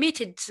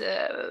limited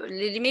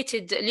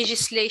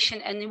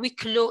legislation and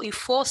weak law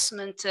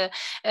enforcement that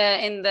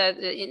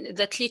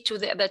lead to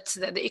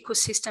the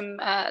ecosystem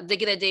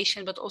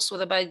degradation, but also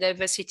the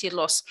biodiversity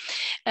loss.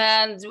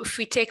 And if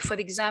we take, for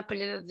example,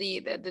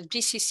 the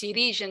GCC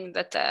region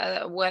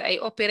where I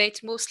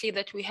operate, mostly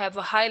that we have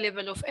a high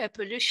level of air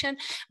pollution,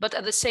 but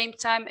at the same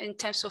time, in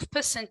terms of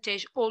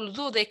percentage,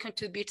 although they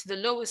contribute the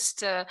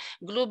lowest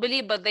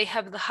globally, but they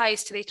have the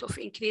highest rate of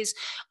increase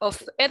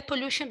of air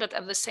pollution, but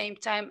at the same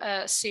time,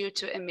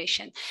 CO2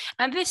 emission.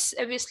 And this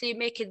obviously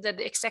make it that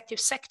the extractive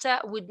sector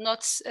would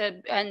not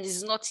and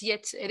is not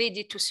yet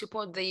ready to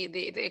support the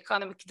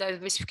economic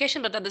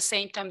diversification, but at the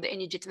same time, the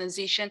energy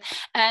transition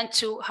and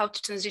to how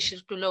to transition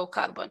to low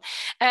carbon.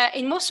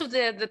 In most of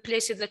the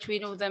places that we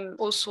know them,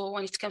 also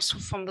when it comes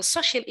from the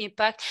social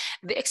impact,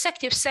 the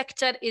extractive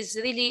sector is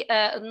really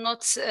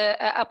not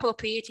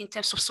appropriate in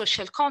terms of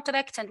social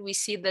contract, and we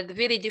see that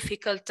very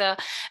difficult,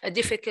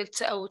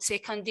 I would say,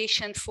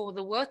 condition for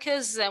the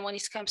workers when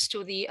it comes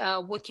to the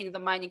working in the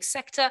mining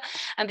sector,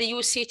 and you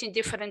will see it in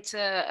different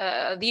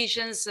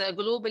regions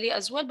globally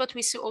as well. But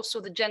we see also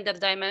the gender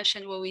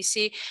dimension, where we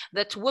see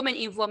that women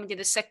involvement in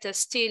the sector is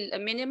still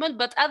minimal,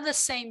 but at the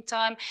same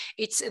time,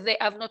 they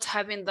are not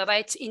having the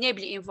right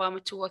enabling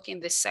environment to work in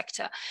this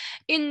sector.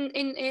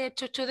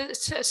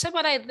 To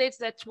summarize this,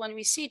 that when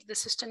we see the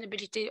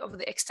sustainability of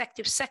the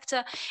extractive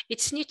sector,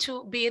 it needs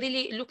to be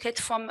really looked at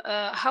from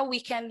how we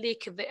can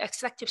link the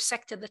extractive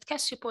sector that can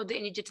support the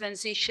energy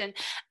transition,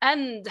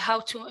 and how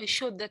to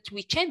ensure that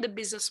we change the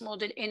business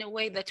model in a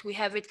way that we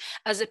have it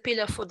as a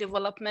pillar for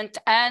development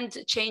and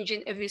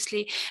changing,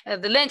 obviously,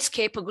 the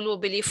landscape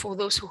globally for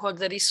those who hold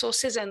the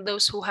resources and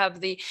those who have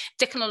the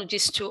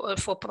technologies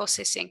for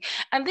processing.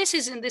 And this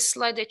is in this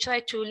slide, I try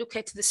to look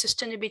at the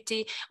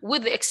sustainability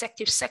with the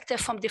extractive sector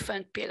from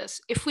different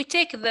pillars. If we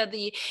take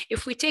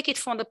it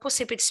from the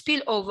possible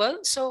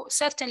spillover, so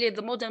certainly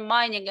the modern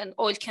mining and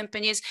oil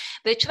companies,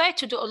 they try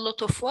to do a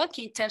lot of work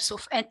in terms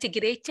of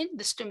integrating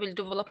the sustainable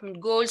development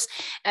goals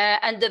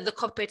and the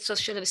corporate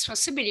social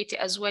responsibility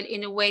as well,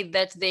 in a way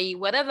that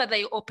wherever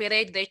they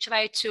operate, they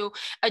try to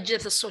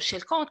adjust the social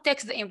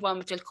context, the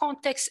environmental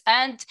context,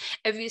 and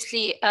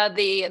obviously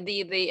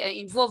the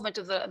involvement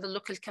of the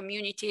local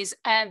communities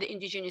and the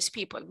indigenous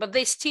people. But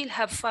they still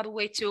have far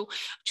way to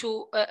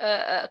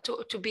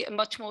be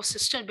much more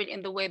sustainable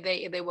in the way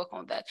they work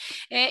on that.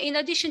 In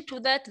addition to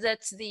that,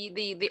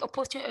 the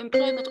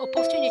employment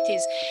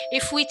opportunities.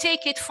 If we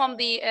take it from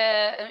the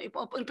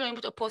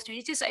employment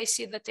opportunities, I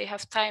see that they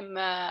have time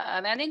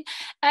running,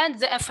 and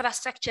the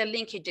infrastructure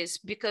linkages,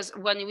 because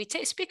when we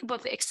speak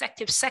about the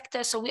extractive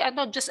sector, so we are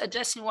not just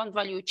addressing one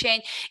value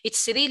chain,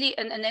 it's really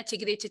an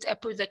integrated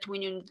approach that we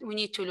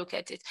need to look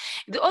at it.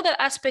 The other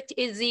aspect aspect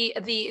is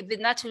the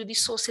natural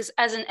resources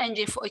as an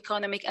engine for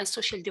economic and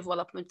social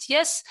development.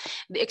 Yes,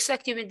 the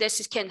extractive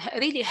industries can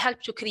really help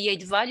to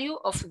create value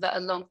of the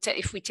long term.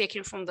 If we take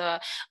it from the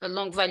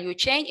long value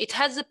chain, it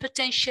has the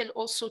potential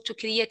also to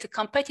create a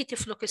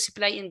competitive local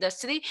supply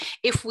industry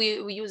if we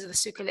use the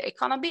circular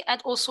economy, and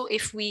also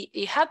if we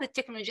have the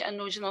technology and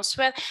knowledge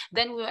elsewhere,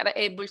 then we are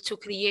able to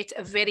create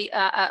a very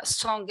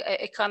strong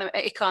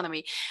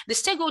economy. The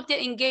stakeholder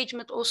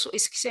engagement also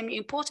is extremely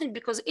important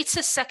because it's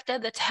a sector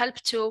that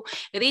helps to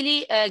really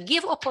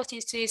give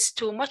opportunities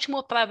to much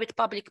more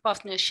private-public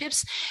partnerships,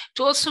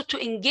 to also to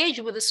engage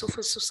with the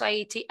civil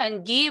society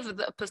and give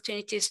the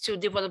opportunities to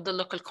develop the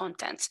local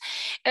contents.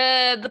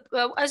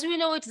 As we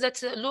know, it's that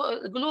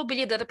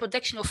globally the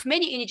reproduction of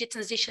many energy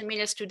transition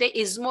minerals today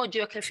is more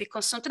geographically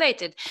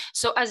concentrated.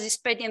 So as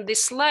displayed in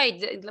this slide,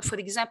 for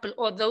example,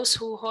 all those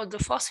who hold the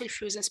fossil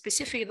fuels and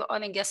specifically the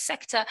oil and gas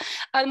sector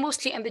are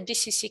mostly in the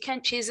GCC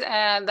countries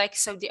like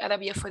Saudi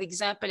Arabia, for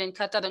example, and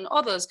Qatar and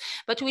others.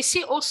 But we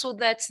see also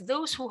that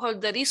those who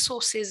hold the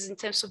resources in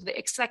terms of the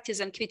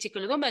extractives and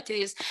critical raw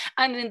materials,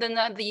 and in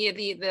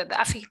the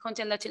African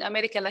continent, Latin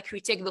America, like we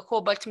take the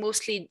cobalt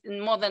mostly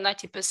more than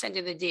 90%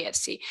 in the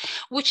DRC,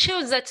 which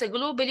shows that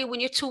globally we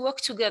need to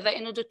work together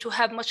in order to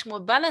have much more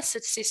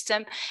balanced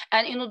system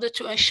and in order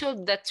to ensure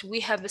that we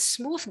have a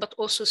smooth but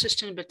also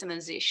sustainable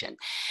transition.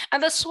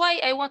 And that's why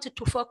I wanted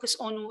to focus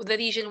on the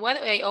region where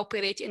I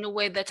operate in a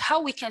way that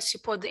how we can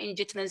support the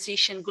energy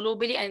transition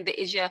globally and the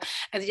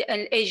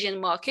Asian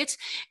markets.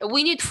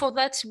 We need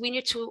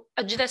to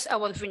address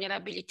our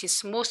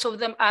vulnerabilities. Most of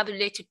them are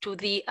related to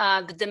the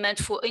demand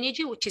for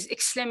energy, which is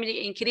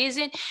extremely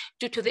increasing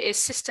due to the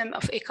system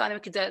of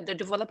economic the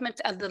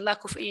development and the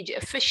lack of energy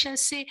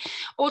efficiency.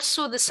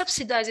 Also the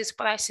subsidized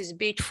prices,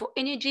 be it for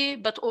energy,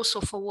 but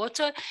also for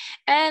water,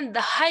 and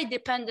the high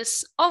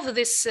dependence of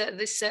this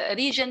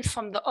region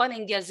from the oil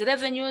and gas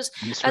revenues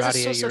as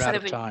a source of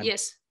revenue.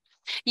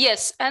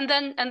 Yes, and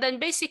then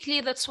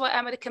basically that's why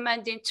I'm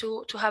recommending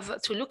to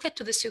look at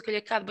the circular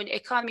carbon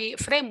economy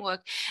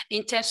framework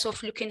in terms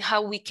of looking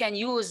how we can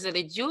use,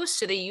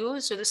 reduce,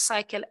 reuse,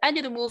 recycle, and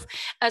remove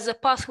as a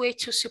pathway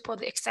to support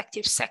the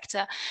extractive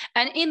sector.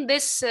 And in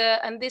this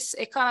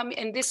economy,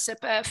 in this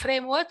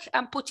framework,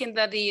 I'm putting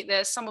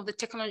some of the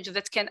technology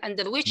that can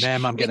under which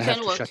Ma'am, I'm going to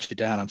have to shut you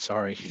down. I'm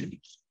sorry,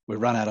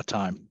 we've run out of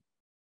time.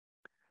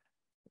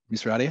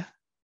 Ms. Radia?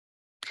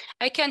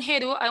 I can hear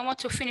you. I want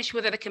to finish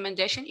with a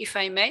recommendation, if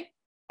I may.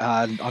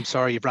 I'm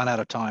sorry, you've run out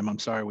of time. I'm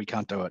sorry, we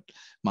can't do it.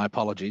 My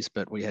apologies,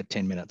 but we had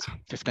 10 minutes,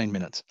 15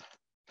 minutes.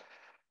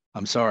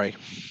 I'm sorry.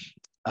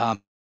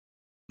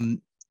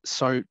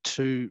 So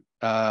to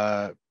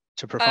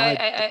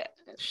provide...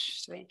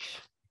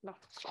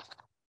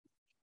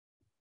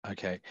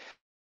 Okay.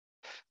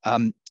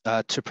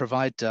 To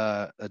provide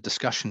a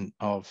discussion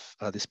of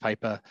this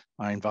paper,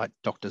 I invite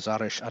Dr.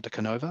 Zaresh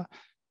Atakanova,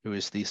 who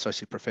is the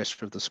Associate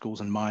Professor of the Schools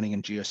in Mining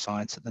and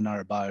Geoscience at the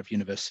Nazarbayev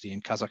University in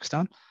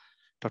Kazakhstan.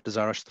 Dr.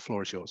 Zaresh, the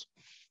floor is yours.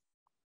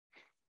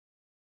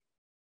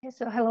 Okay,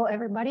 so hello,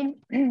 everybody.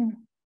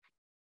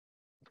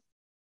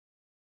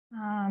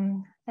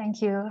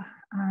 Thank you,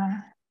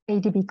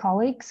 ADB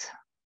colleagues,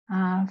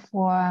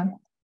 for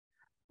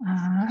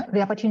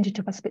the opportunity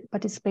to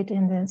participate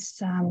in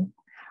this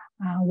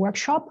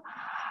workshop.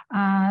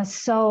 I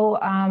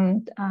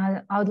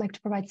would like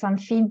to provide some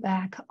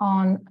feedback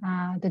on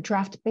the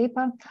draft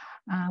paper,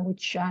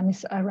 which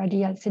Ms.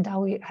 Radia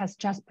Sidawi has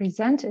just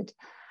presented.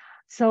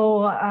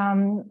 So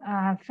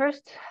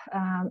first,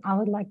 I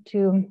would like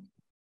to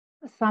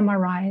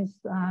summarize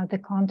the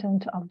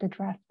content of the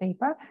draft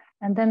paper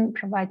and then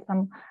provide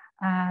some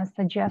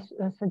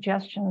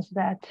suggestions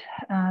that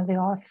the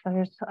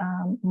authors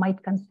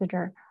might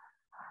consider.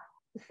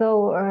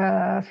 So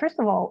first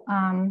of all,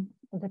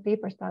 the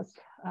paper starts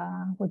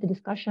with the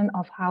discussion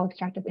of how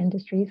extractive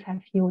industries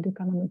have fueled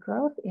economic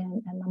growth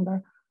in a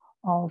number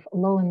of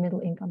low and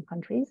middle income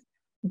countries.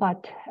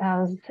 But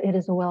as it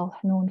is a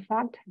well-known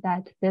fact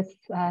that this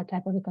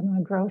type of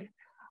economic growth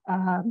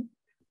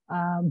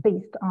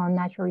based on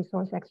natural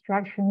resource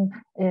extraction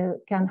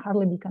can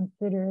hardly be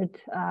considered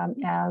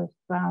as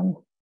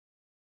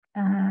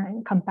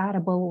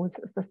compatible with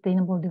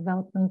sustainable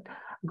development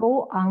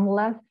goal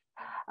unless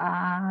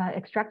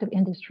extractive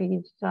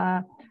industries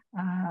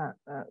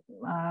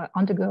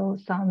undergo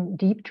some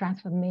deep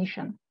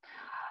transformation.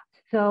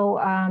 So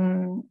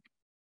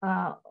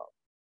some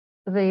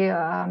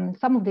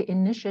of the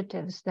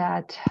initiatives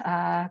that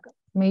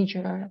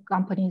major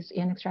companies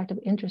in extractive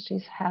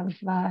industries have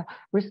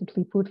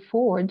recently put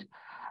forward,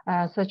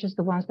 such as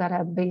the ones that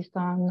are based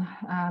on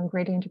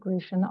greater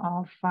integration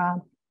of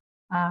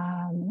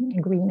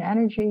green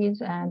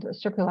energies and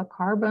circular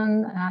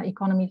carbon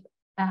economies,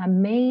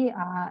 may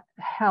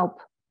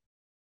help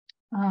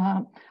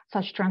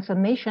such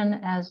transformation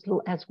as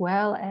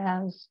well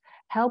as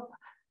help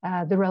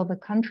the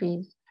relevant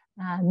countries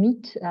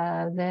meet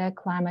their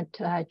climate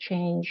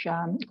change,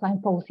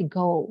 climate policy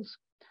goals.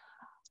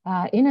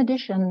 In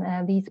addition,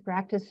 these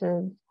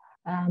practices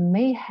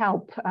may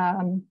help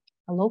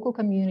local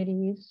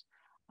communities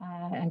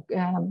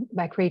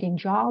by creating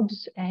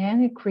jobs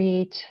and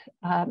create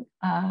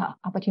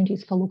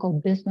opportunities for local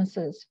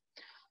businesses.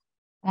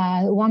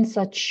 One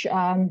such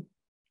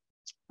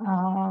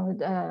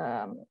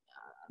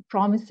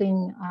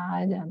promising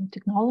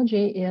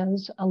technology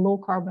is a low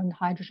carbon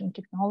hydrogen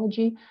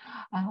technology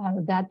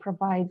that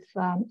provides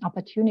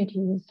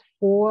opportunities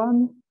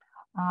for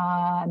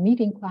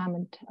meeting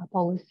climate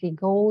policy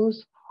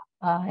goals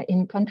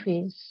in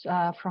countries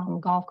from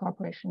Gulf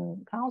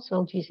Cooperation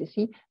Council,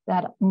 GCC,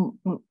 that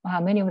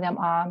many of them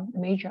are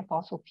major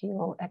fossil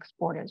fuel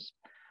exporters.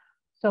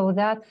 So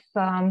that's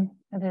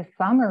the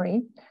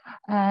summary.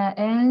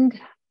 And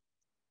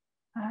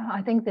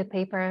I think the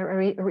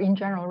paper in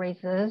general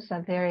raises a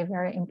very,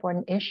 very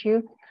important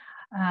issue.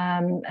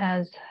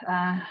 As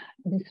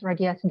Ms.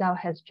 Radia Sidao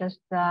has just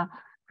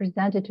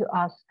presented to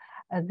us,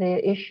 the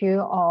issue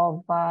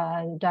of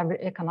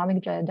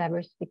economic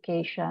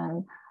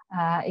diversification,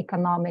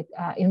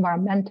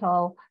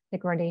 environmental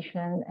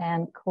degradation,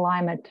 and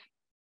climate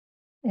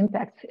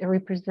impacts. It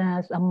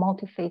represents a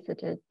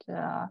multifaceted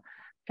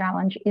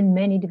challenge in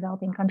many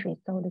developing countries.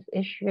 So this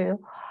issue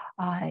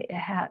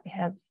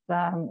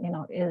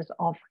is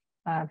of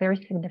very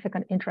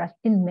significant interest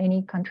in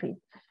many countries.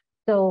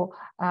 So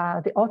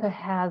the author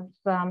has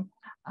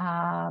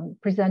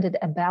presented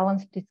a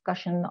balanced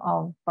discussion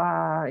of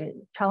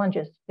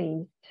challenges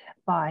faced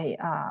by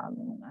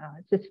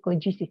specifically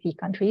GCC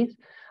countries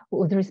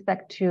with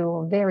respect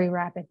to very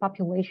rapid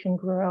population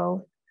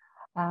growth,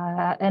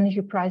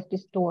 energy price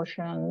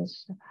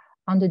distortions,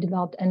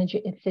 underdeveloped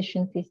energy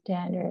efficiency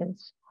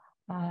standards,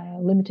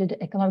 limited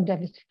economic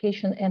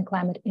diversification, and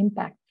climate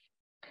impacts.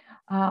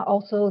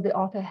 Also, the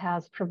author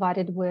has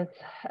provided with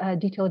a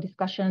detailed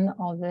discussion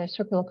of the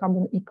circular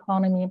carbon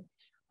economy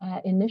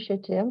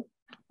initiative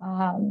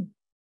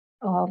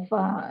of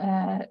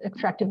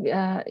extractive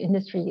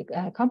industry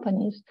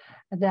companies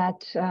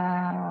that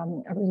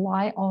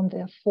rely on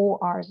the 4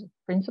 R's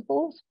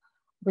principles: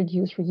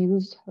 reduce,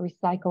 reuse,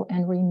 recycle,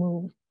 and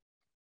remove.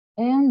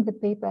 And the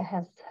paper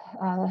has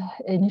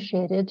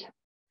initiated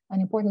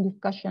an important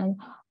discussion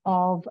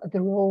of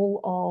the role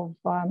of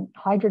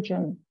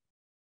hydrogen,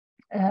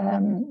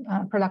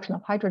 production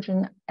of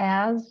hydrogen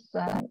as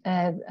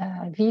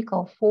a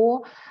vehicle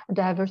for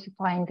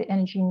diversifying the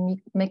energy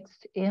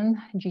mix in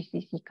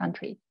GCC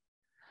countries.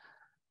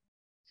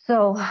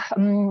 So I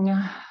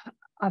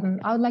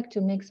would like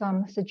to make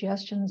some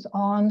suggestions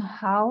on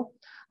how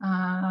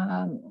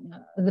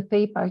the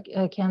paper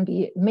can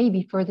be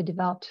maybe further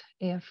developed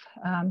if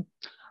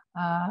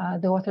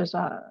the authors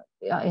are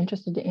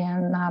interested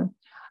in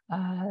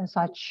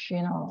such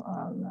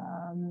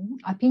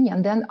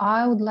opinion. Then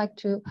I would like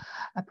to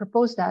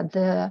propose that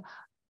the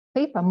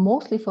paper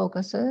mostly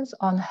focuses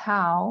on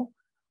how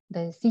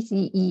the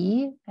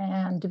CCE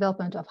and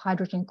development of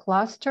hydrogen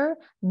cluster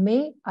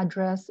may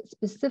address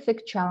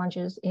specific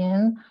challenges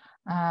in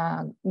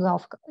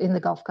the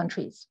Gulf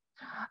countries.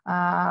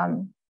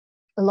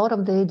 A lot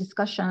of the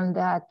discussion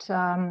that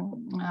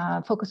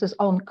focuses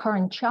on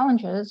current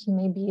challenges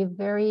may be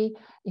very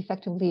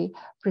effectively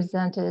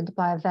presented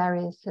by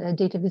various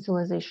data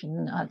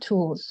visualization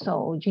tools.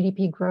 So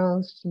GDP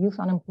growth, youth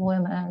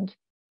unemployment,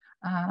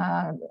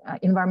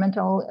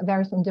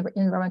 various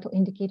environmental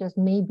indicators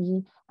may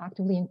be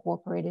actively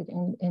incorporated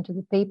into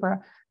the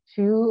paper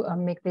to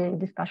make the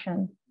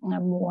discussion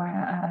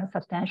more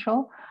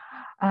substantial.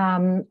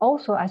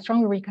 Also, I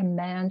strongly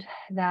recommend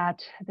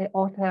that the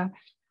author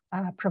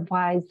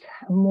provides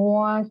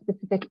more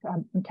specific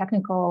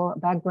technical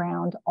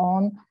background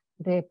on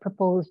the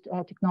proposed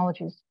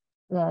technologies,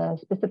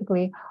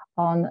 specifically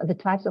on the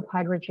types of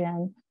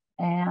hydrogen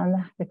and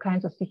the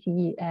kinds of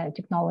CCE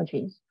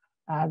technologies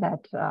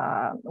that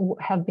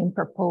have been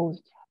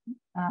proposed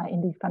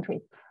in these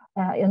countries.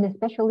 And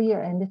especially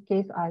in this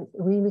case, I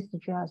really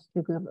suggest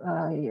to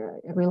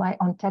rely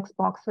on text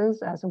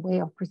boxes as a way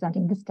of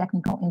presenting this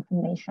technical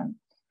information.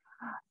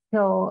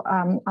 So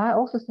I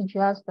also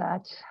suggest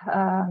that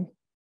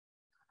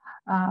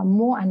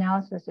more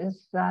analysis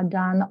is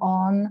done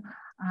on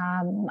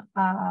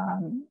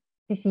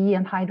CCE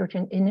and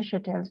hydrogen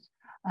initiatives,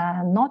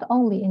 not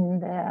only in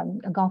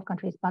the Gulf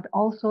countries, but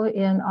also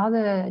in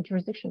other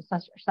jurisdictions,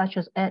 such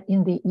as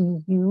in the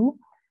EU.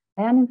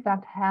 And in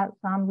fact,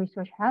 some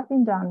research has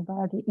been done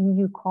by the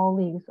EU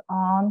colleagues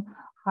on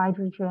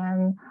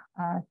hydrogen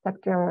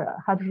sector,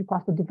 hydrogen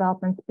cluster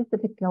development,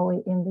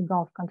 specifically in the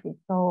Gulf countries.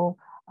 So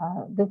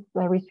this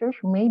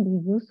research may be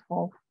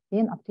useful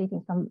in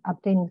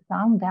obtaining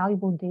some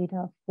valuable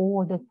data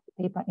for this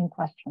paper in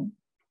question.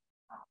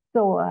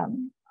 So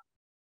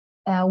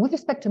with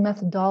respect to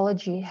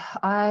methodology,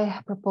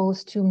 I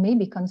propose to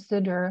maybe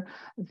consider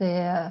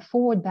the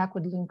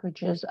forward-backward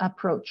linkages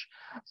approach.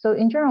 So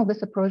in general,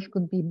 this approach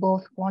could be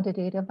both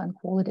quantitative and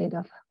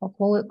qualitative.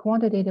 For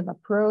quantitative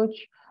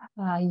approach,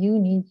 you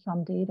need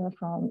some data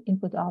from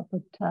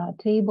input-output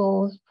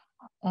tables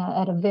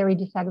at a very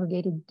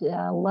disaggregated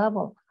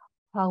level.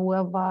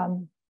 However,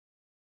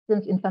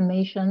 since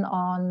information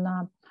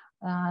on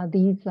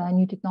these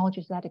new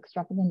technologies that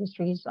extractive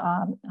industries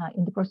are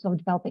in the process of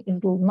developing is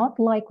not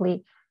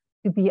likely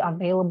to be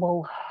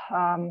available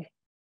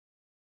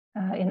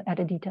at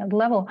a detailed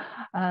level.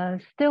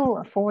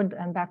 Still, forward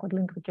and backward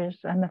linkages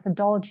and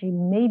methodology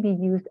may be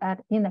used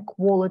in a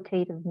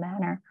qualitative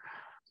manner.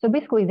 So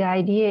basically, the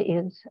idea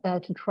is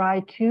to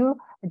try to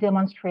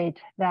demonstrate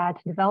that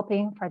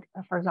developing,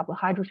 for example,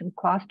 hydrogen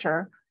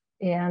cluster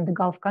in the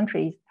Gulf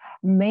countries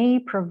may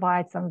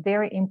provide some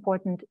very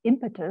important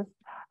impetus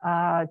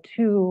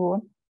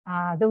to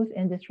those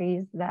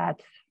industries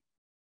that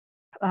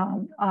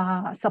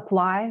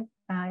supply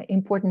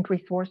important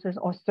resources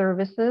or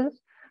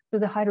services to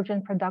the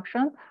hydrogen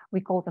production.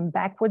 We call them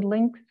backward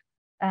links,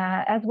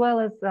 as well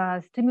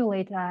as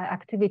stimulate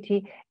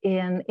activity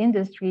in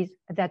industries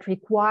that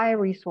require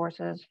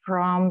resources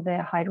from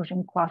the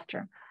hydrogen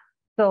cluster.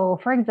 So,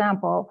 for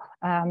example,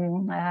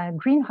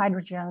 green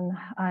hydrogen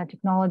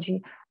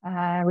technology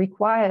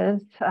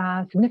requires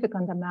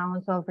significant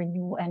amounts of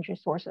renewable energy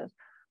sources.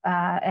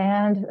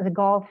 And the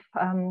Gulf,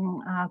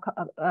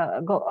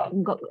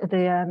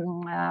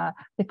 the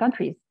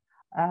countries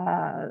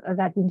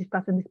that we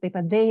discussed in this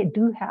paper, they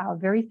do have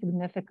very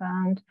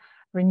significant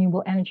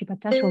renewable energy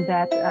potential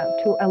that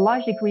to a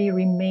large degree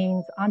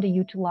remains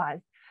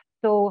underutilized.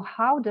 So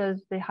how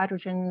does the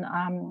hydrogen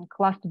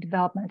cluster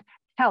development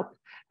help,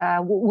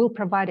 will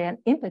provide an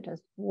impetus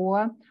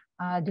for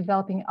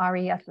developing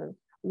RESs?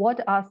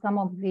 What are some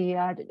of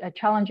the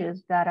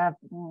challenges that are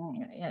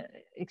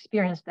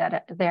experienced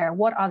there?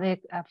 What are the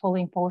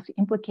following policy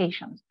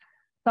implications?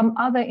 Some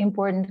other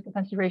important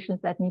considerations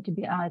that need to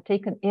be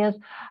taken is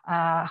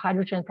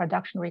hydrogen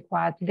production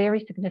requires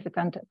very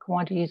significant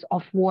quantities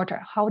of water.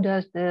 How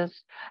does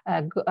this,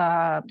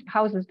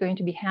 how is this going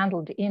to be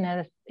handled in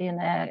a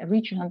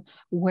region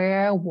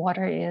where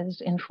water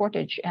is in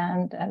shortage,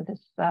 and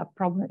this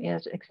problem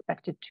is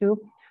expected to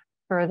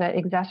further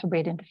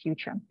exacerbate in the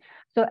future.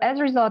 So as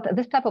a result,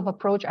 this type of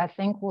approach, I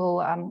think,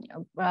 will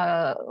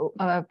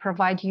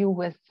provide you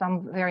with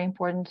some very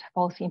important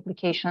policy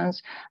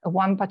implications.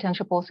 One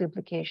potential policy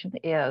implication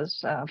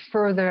is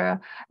further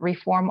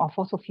reform of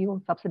fossil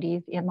fuel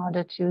subsidies in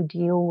order to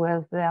deal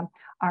with the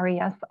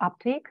RES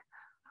uptake.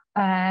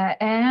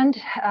 And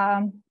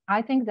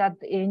I think that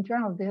in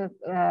general, the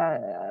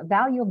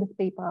value of this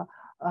paper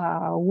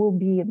will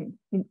be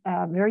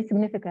very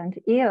significant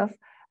if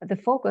the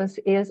focus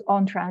is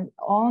on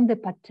the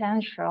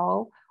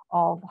potential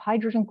of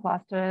hydrogen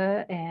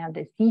cluster and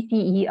the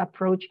CCE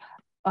approach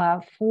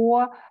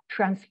for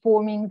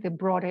transforming the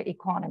broader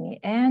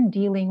economy and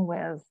dealing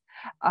with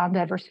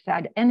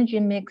undiversified energy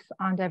mix,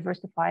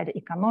 undiversified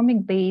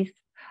economic base,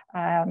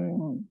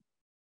 low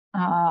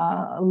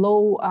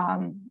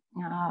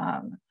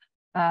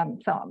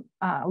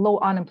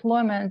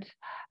unemployment,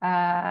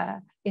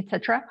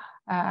 etc.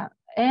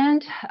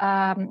 And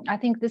I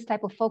think this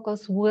type of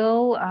focus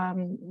will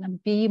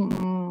be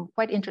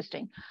quite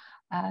interesting.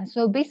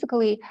 So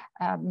basically,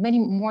 many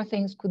more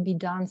things could be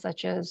done,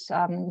 such as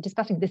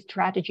discussing the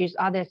strategies.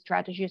 Are there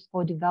strategies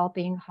for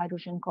developing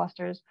hydrogen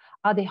clusters?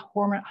 Are they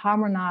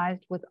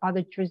harmonized with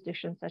other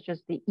jurisdictions, such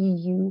as the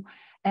EU?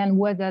 And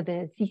whether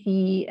the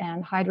CCE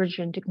and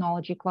hydrogen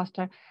technology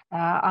cluster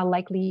are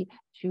likely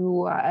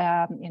to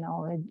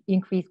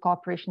increase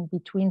cooperation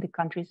between the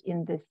countries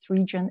in this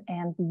region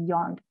and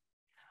beyond.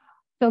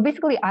 So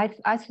basically,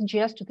 I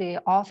suggest to the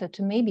author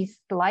to maybe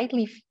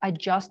slightly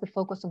adjust the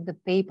focus of the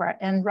paper,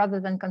 and rather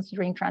than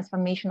considering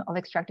transformation of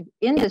extractive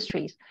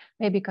industries,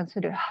 maybe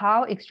consider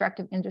how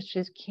extractive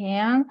industries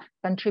can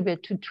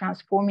contribute to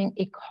transforming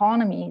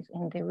economies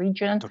in the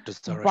region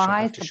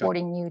by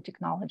supporting new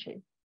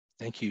technologies.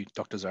 Thank you,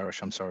 Dr.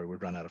 Zarish. I'm sorry,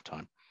 we've run out of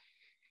time.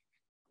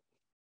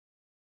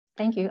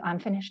 Thank you, I'm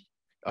finished.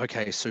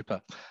 Okay,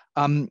 super.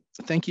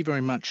 Thank you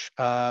very much.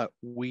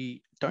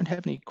 We don't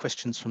have any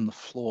questions from the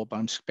floor, but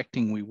I'm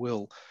expecting we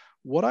will.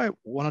 What I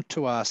wanted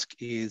to ask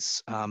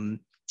is,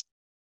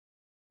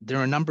 there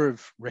are a number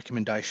of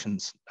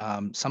recommendations,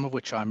 some of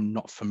which I'm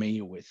not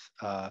familiar with.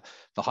 The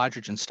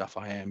hydrogen stuff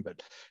I am,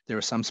 but there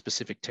are some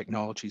specific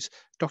technologies.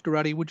 Dr.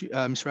 Ruddy,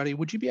 Ms. Ruddy,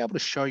 would you be able to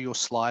show your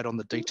slide on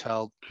the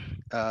detailed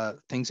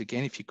things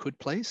again, if you could,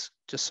 please,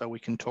 just so we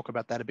can talk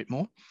about that a bit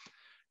more?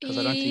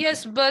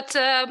 Yes, but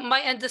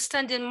my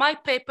understanding, my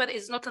paper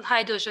is not a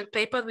hydrogen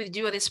paper, with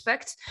due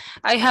respect.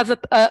 I have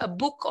a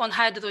book on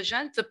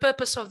hydrogen. The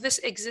purpose of this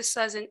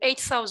exercise in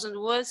 8,000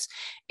 words,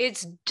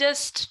 it's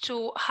just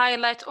to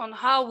highlight on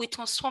how we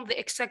transform the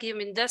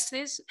extractive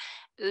industries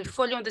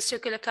following the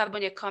circular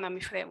carbon economy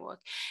framework.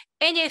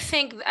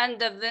 Anything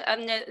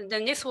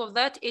underneath of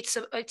that, it's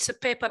a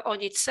paper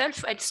on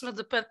itself, and it's not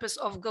the purpose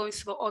of going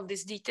through all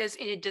these details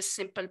in a just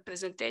simple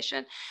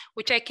presentation,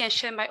 which I can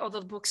share my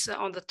other books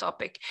on the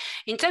topic.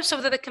 In terms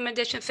of the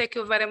recommendation, thank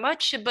you very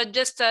much, but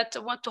just that I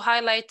want to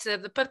highlight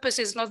the purpose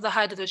is not the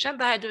hydrogen.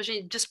 The hydrogen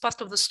is just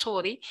part of the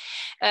story,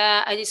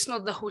 and it's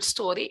not the whole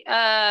story.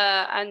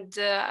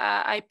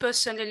 I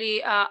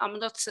personally am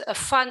not a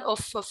fan of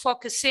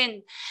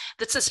focusing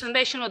the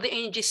transformation integration of the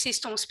energy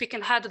system,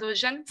 speaking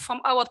hydrogen,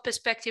 from our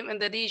perspective in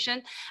the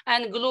region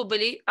and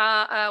globally,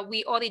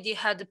 we already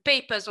had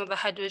papers on the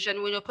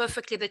hydrogen. We know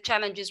perfectly the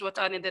challenges what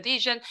are in the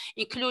region,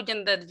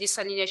 including the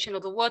desalination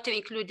of the water,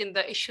 including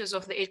the issues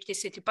of the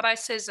electricity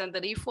prices and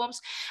the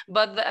reforms.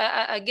 But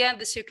again,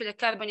 the circular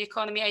carbon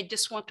economy, I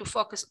just want to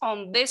focus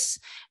on this.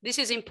 This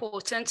is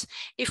important.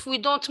 If we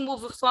don't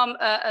move from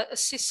a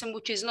system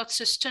which is not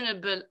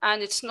sustainable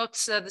and it's not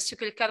the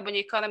circular carbon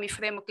economy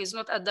framework is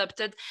not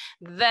adapted,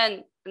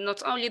 then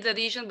not only the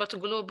region, but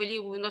globally, we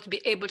will not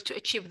be able to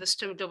achieve the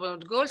Sustainable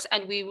Development Goals,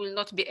 and we will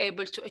not be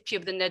able to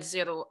achieve the net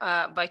zero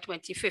by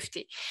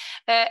 2050.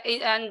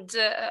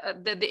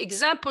 The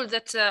example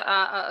that,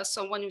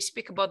 so when we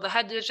speak about the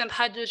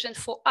hydrogen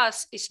for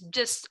us is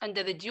just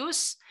under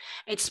reduce.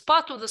 It's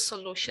part of the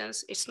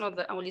solutions. It's not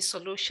the only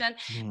solution,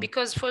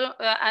 because for,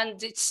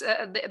 and it's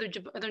the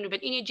renewable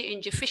energy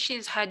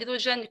efficiency,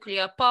 hydrogen,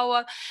 nuclear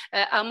power,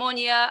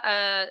 ammonia,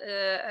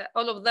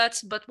 all of that.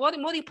 But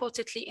more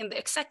importantly, in the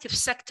extractive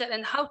sector,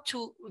 and how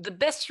to the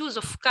best use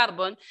of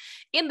carbon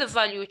in the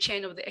value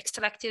chain of the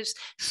extractives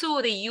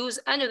through reuse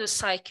and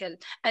recycle.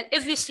 And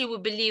obviously, we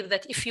believe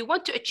that if you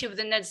want to achieve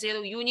the net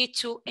zero, you need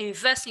to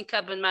invest in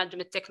carbon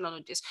management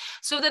technologies.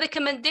 So the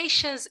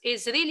recommendations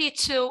is really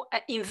to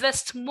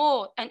invest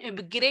more and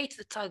upgrade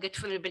the target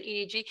for renewable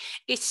energy.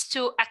 It's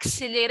to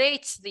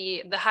accelerate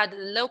the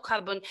low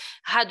carbon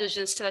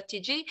hydrogen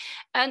strategy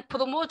and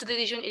promote the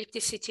regional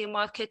electricity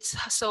markets,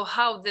 so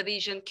how the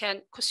region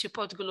can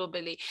support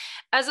globally.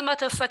 As a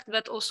matter of fact,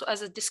 that also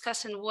as a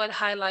discussion well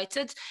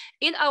highlighted,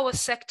 in our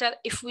sector,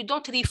 if we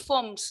don't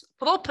reform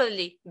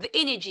properly the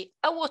energy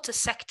and water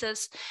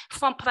sectors,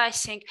 from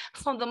pricing,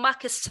 from the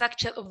market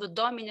structure of the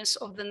dominance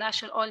of the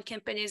national oil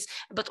companies,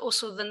 but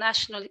also the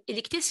national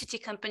electricity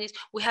companies,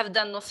 we have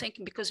done nothing,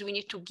 because we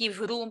need to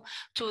give room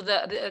to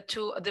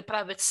the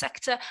private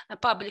sector and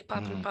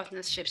public-private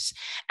partnerships.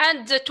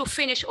 And to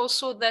finish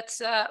also that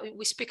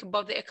we speak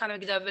about the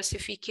economic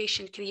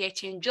diversification,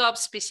 creating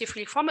jobs,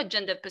 specifically from a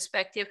gender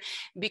perspective,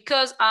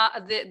 because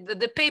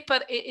the paper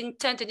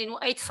intended in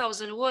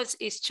 8,000 words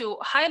is to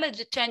highlight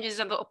the changes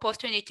and the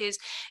opportunities.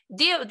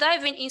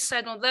 Diving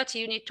inside on that,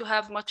 you need to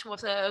have much more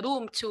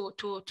room to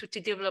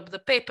develop the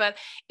paper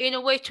in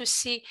a way to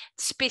see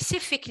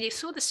specifically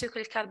through the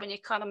circular carbon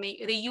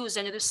economy, reuse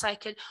and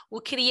recycle,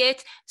 we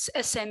create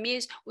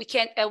SMEs,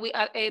 we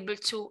are able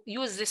to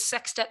use this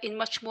sector in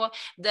much more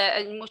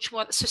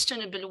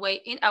sustainable way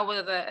in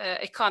our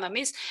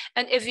economies.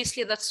 And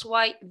obviously that's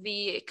why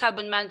the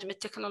carbon management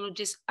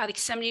technologies are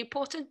extremely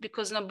important,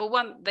 because number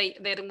one, they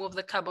remove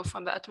the carbon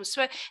from the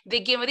atmosphere. They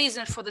give a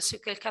reason for the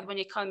circular carbon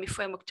economy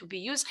framework to be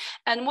used.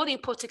 And more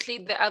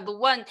importantly, they are the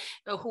one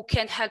who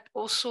can help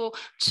also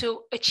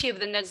to achieve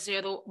the net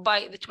zero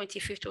by the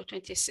 2050 or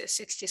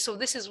 2060. So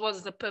this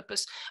was the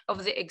purpose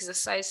of the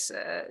exercise.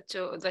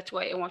 That's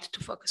why I wanted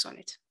to focus on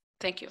it.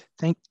 Thank you.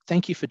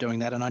 Thank you for doing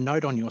that. And I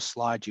note on your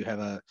slide, you have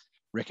a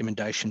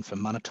recommendation for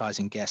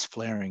monetizing gas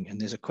flaring. And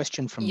there's a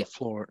question from the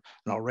floor,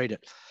 and I'll read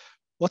it.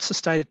 What's the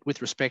state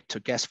with respect to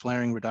gas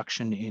flaring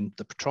reduction in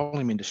the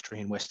petroleum industry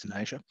in Western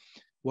Asia?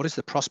 What is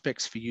the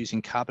prospects for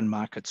using carbon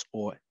markets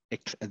or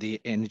the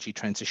energy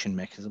transition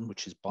mechanism,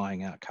 which is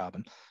buying out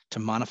carbon, to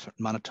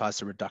monetize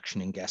the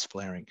reduction in gas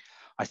flaring?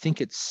 I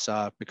think it's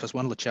because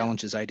one of the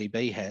challenges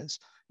ADB has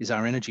is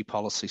our energy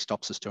policy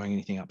stops us doing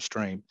anything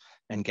upstream,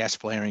 and gas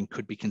flaring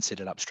could be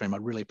considered upstream. I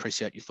really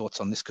appreciate your thoughts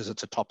on this, because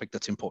it's a topic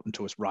that's important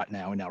to us right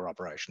now in our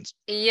operations.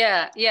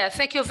 Yeah,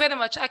 thank you very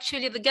much.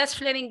 Actually, the gas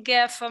flaring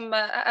from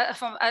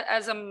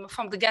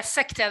the gas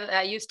sector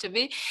I used to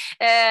be,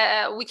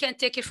 we can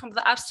take it from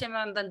the upstream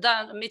and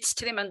the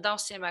midstream and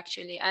downstream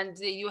actually, and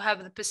you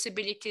have the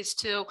possibilities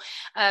to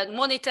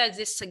monetize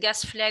this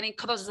gas flaring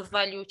across the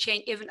value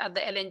chain, even at the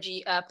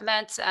LNG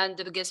plants and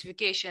the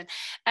gasification.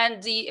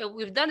 And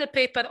we've done a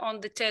paper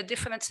on the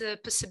different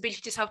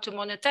possibilities how to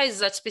monetize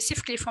that.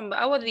 Specifically from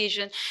our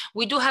region,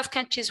 we do have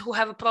countries who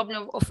have a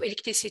problem of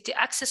electricity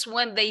access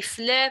when they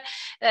flare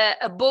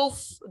above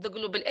the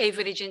global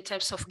average in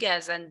terms of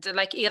gas, and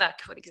like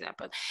Iraq, for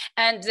example.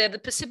 And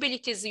the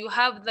possibilities you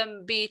have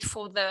them, be it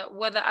for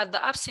whether at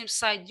the upstream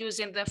side,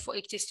 using them for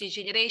electricity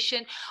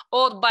generation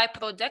or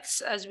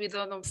byproducts, as we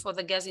know them for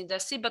the gas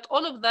industry. But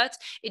all of that,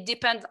 it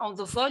depends on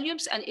the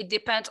volumes and it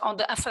depends on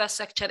the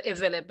infrastructure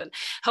available.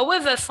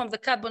 However, from the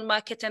carbon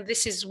market, and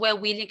this is where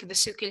we link the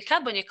circular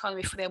carbon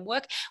economy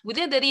framework,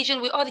 within the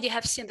region, we already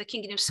have seen the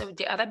Kingdom of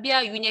Saudi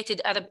Arabia,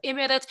 United Arab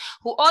Emirates,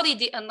 who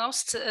already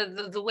announced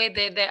the way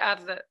they are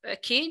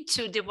keen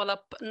to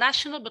develop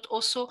national, but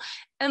also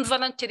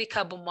involuntary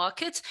carbon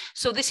markets.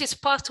 So this is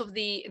part of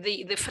the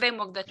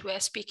framework that we are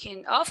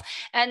speaking of.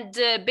 And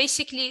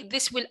basically,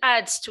 this will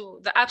add to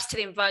the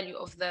upstream value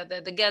of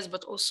the gas,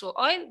 but also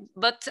oil.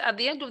 But at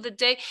the end of the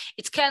day,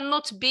 it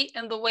cannot be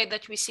in the way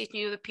that we see it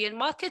in European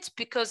markets,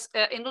 because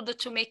in order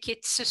to make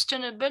it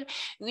sustainable,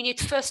 we need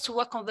first to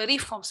work on the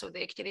reforms of the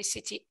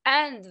electricity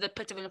and the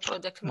petroleum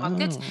product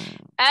market.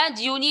 And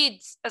you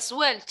need as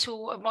well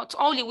to, not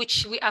only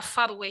which we are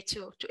far away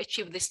to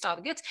achieve this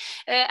target.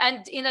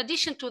 And in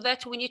addition to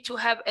that, we need to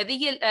have a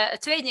real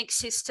trading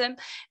system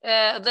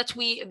that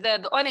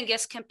the oil and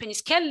gas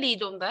companies can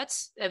lead on that,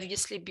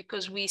 obviously,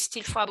 because we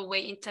still far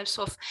away in terms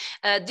of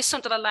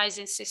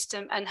decentralizing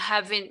system and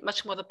having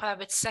much more the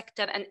private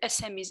sector and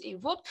SMEs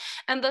involved.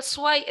 And that's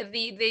why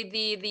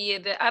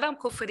the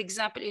Aramco, for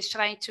example, is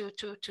trying to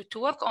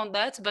work on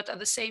that. But at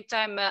the same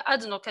time,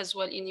 ADNOC as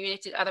well in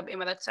United Arab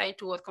Emirates trying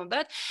to work on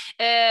that.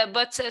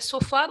 But so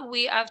far,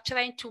 we are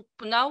trying to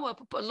now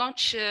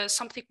launch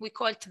something we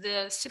call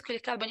the Circular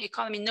Carbon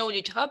Economy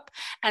Knowledge Hub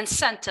and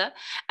Center.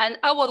 And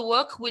our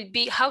work will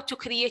be how to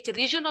create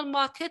regional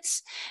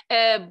markets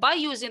by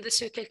using the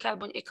Circular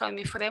Carbon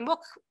Economy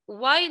framework,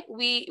 while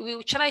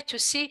we try to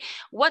see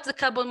what the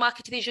carbon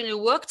market regionally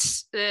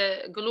works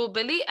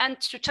globally, and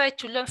to try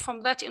to learn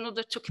from that in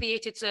order to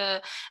create it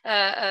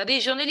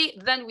regionally.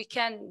 Then we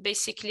can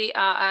basically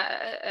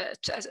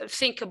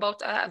think about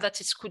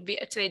that it could be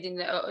a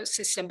trading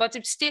system. But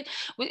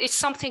it's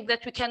something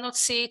that we cannot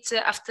see it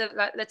after,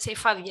 let's say,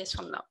 5 years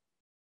from now.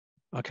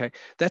 Okay,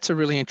 that's a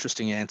really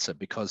interesting answer,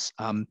 because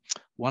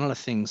one of the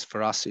things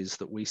for us is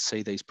that we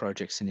see these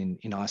projects in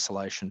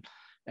isolation.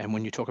 And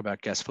when you talk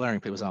about gas flaring,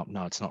 people say, oh,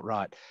 no, it's not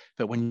right.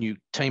 But when you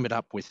team it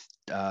up with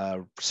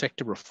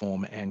sector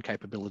reform and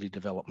capability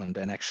development,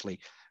 and actually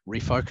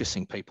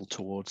refocusing people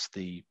towards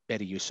the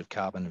better use of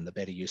carbon and the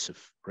better use of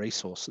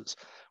resources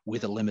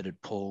with a limited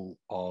pool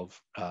of,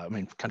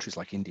 countries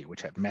like India,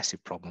 which have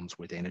massive problems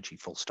with energy,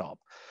 full stop,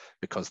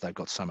 because they've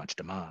got so much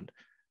demand.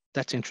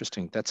 That's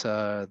interesting. That's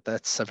a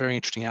very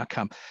interesting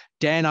outcome.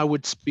 Dan, I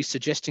would be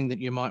suggesting that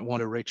you might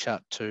want to reach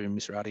out to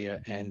Ms. Radia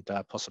and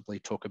possibly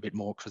talk a bit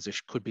more, because there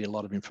could be a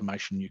lot of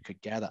information you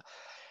could gather.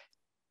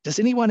 Does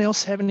anyone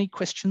else have any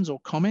questions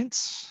or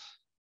comments?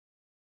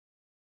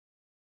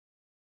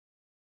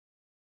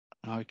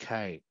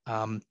 Okay.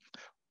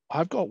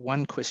 I've got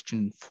one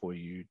question for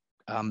you.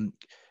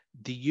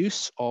 The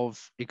use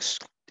of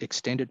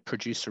extended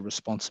producer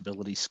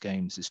responsibility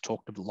schemes is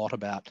talked a lot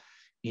about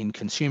in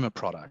consumer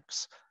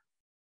products.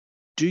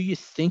 Do you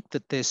think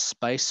that there's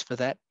space for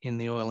that in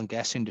the oil and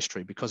gas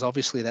industry? Because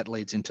obviously that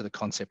leads into the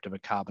concept of a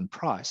carbon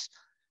price,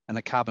 and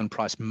a carbon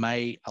price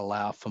may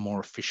allow for more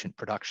efficient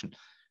production.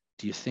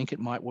 Do you think it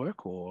might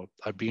work? Or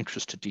I'd be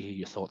interested to hear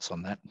your thoughts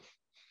on that.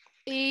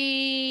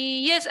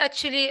 Yes,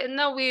 actually,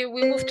 now we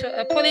move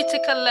to a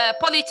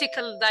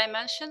political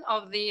dimension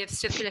of the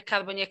circular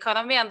carbon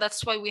economy, and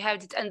that's why we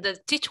have it under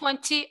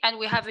T20, and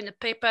we have in a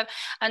paper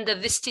under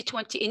this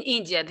T20 in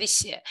India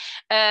this year.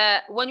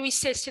 When we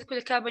say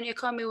circular carbon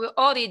economy, we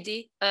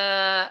already,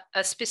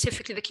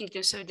 specifically the Kingdom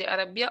of Saudi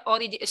Arabia,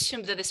 already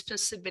assumed the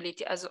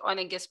responsibility as an oil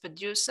and gas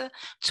producer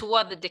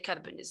toward the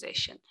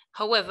decarbonization.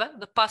 However,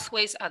 the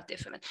pathways are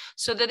different.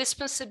 So the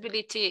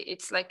responsibility,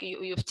 it's like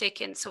you've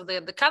taken, so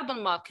the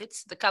carbon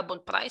markets, the carbon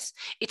price,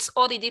 it's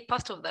already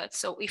part of that.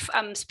 So if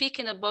I'm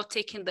speaking about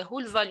taking the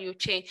whole value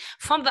chain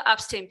from the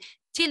upstream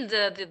till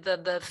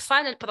the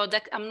final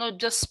product, I'm not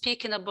just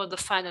speaking about the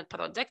final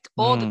product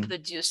or the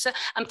producer,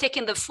 I'm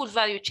taking the full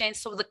value chain.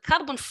 So the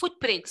carbon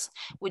footprints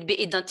would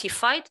be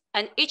identified,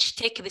 and each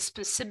take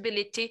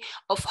responsibility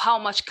of how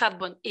much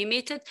carbon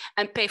emitted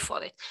and pay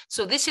for it.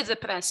 So this is the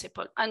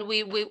principle. And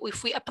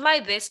if we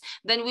apply this,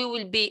 then we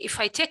will be, if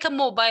I take a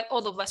mobile,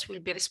 all of us will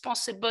be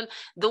responsible.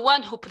 The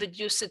one who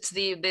produces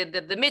the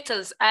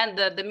metals and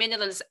the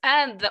minerals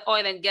and the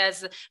oil and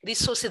gas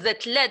resources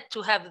that led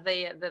to have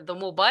the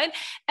mobile,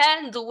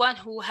 and the one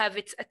who have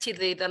it till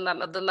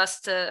the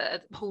last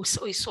who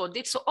sold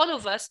it. So all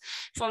of us,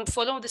 from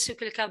following the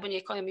circular carbon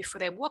economy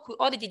framework, we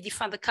already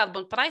define the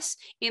carbon price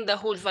in the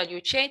whole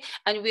value chain,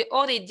 and we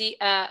already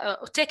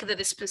take the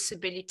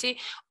responsibility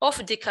of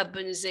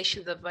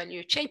decarbonization of the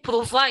value chain,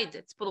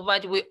 provided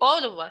we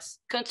all of us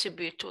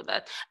contribute to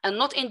that, and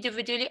not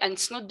individually, and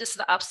it's not just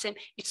the upstream,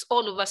 it's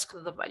all of us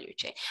through the value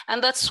chain.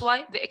 And that's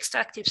why the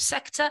extractive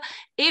sector,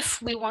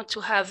 if we want to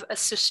have a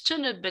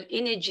sustainable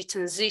energy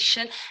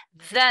transition,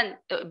 then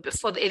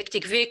for the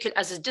electric vehicle,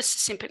 as just a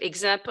simple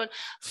example,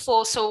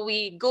 so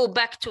we go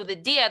back to the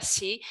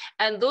DRC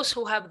and those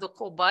who have the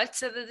cobalt,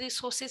 the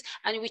resources,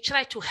 and we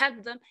try to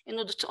help them in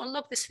order to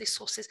unlock these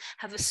resources,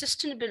 have a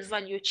sustainable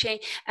value chain,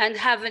 and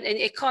have an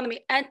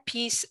economy and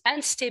peace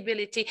and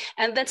stability,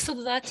 and then so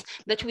that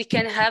we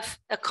can have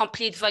a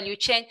complete value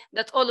chain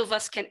that all of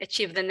us can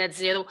achieve the net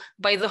zero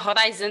by the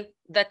horizon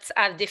that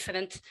are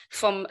different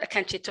from a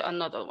country to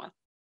another one.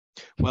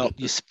 Well,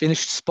 you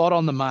finished spot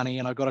on the money,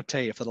 and I've got to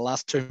tell you, for the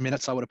last 2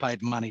 minutes, I would have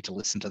paid money to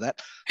listen to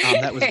that.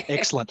 That was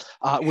excellent.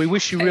 We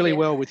wish you really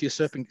well with your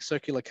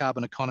Circular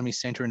Carbon Economy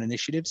Centre and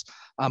initiatives.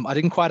 I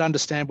didn't quite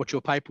understand what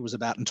your paper was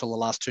about until the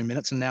last 2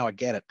 minutes, and now I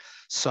get it.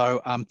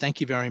 So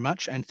thank you very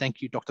much, and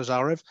thank you, Dr.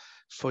 Zarev,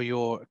 for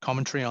your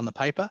commentary on the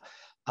paper.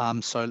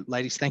 So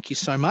ladies, thank you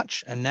so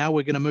much. And now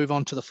we're going to move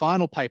on to the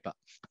final paper.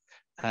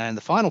 And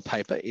the final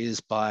paper is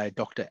by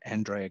Dr.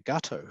 Andrea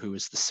Gatto, who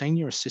is the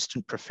Senior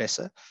Assistant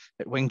Professor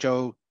at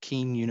Wenzhou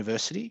Keen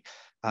University.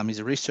 He's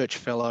a research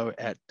fellow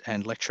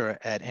and lecturer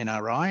at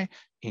NRI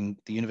in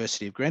the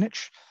University of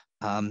Greenwich.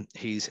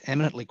 He's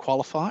eminently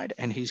qualified,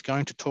 and he's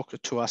going to talk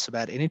to us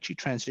about energy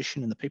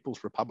transition in the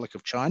People's Republic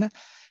of China,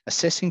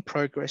 assessing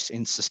progress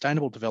in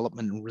sustainable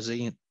development and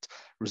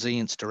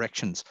resilience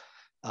directions.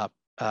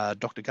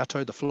 Dr.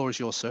 Gatto, the floor is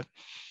yours, sir.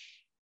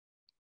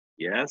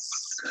 Yes,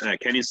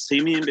 can you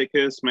see me?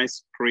 Because my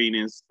screen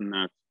is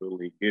not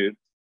really good.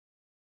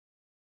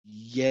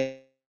 Yeah,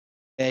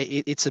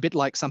 it's a bit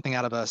like something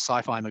out of a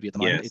sci-fi movie at the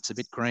moment. Yes. It's a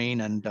bit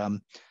green,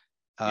 and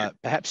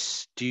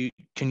perhaps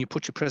can you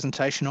put your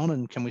presentation on,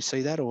 and can we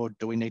see that, or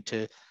do we need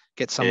to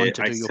get someone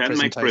to do your presentation? I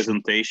sent my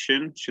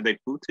presentation. Should I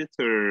put it,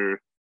 or?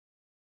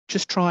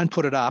 Just try and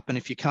put it up, and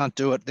if you can't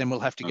do it, then we'll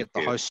have to get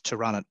the host to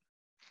run it.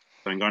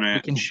 So I'm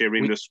gonna share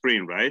the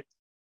screen, right?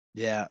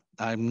 Yeah,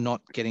 I'm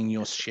not getting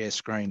your share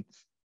screen.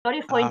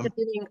 Sorry for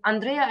intervening,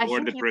 Andrea. I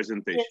think you're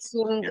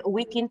experiencing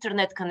weak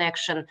internet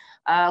connection.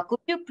 Could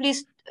you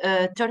please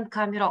turn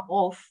camera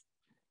off?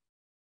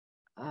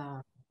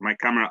 My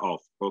camera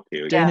off.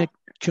 Okay. Dana,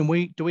 do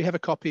we have a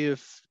copy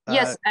of?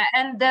 Yes,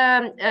 and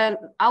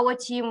our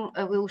team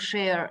will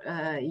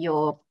share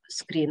your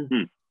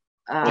screen.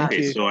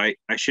 Okay, so I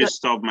should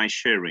stop my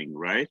sharing,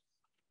 right?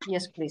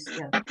 Yes, please.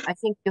 Yeah, I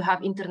think you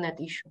have internet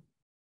issue.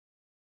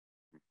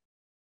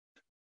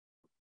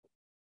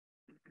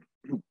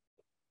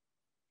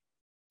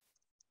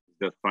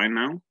 Is that fine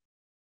now?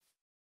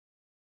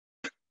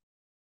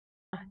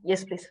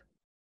 Yes, please.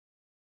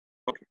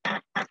 Okay.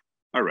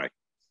 All right.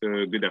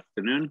 So good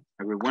afternoon,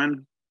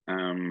 everyone.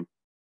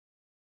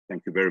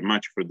 Thank you very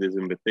much for this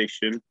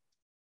invitation.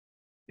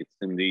 It's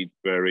indeed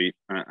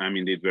I'm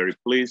indeed very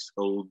pleased.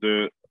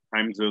 Although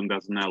time zone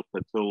doesn't help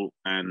at all,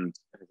 and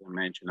as I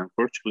mentioned,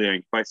 unfortunately,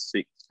 I'm quite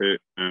sick, so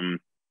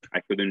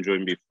I couldn't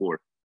join before.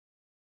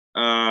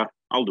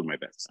 I'll do my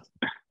best.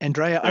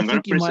 Andrea, so I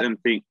think you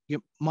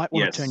might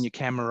want yes. to turn your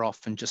camera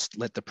off and just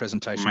let the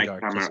presentation my go.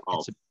 Camera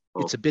off.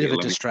 It's a bit of a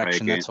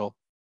distraction, that's all.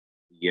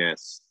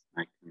 Yes,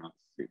 I cannot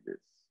see this.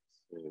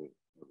 So,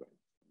 all right.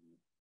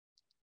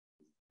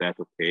 Is that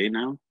okay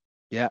now?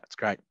 Yeah, it's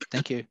great.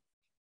 Thank you.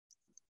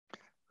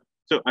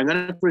 So I'm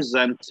going to be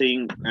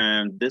presenting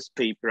this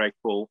paper I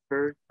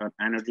co-authored on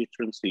energy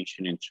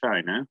transition in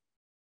China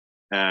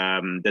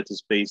that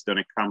is based on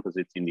a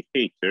composite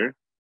indicator.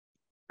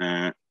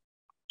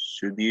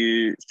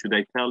 Should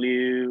I tell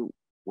you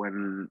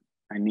when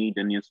I need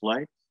a new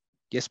slide?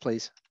 Yes,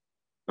 please.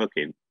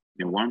 Okay,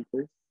 new one,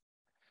 please.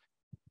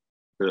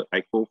 So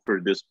I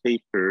co-authored this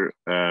paper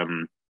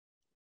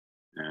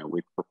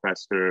with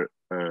Professor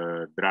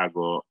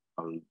Drago,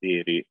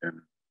 Aldieri,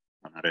 and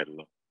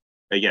Panarello.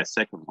 Yes,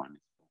 second one.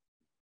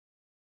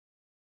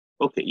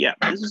 Okay, yeah,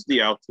 this is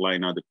the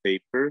outline of the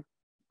paper,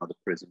 of the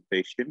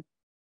presentation.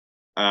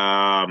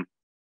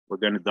 We're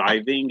going to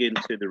diving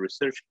into the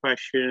research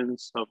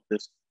questions of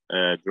this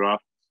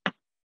draft,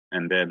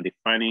 and then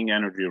defining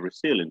energy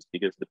resilience,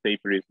 because the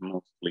paper is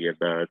mostly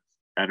about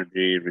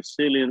energy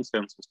resilience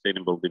and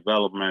sustainable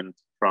development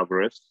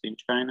progress in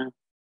China.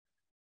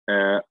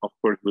 Of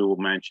course, we will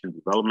mention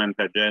development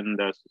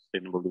agenda,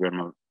 sustainable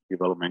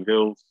development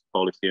goals,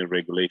 policy and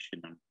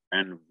regulation on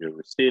energy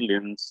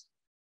resilience,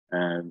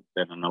 and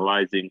then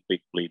analyzing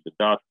quickly the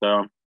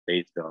data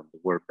based on the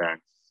World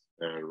Bank's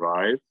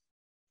RISE,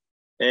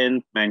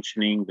 and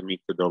mentioning the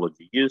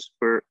methodology used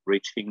for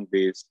reaching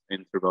this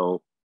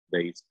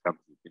interval-based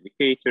composite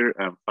indicator,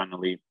 and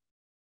finally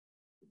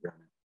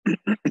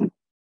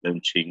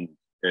launching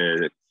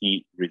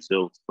key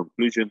results,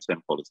 conclusions,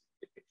 and policy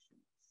implications.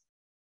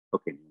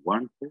 Okay,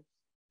 one, please.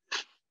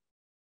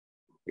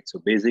 Okay, so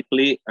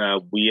basically,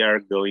 we are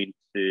going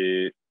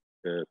to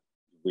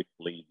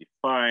briefly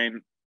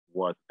define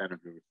what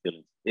energy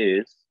resilience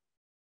is,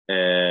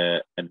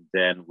 and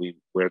then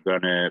we're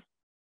going to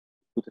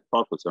put a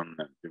focus on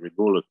the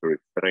regulatory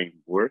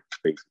framework,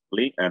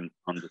 basically, and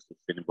on the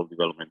sustainable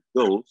development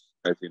goals.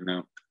 As you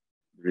know,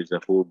 there is a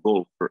whole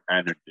goal for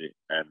energy,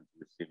 and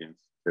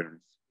resilience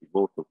turns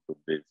pivotal to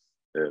this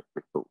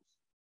proposal.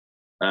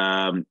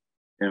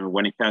 And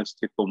when it comes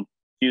to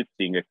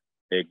computing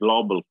a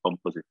global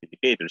composite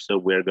indicator, so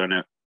we're going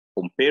to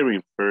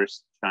comparing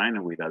first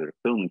China with other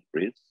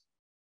countries,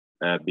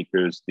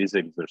 because this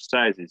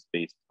exercise is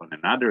based on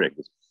another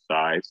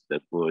exercise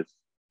that was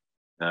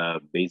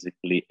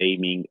basically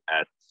aiming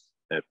at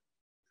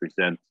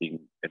presenting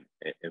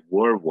a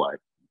worldwide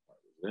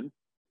comparison.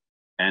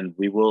 And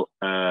we will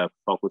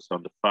focus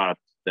on the fact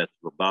that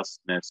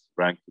robustness,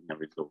 ranking, and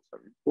results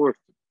are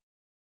important.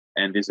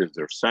 And this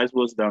exercise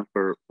was done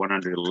for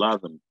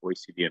 111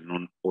 OECD and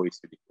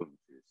non-OECD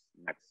countries.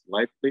 Next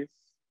slide, please.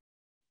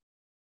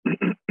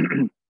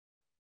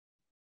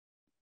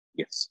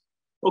 Yes.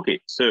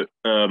 Okay, so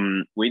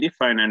we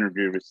define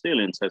energy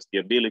resilience as the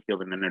ability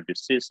of an energy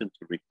system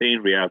to retain,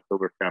 react,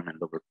 overcome,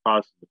 and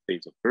overpass the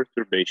phase of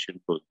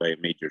perturbation caused by a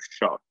major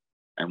shock.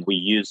 And we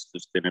use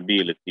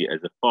sustainability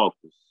as a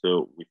focus.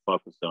 So we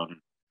focus on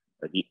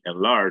the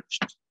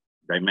enlarged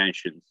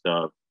dimensions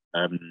of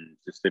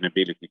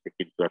sustainability,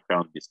 taking into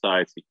account the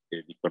size,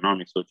 the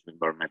economic, social,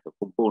 environmental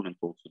component,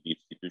 also the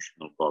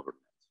institutional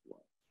governance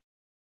one.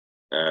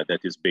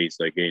 That is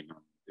based again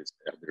on this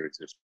other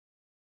exercise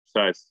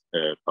exercise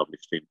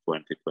published in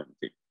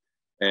 2020.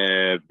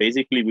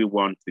 Basically, we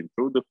want to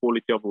improve the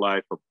quality of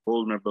life of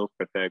vulnerable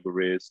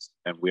categories,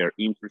 and we are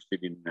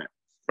interested in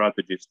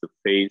strategies to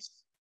face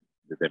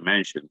the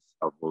dimensions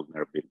of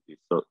vulnerability.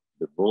 So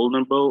the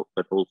vulnerable,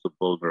 but also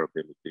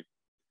vulnerability.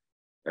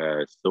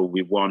 So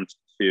we want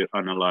to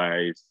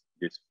analyze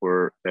these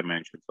 4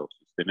 dimensions of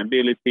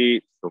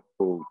sustainability,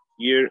 so-called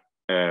here,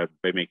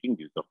 by making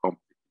use of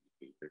composite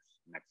indicators.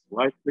 Next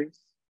slide, please.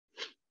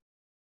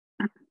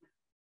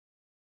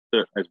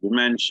 So as we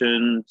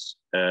mentioned,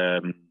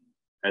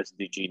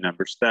 SDG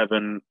number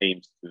 7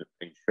 aims to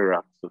ensure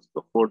access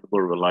to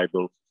affordable,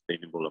 reliable,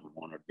 sustainable, and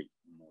modern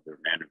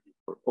energy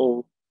for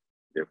all.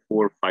 There are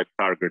 4 or 5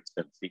 targets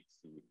and 6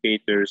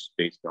 indicators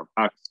based on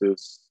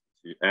access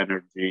to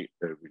energy,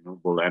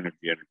 renewable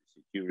energy, energy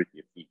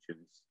security,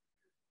 efficiency,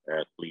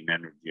 clean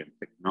energy and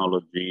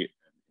technology,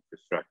 and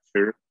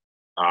infrastructure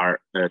are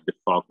the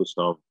focus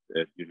of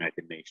the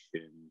United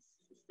Nations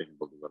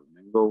Sustainable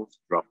Development Goals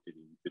drafted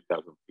in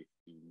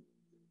 2015.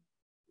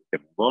 We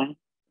can move on.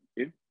 Thank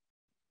you.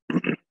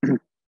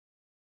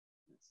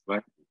 Next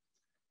slide.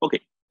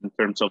 Okay, in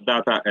terms of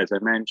data, as I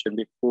mentioned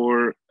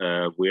before,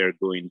 we are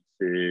going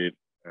to,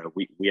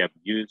 we have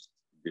used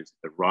this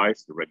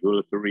RISE, the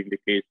regulatory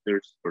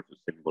indicators for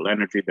sustainable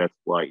energy. That's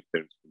why it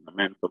turns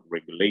fundamental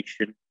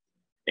regulation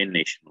and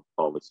national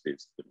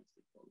policies,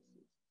 domestic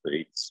policies. So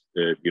it's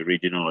the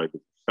original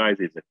exercise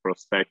is a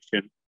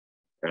cross-section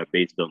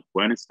based on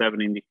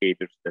 27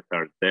 indicators that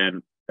are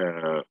then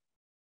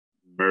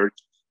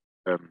merged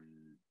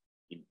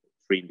in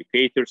 3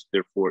 indicators,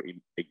 therefore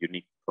in a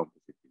unique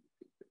composite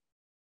indicator.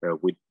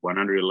 With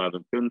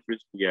 111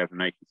 countries, we have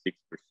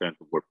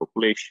 96% of our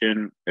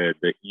population.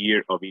 The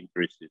year of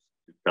interest is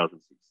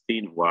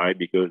 2016. Why?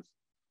 Because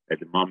at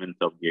the moment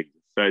of the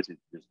exercise,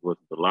 this was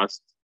the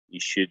last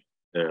issued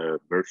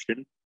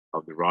version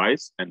of the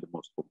RISE and the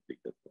most complete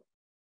as well.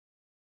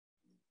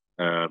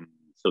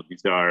 So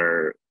these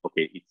are,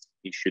 okay, it's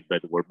issued by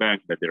the World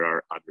Bank, but there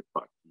are other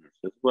partners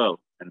as well.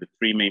 And the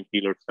 3 main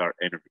pillars are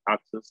energy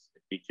access,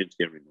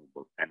 efficiency, and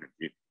renewable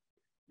energy.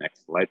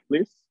 Next slide,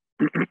 please.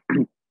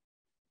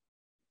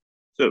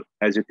 So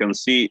as you can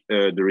see,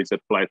 there is a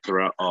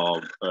plethora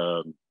of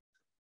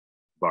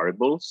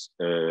variables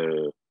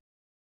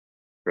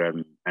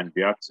from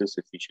energy access,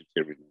 efficiency,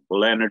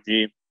 renewable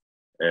energy,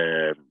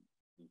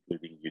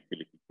 including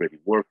utility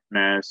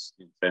creditworthiness,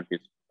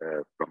 incentives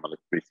from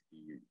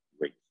electricity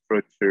rate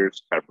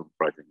structures, carbon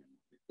pricing, and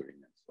monitoring,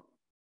 and so on.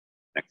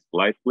 Next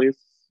slide, please.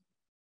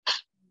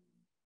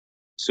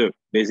 So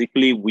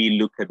basically, we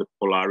look at the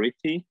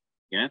polarity,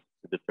 yeah,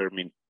 to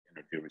determine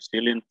energy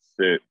resilience.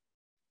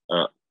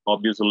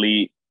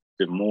 Obviously,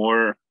 the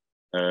more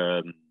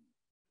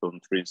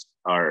countries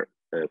are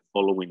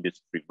following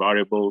these 3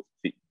 variables,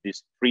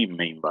 these 3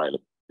 main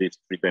variables, these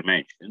 3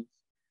 dimensions,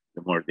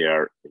 the more they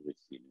are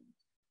resilient.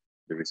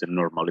 There is a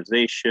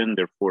normalization,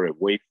 therefore a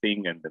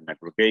weighting and an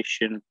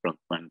aggregation from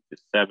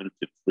 27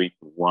 to 3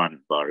 to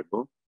 1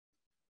 variable.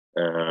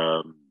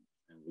 And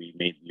we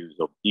made use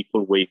of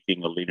equal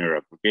weighting, a linear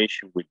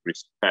aggregation with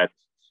respect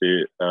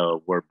to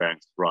World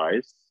Bank's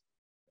RISE.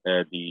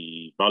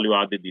 The value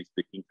added is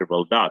the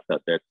interval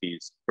data that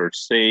is per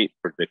se,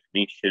 per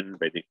definition,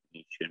 by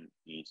definition,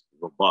 is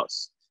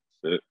robust.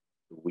 So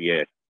we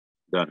have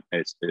done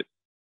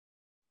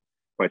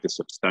quite a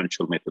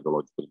substantial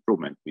methodological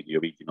improvement with the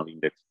original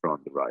index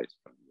from the RISE.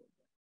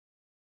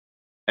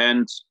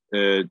 And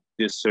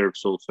this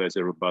serves also as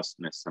a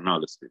robustness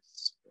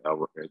analysis.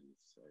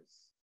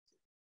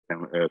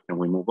 Can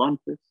we move on,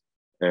 please?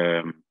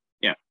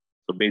 Yeah,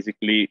 so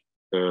basically,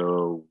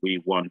 we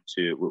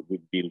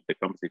built a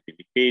composite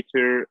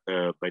indicator.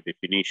 By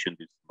definition,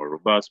 it's more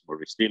robust, more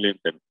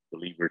resilient, and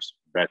delivers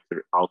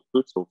better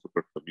outputs also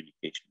for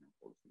communication and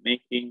policy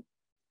making.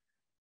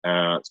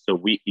 So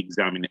we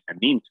examine an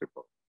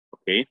interval,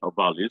 okay, of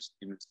values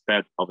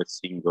instead of a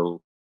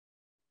single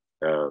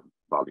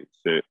value.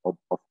 So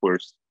of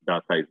course,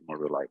 data is more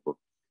reliable.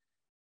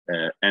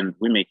 And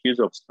we make use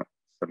of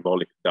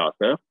symbolic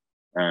data,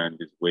 and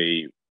this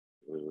way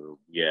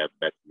we have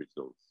better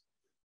results.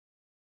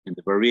 And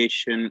the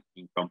variation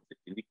in composite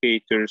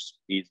indicators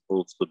is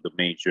also the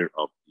measure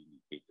of the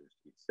indicators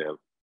itself.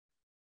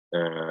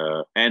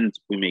 And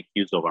we make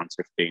use of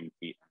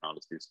uncertainty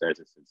analysis as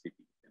a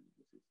sensitivity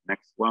analysis.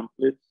 Next one,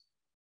 please.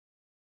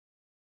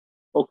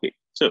 Okay,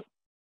 so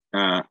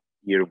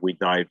here we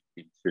dive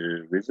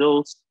into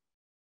results.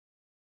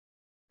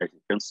 As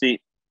you can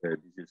see, this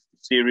is the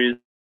series.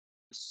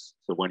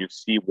 So when you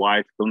see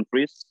white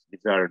countries,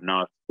 these are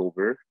not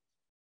covered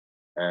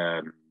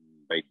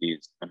by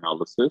this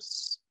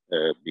analysis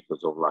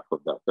because of lack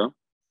of data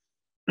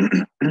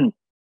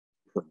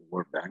from the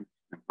World Bank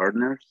and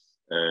partners.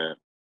 The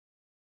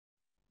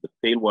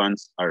pale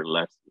ones are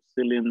less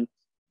resilient,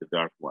 the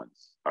dark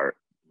ones are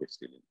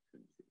resilient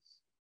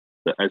countries.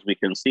 So as we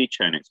can see,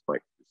 China is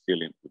quite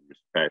resilient with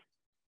respect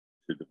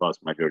to the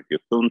vast majority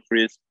of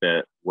countries,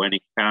 but when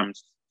it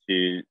comes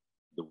to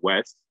the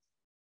West,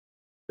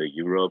 the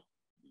Europe,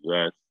 the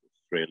US,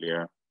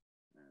 Australia,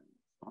 and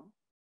so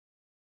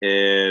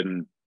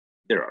on,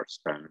 there are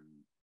some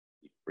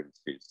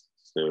differences.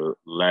 So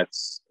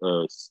let's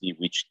see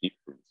which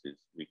differences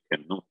we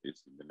can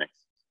notice in the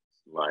next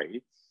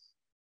slides.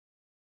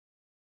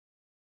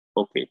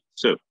 Okay,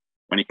 so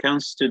when it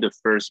comes to the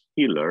first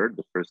pillar,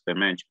 the first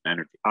dimension,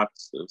 energy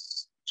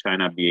access,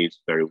 China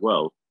behaves very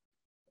well.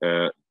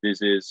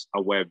 This is,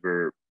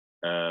 however,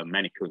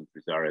 many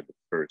countries are at the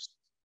first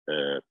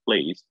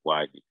place.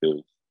 Why?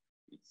 Because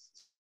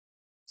it's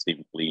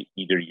simply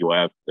either you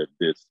have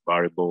this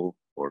variable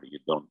or you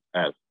don't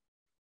have.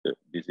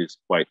 This is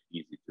quite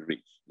easy to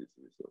reach this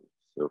result.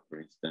 So, for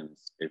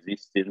instance,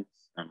 existence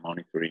and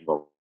monitoring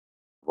of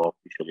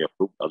officially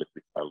approved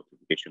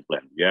electrification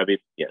plan. You have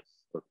it? Yes.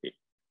 Okay.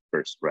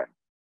 First rank.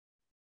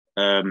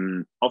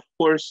 Of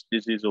course,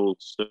 this is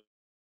also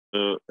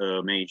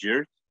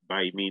measured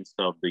by means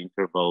of the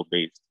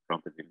interval-based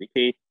compass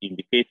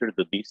indicator,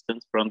 the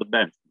distance from the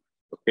benchmark.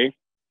 Okay.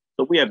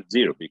 So we have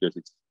 0 because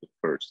it's the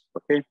first.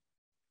 Okay.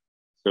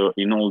 So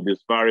in all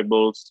these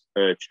variables,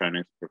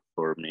 China is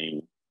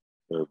performing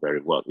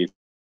very well. It's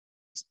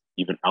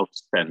even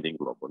outstanding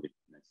globally.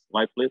 Next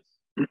slide, please.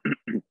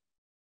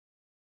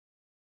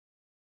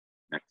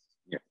 Next,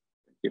 yeah,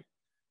 thank you.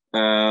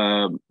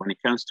 When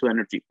it comes to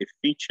energy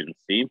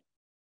efficiency,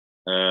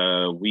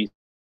 we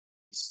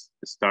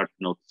start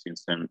noticing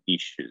some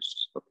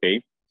issues,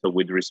 okay? So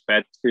with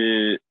respect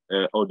to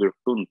other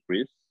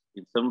countries,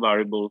 in some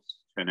variables,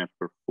 China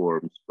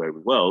performs very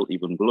well,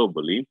 even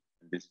globally.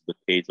 This is the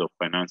case of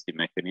financing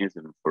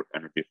mechanism for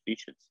energy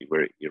efficiency,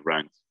 where it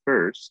ranks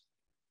first,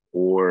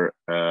 or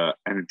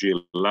energy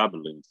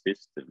labeling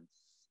systems,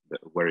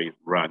 where it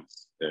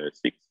ranks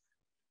 6th,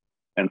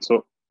 and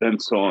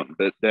so on.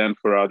 But then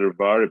for other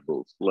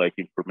variables, like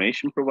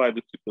information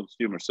provided to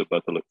consumers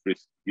about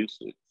electricity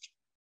usage,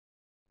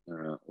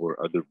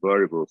 or other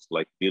variables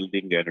like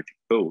building energy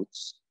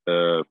codes,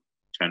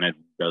 China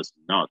does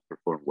not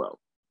perform well.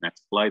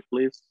 Next slide,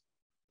 please.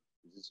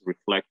 This is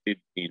reflected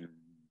in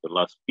the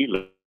last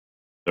pillar,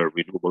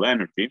 renewable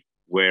energy,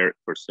 where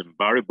for some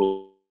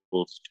variables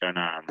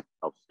China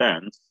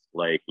outstands,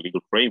 like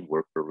legal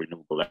framework for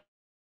renewable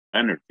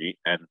energy,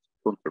 and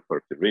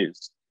counterparty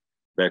is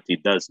that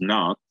it does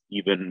not,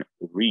 even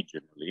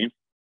regionally.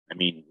 I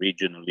mean,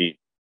 regionally,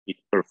 it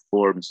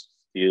performs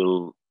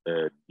still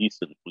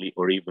decently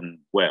or even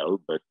well,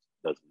 but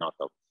does not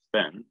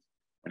outstand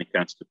when it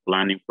comes to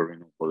planning for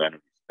renewable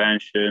energy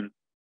expansion,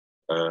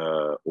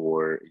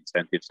 or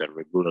incentives and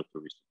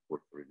regulatory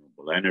support for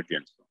renewable energy,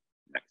 and so on.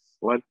 Next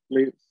slide,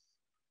 please.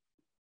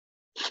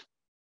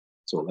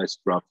 So let's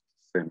drop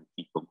some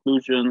key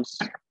conclusions.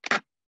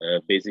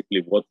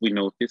 Basically, what we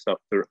notice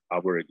after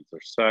our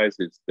exercise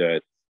is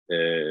that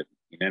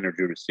in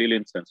energy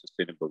resilience and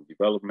sustainable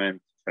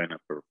development, China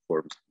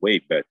performs way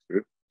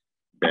better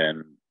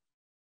than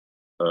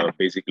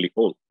basically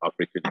all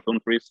African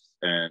countries,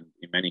 and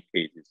in many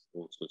cases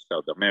also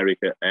South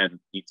America and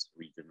its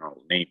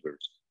regional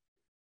neighbors.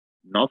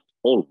 Not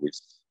always,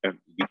 and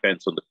it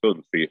depends on the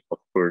country. Of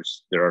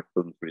course, there are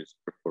countries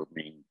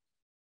performing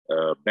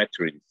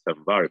better in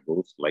some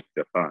variables, like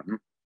Japan,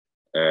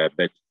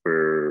 but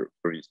for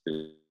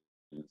instance,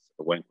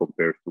 when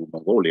compared to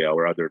Mongolia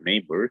or other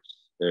neighbors,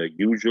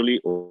 usually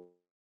or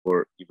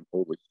even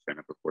always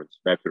China performs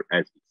better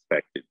as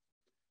expected.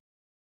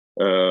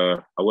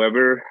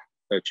 However,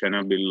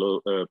 China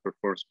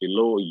performs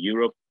below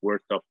Europe,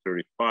 world top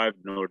 35,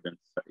 Northern,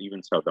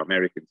 even South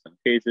America in some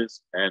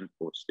cases, and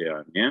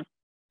Oceania.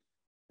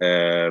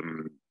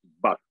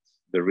 But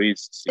there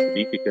is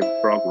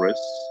significant progress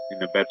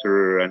in a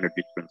better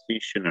energy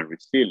transition and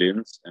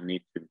resilience, and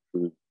need to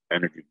improve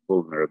energy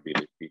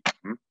vulnerability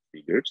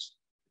figures.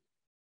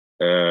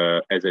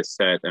 As I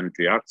said,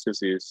 energy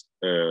access is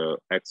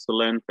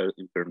excellent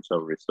in terms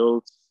of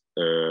results,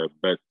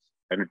 but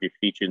energy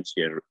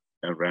efficiency and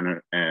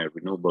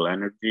renewable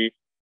energy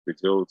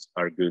results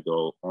are good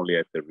only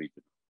at the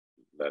regional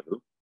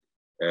level.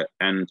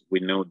 And we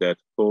know that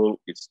coal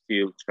is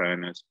still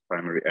China's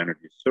primary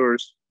energy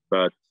source,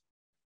 but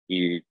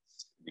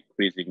it's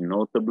decreasing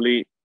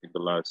notably in the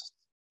last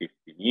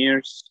 15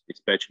 years,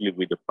 especially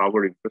with the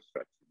power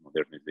infrastructure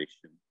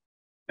modernization.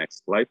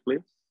 Next slide,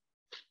 please.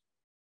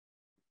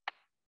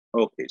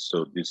 Okay,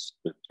 so this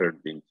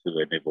turned into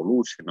an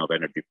evolution of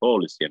energy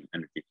policy and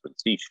energy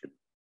transition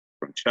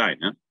from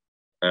China,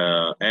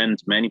 and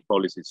many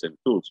policies and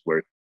tools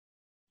were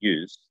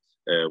used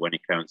when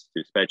it comes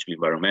to especially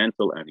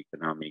environmental and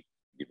economic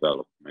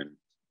development.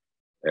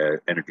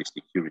 Energy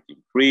security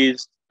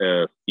increased,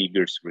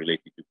 figures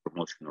related to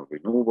promotion of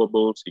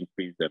renewables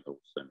increased, and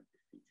also energy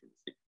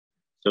efficiency.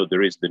 So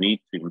there is the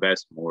need to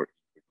invest more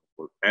in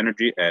renewable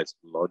energy as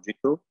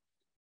logical,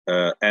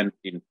 and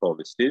in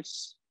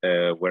policies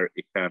where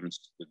it comes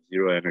to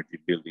zero energy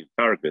building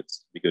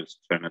targets, because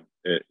China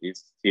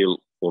is still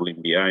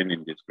falling behind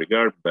in this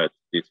regard, but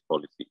this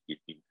policy is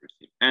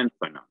interesting, and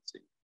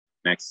financing.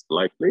 Next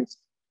slide, please.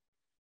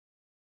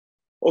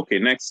 Okay,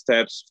 next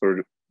steps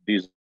for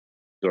these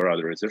or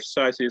other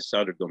exercises,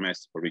 other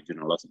domestic or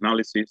regional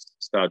analysis,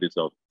 studies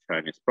of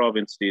Chinese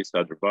provinces,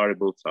 other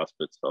variables,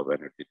 aspects of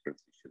energy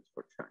transitions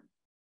for China.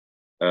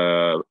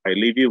 I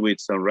leave you with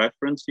some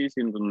references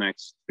in the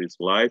next 3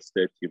 slides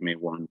that you may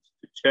want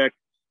to check.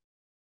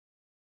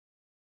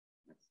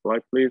 Next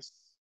slide, please.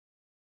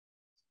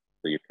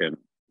 So you can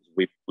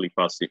swiftly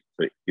pass it.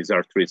 So these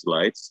are 3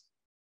 slides.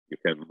 You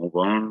can move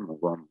on,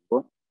 move on,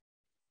 move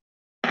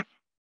on.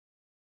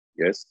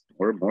 Yes,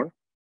 more.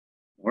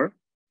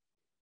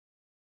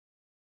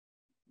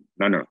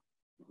 No.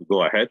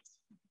 Go ahead.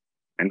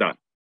 I'm done.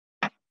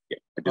 Yeah,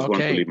 I just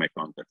want to leave my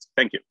contacts.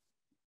 Thank you.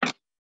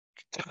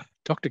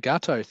 Dr.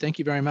 Gatto, thank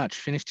you very much.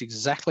 Finished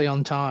exactly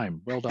on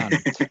time. Well done.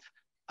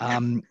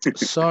 Shall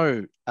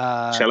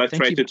I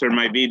try to turn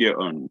my video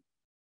on?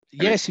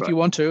 Yes, if you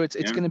want to. It's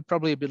going to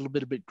probably be a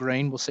little bit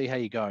green. We'll see how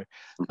you go.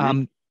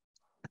 Now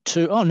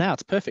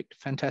it's perfect.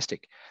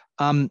 Fantastic.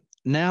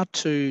 Now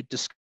to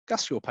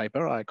discuss your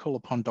paper, I call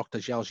upon Dr.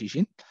 Zhao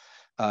Zhijin,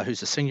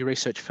 who's a senior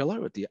research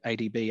fellow at the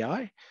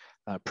ADBI.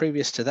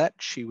 Previous to that,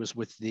 she was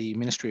with the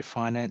Ministry of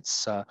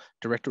Finance,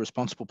 director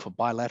responsible for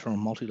bilateral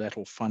and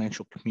multilateral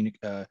financial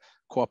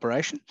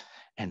cooperation.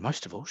 And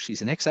most of all,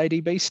 she's an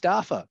ex-ADB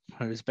staffer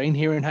who's been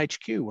here in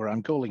HQ, where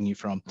I'm calling you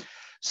from.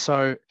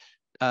 So,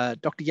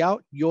 Dr. Yao,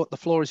 the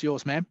floor is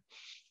yours, ma'am.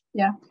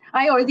 Yeah,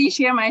 I already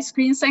share my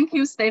screen. Thank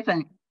you,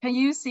 Stephen. Can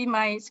you see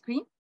my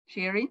screen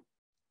sharing?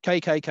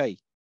 KKK.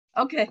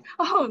 Okay.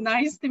 Oh,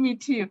 nice to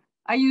meet you.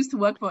 I used to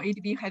work for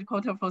ADB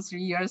headquarters for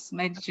 3 years,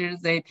 manage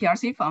the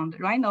PRC fund.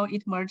 Right now,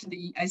 it merged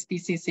the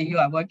SDCC. You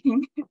are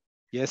working.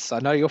 Yes, I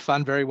know your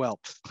fund very well.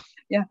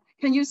 Yeah.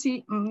 Can you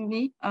see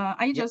me?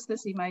 I just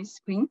see my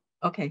screen.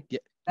 Okay. Yeah,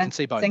 I can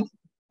see both.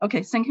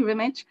 Okay, thank you very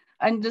much.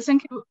 And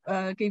thank you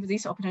give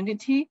this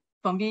opportunity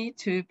for me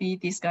to be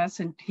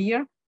discussed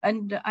here.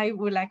 And I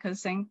would like to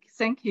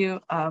thank you,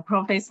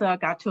 Professor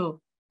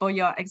Gatto, for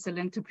your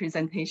excellent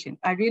presentation.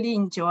 I really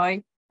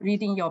enjoy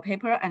reading your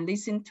paper and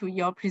listen to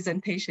your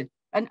presentation.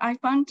 And I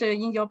found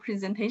in your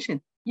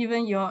presentation,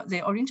 even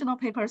the original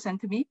paper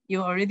sent to me,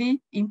 you already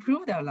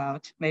improved a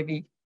lot,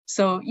 maybe.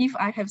 So if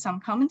I have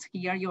some comments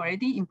here, you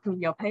already improved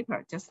your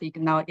paper, just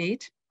ignore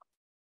it.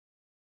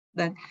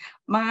 Then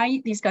my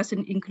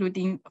discussion,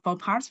 including 4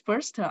 parts.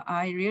 First,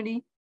 I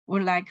really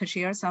would like to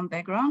share some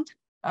background.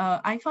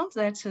 I found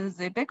that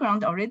the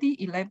background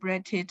already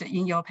elaborated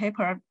in your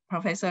paper,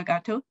 Professor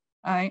Gatto.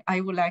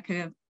 I would like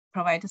to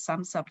provide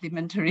some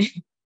supplementary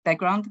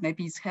background,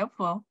 maybe it's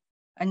helpful.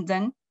 And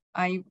then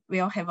I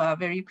will have a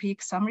very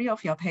quick summary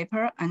of your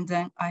paper. And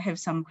then I have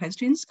some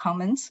questions,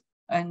 comments,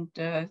 and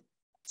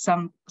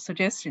some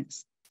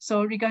suggestions.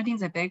 So regarding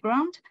the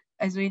background,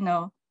 as we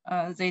know,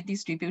 the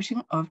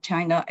distribution of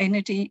China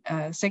energy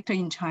sector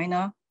in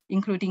China,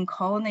 including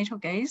coal, natural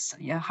gas,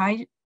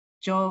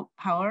 hydro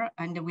power,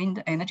 and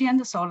wind energy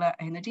and solar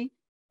energy.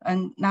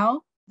 And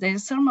now the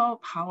thermal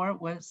power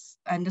was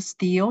and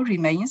still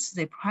remains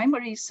the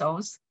primary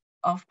source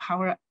of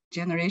power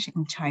generation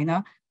in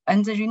China.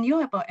 And the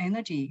renewable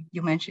energy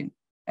you mentioned,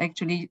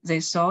 actually the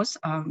source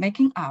are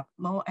making up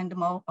more and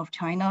more of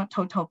China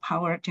total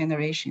power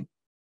generation.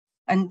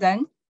 And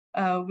then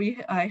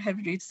I have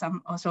read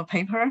some also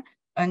paper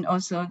and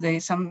also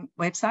some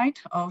website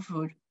of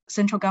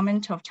central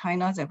government of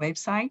China, the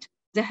website.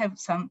 They have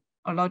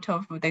a lot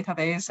of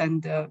database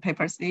and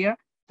papers there.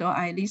 So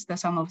I list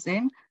some of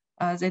them.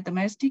 The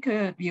domestic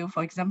view,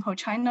 for example,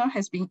 China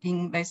has been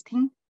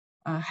investing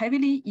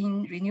heavily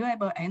in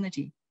renewable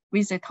energy,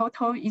 with the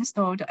total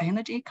installed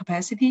energy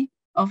capacity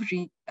of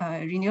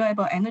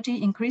renewable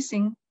energy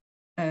increasing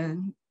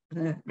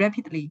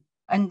rapidly.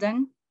 And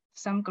then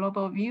some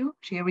global view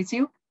share with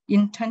you.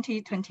 In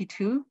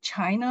 2022,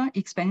 China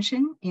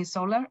expansion in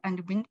solar and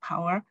wind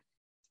power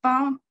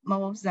far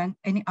more than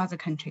any other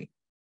country.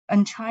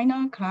 And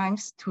China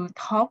climbs to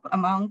top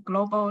among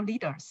global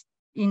leaders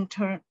in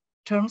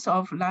terms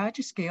of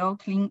large-scale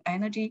clean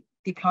energy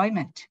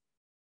deployment.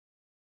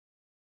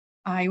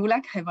 I would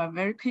like to have a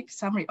very quick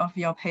summary of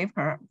your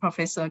paper,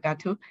 Professor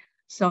Gatto.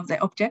 So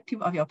the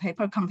objective of your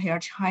paper compare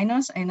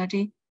China's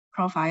energy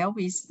profile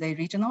with the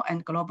regional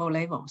and global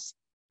levels.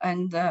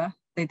 And the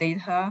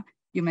data,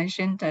 you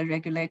mentioned the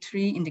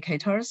regulatory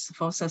indicators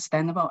for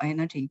sustainable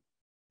energy.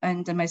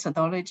 And the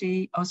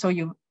methodology, also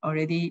you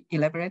already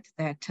elaborate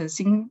that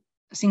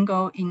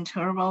single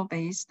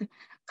interval-based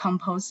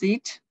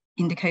composite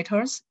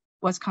indicators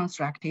was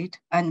constructed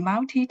and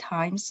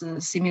multi-times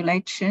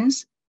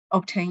simulations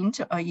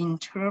obtained an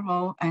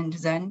interval and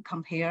then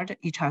compared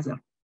each other.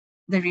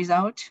 The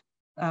result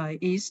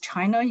is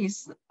China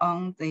is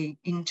on the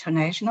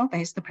international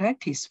best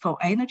practice for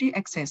energy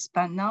access,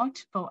 but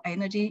not for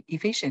energy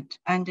efficient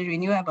and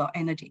renewable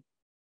energy.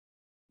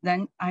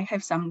 Then I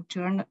have some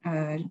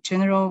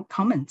general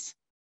comments.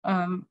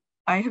 I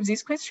have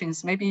these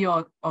questions. Maybe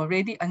you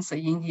already answered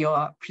in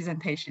your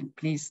presentation.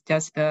 Please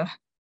just,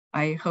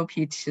 I hope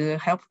it's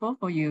helpful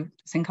for you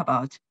to think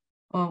about.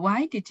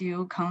 Why did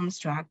you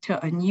construct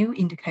a new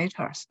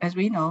indicators? As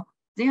we know,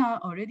 there are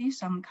already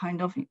some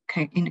kind of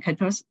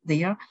indicators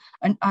there,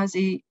 and are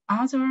the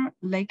other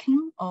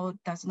lacking or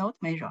does not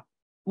measure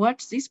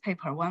what this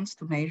paper wants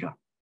to measure?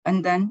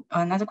 And then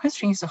another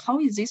question is, how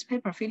is this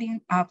paper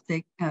filling up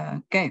the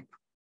gap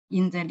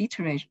in the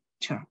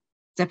literature?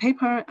 The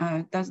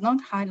paper does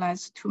not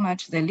highlight too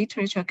much the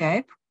literature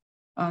gap,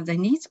 the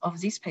needs of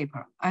this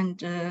paper, and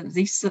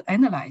this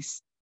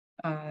analyze,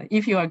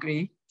 if you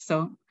agree.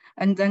 So,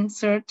 and then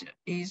third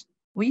is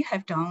we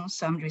have done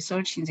some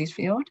research in this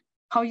field.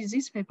 How is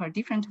this paper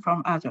different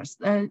from others?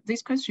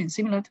 This question is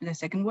similar to the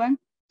second one,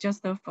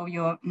 just for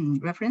your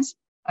reference.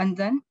 And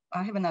then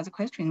I have another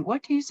question.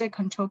 What is a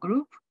control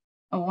group?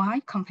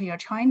 Why compare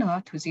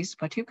China to this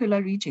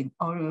particular region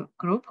or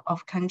group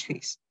of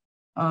countries?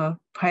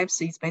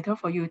 Perhaps it's better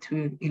for you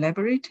to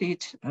elaborate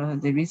it,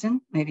 the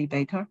reason may be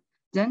better.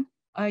 Then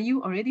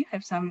you already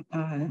have some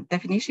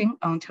definition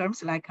on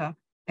terms like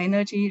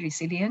energy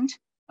resilient.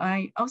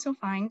 I also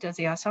find that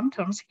there are some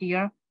terms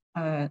here,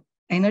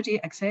 energy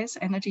access,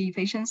 energy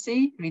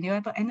efficiency,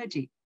 renewable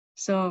energy.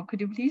 So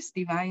could you please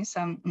define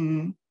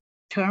some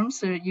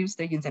terms used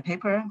in the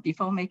paper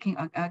before making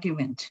an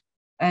argument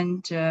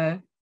and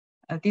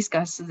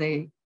discuss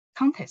the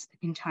context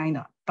in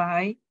China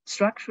by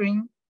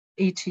structuring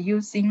it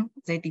using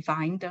the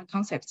defined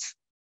concepts.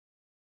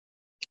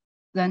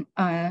 Then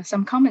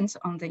some comments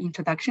on the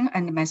introduction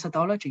and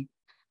methodology.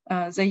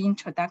 The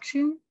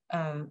introduction,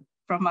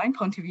 from my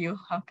point of view,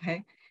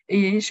 okay,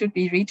 it should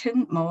be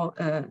written more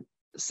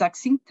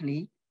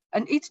succinctly,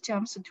 and it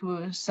jumps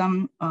to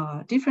some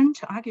different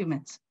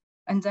arguments.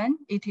 And then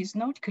it is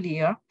not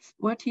clear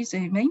what is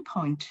the main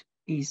point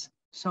is.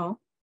 So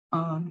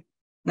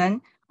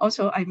then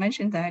also I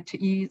mentioned that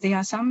there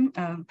are some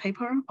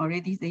paper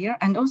already there,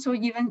 and also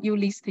even you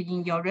list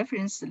in your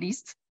reference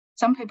list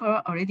some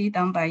paper already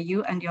done by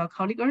you and your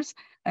colleagues.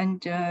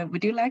 And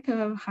would you like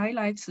to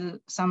highlight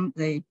some of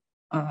the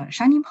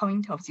shining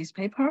point of this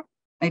paper?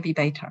 Maybe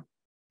better.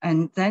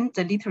 And then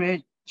the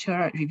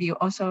literature review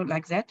also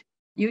like that.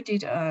 You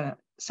did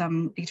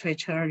some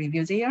literature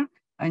review there,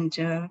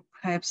 and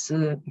perhaps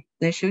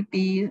they should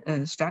be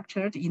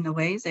structured in a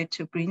way that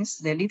brings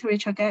the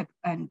literature gap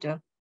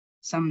and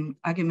some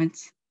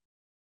arguments.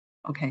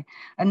 Okay,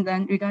 and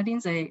then regarding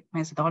the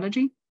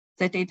methodology,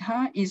 the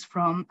data is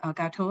from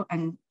Gatto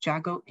and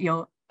Jago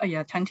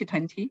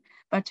 2020,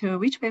 but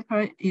which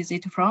paper is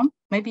it from?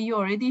 Maybe you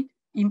already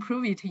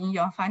improve it in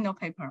your final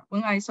paper.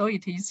 When I saw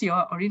it is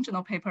your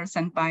original paper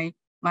sent by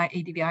my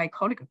ADBI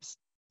colleagues.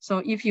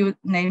 So if you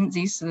name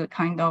this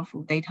kind of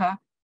data,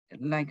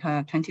 like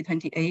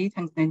 2028,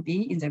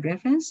 2020 in the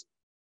reference,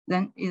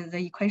 then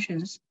the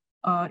equations,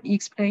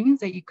 explain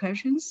the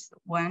equations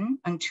 1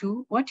 and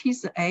 2. What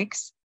is the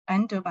x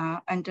under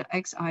bar and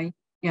xi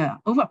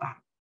over bar?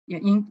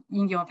 In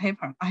your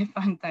paper, I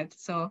found that.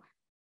 So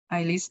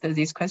I list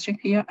this question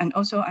here and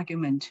also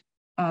argument.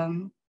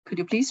 Could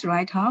you please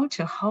write out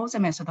how the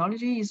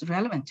methodology is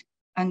relevant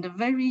and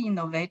very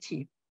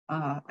innovative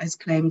as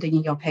claimed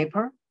in your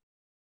paper?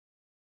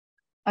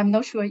 I'm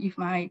not sure if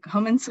my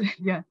comments,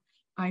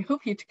 I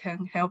hope it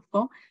can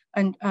helpful.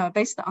 And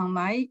based on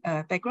my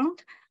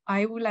background,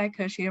 I would like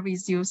to share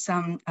with you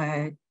some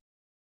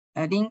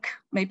link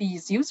maybe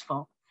is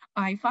useful.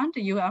 I found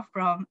you are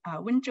from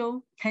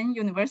Wenzhou Ken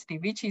University,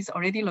 which is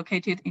already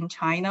located in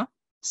China.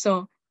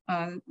 So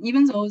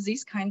even though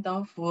this kind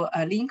of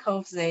link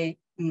of the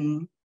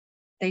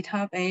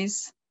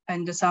database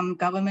and some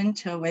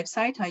government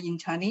website are in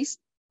Chinese,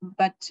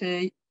 but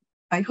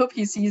I hope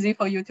it's easy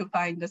for you to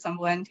find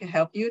someone to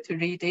help you to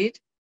read it.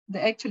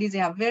 Actually, they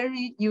are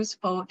very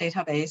useful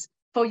database.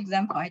 For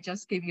example, I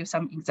just give you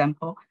some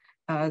example.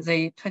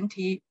 The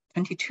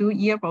 2022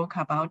 yearbook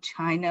about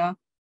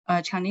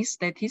Chinese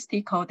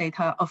statistical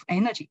data of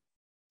energy.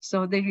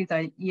 So there is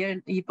a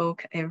yearly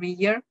book every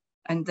year,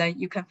 and then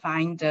you can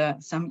find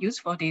some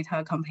useful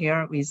data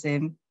compare with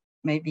them.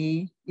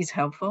 Maybe it's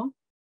helpful.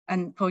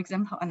 And for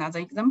example, another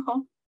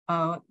example,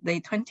 the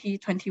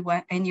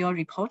 2021 annual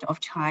report of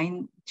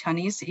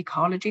Chinese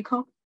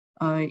ecological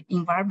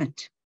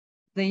environment.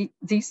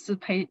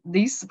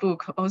 This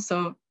book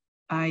also,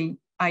 I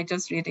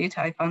just read it.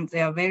 I found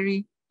there are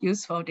very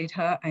useful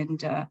data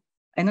and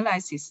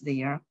analysis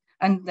there.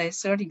 And the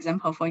third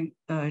example for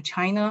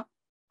China,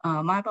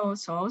 marble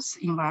source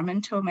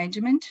environmental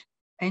management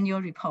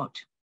annual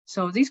report.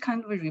 So this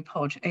kind of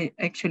report,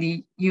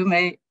 actually, you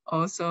may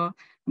also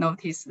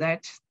notice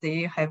that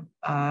they have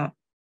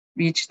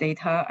rich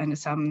data and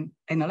some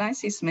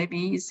analysis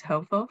maybe is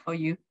helpful for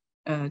you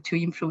to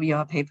improve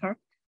your paper.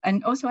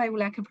 And also I would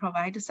like to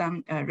provide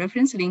some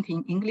reference link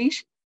in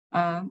English.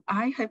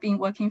 I have been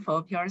working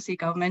for PRC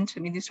government,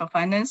 Ministry of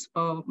Finance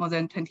for more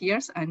than 20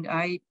 years, and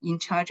I'm in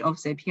charge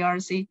of the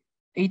PRC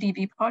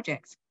ADB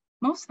projects.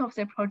 Most of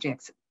the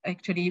projects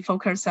actually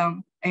focus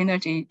on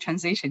energy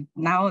transition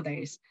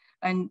nowadays.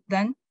 And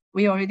then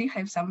we already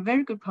have some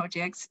very good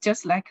projects,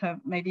 just like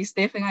maybe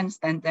Stephen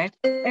understands that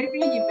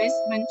every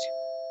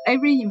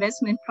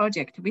investment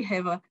project we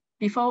have,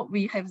 before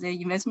we have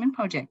the investment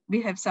project,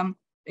 we have some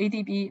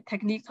ADB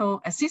technical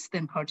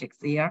assistant projects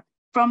there.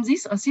 From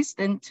this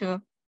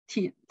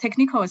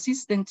technical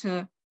assistant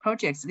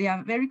projects, they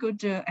are very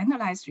good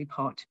analyzed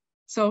report.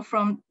 So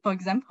from, for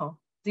example,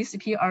 this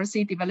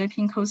PRC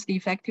developing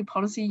cost-effective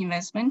policy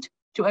investment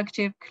to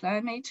achieve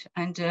climate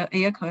and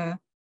air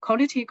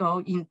quality goal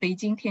in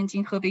Beijing,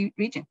 Tianjin, Hebei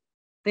region.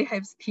 they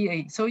have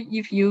TA. So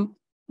if you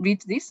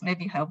read this, may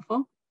be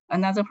helpful.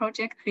 Another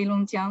project,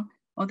 Heilongjiang,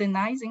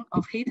 modernizing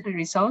of heat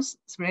resource,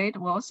 spread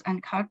walls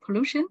and car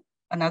pollution,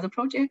 another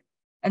project.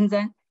 And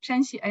then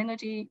Shanxi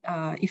Energy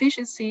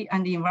Efficiency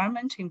and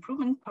Environment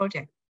Improvement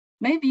Project.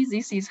 Maybe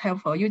this is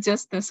helpful. You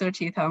just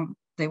search it on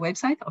the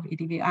website of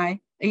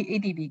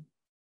ADB.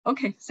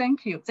 Okay,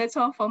 thank you. That's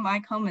all for my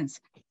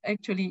comments.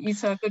 Actually,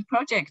 it's a good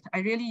project. I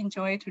really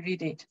enjoy to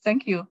read it.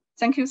 Thank you.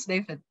 Thank you,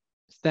 Stephen.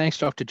 Thanks,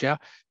 Dr. Zhao.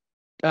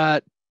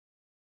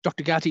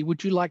 Dr. Gatti,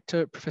 would you like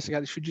to, Professor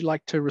Gatti, should you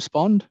like to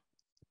respond?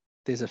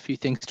 There's a few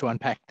things to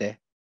unpack there.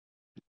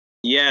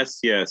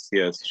 Yes,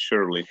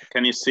 surely.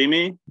 Can you see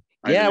me?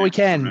 Yeah, we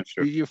can.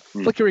 Sure. You're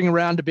flickering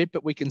around a bit,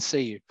 but we can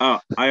see you.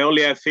 Oh, I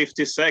only have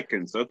 50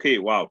 seconds. Okay,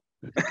 wow.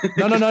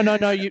 No.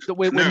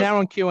 We're now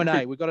on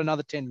Q&A. We've got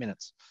another 10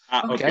 minutes.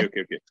 Okay,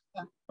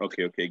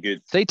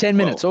 good. See, 10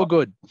 minutes, all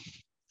good.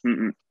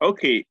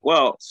 Okay,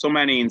 well, so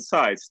many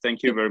insights.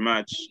 Thank you very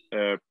much,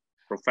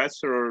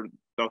 Professor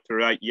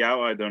Dr.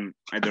 Yao. I don't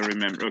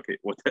remember. Okay,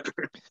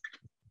 whatever.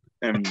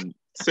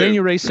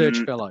 Senior research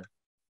fellow.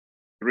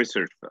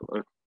 Research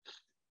fellow.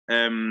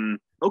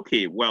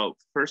 Okay, well,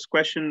 first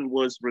question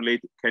was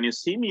related. Can you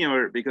see me,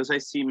 or because I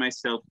see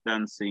myself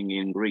dancing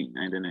in green?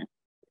 I don't know.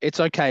 It's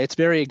okay. It's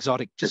very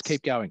exotic. Just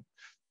keep going.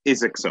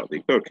 It's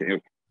exotic.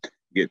 Okay,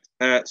 good.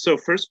 So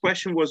first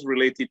question was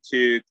related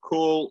to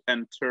coal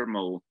and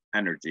thermal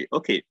energy.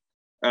 Okay,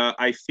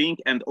 I think,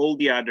 and all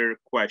the other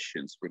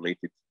questions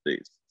related to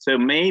this. So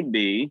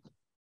maybe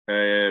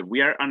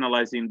we are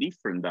analyzing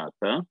different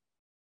data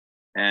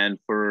and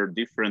for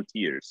different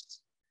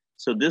years.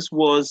 So this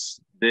was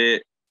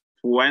the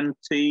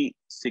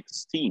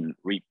 2016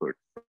 report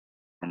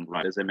from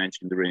RISE, as I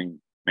mentioned during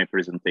my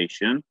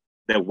presentation,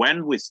 that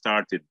when we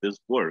started this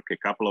work a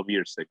couple of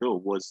years ago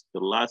was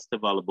the last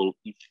available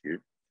issue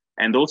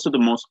and also the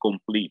most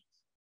complete,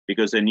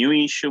 because a new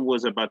issue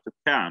was about to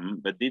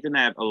come, but didn't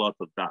have a lot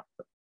of data.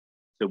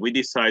 So we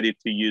decided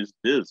to use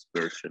this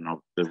version of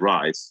the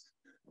RISE,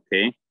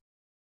 okay?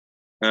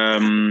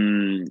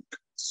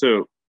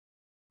 So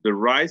the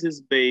RISE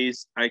is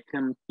based, I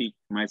can pick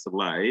my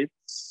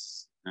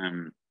slides.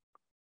 Maybe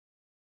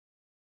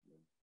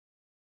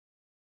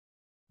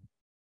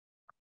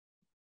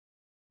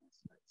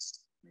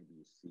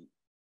you see.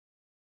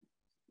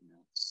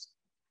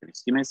 Can you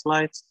see my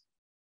slides?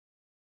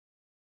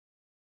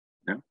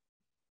 No?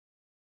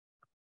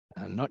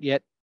 Not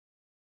yet.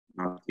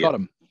 Not Got yet.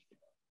 them.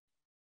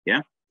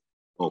 Yeah?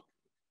 Oh.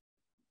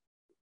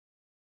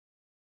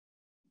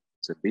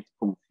 It's a bit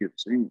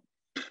confusing.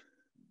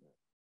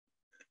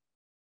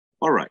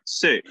 All right,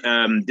 so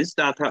these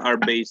data are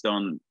based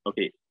on,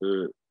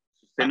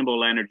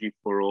 Sustainable Energy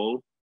for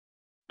All,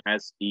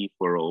 SE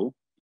for All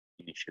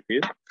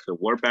initiative, so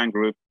World Bank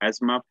Group,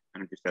 ESMAP,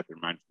 Energy Sector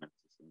Management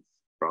Systems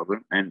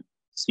Program, and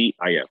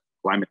CIF,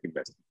 Climate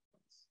Investment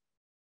Funds.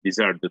 These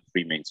are the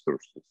three main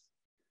sources.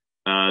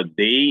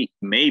 They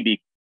may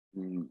be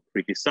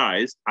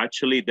criticized.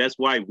 Actually, that's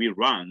why we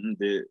run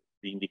the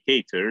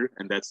indicator,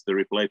 and that's the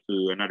reply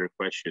to another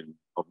question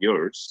of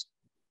yours.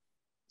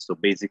 So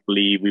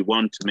basically, we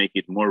want to make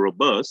it more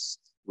robust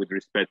with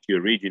respect to the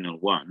original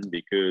one,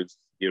 because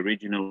the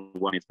original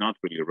one is not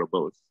really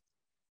robust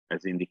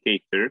as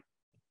indicator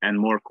and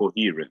more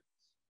coherent,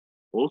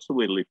 also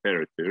with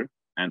literature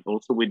and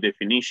also with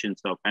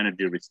definitions of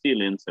energy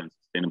resilience and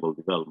sustainable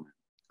development.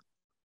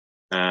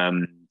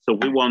 So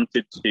we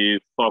wanted to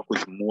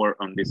focus more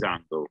on this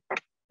angle.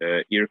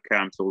 Here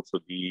comes also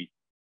the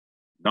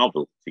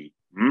novelty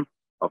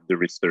of the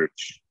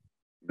research,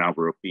 in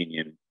our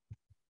opinion.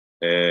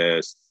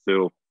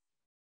 So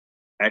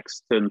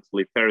extant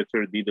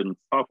literature didn't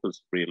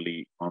focus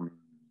really on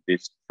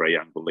this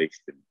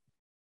triangulation.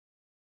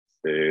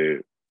 So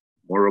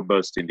more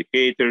robust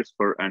indicators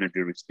for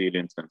energy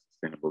resilience and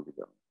sustainable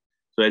development.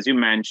 So as you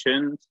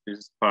mentioned, this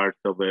is part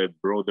of a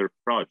broader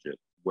project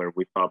where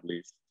we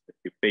published a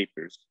few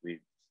papers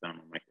with some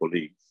of my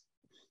colleagues.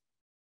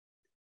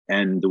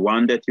 And the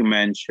one that you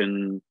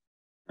mentioned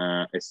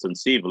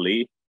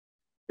extensively,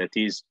 that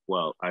is,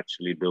 well,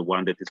 actually the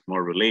one that is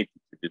more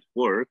related to this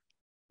work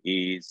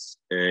is,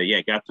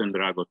 Gatto and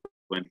Drago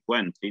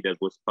 2020 that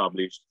was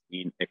published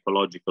in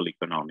Ecological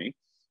Economics.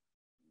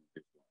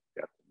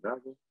 Gatto and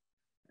Drago,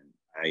 and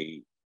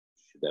I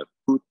should have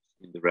put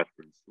in the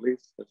reference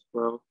list as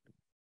well.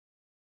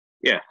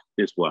 Yeah,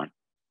 this one.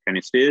 Can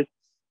you see it?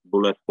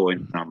 Bullet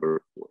point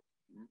number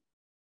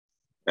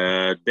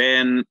 4.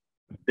 Then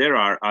there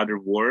are other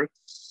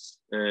works.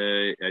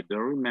 I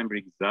don't remember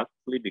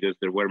exactly because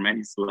there were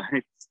many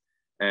slides,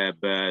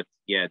 but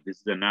yeah, this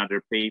is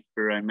another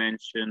paper I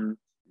mentioned,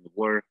 the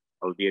work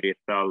Alvieri et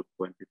al.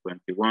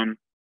 2021.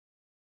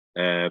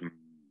 And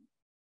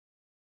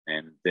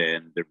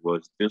then there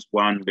was this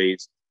one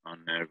based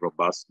on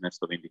robustness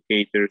of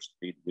indicators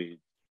with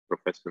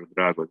Professor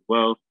Drago as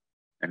well,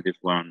 and this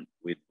one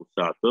with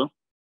Busato.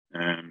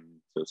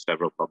 So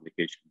several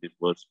publications. This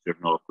was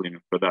Journal of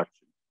Cleaner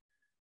Production.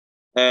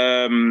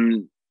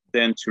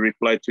 Then to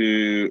reply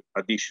to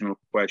additional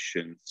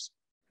questions.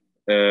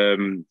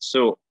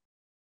 So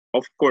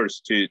of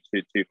course, to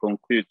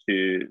conclude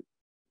to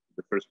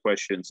the first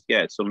questions,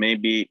 yeah. So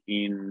maybe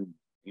in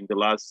the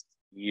last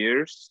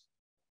years,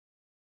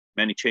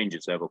 many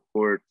changes have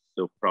occurred.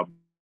 So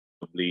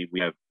probably we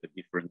have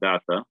different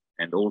data,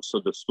 and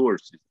also the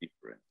source is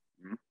different.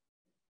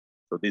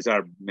 So these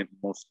are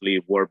mostly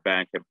World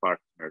Bank and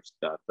partners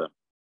data.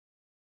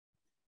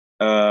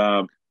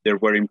 There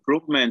were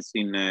improvements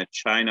in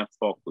China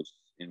focus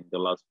in the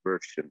last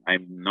version.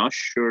 I'm not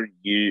sure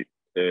you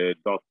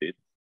got it,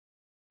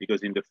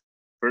 because in the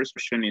first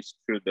version it's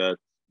true that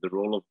the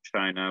role of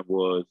China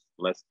was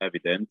less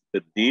evident,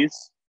 but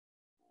this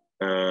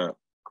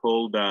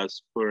called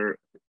for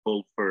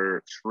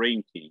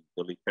shrinking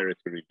the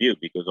literature review,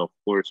 because of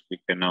course we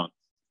cannot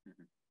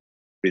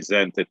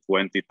present a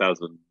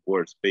 20,000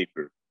 words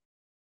paper.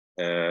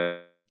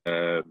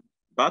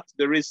 But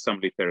there is some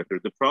literature.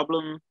 The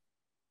problem,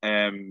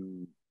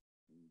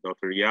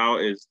 Dr. Yao,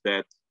 is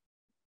that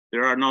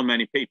there are not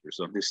many papers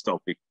on this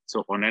topic.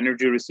 So on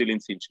energy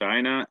resilience in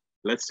China,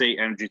 let's say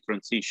energy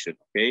transition,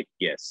 okay?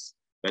 Yes,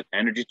 but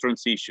energy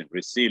transition,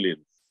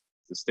 resilience,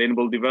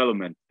 sustainable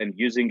development, and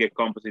using a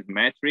composite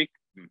metric,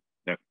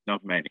 no,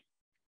 not many.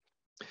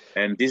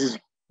 And this is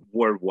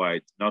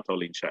worldwide, not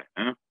only in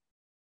China.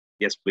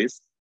 Yes, please.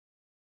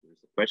 There's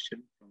a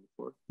question from the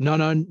floor. No.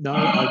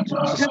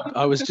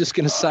 I was just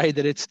going to say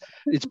that it's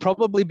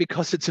probably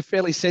because it's a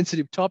fairly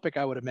sensitive topic,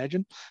 I would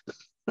imagine.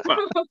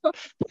 Well,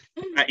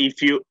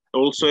 if you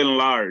also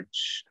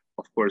enlarge,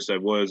 of course, I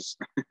was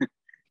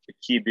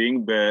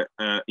kidding, but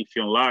if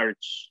you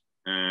enlarge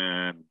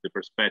the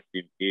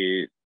perspective,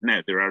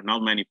 no, there are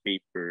not many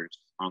papers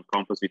on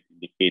composite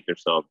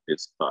indicators of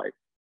this type.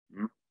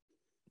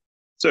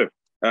 So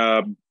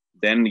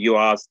then you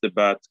asked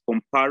about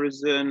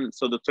comparison.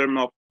 So the term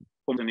of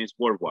comparison is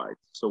worldwide.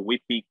 So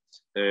we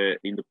picked,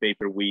 in the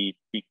paper, we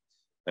picked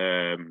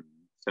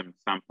some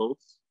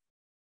samples.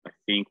 I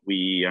think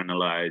we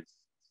analyzed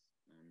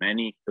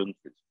many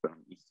countries from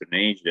Eastern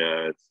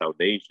Asia, South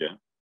Asia,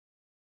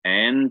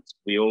 and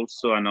we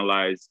also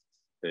analyzed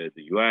the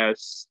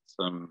US,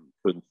 some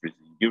countries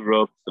in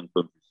Europe, some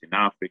countries in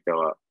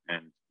Africa,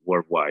 and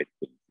worldwide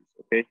countries,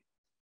 okay?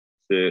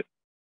 So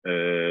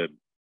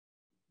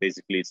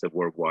basically it's a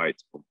worldwide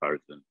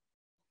comparison.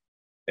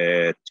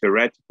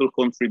 Theoretical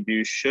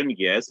contribution,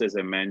 yes, as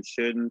I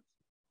mentioned,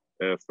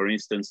 for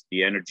instance,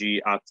 the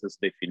energy access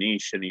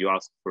definition, you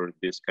asked for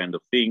this kind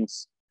of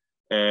things.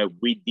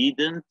 We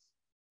didn't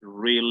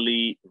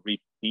really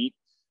repeat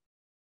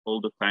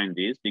all the time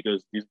this,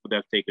 because this would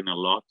have taken a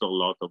lot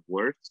of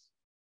words.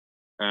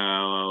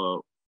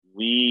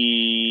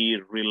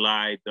 We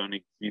relied on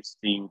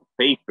existing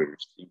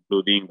papers,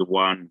 including the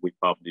one we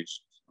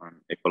published on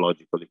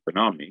ecological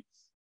economics,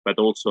 but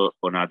also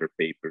on other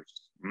papers.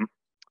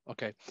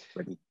 Okay.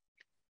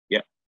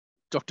 Yeah.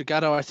 Dr.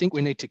 Gatto, I think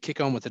we need to kick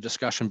on with the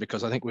discussion,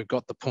 because I think we've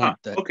got the point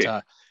that,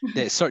 okay.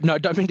 Sorry, no, I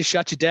don't mean to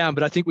shut you down,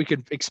 but I think we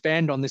could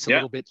expand on this a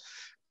little bit.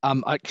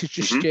 I could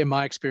just share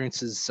my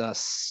experiences.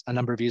 A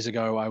number of years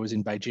ago, I was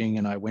in Beijing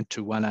and I went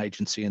to one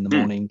agency in the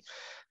morning,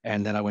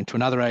 and then I went to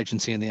another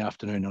agency in the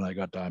afternoon, and I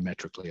got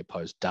diametrically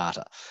opposed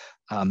data.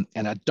 And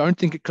I don't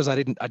think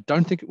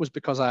it was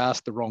because I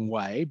asked the wrong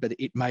way, but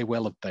it may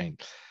well have been.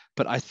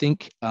 But I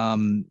think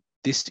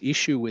this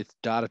issue with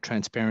data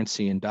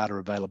transparency and data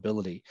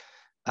availability,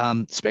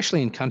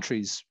 especially in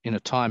countries in a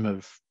time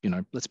of,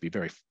 let's be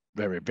very,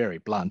 very, very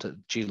blunt, a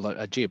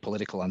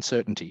geopolitical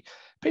uncertainty,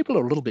 people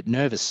are a little bit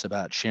nervous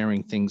about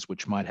sharing things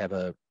which might have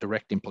a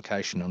direct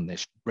implication on their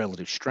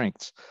relative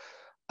strengths.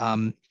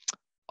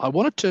 I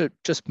wanted to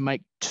just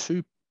make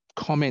two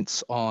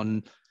comments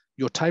on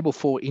your table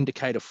 4,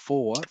 indicator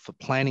 4 for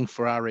planning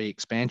for RE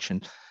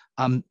expansion.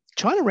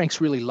 China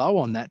ranks really low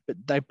on that, but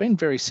they've been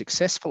very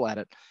successful at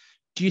it.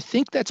 Do you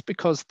think that's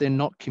because they're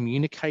not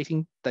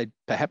communicating? They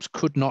perhaps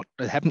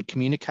they haven't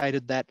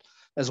communicated that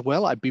as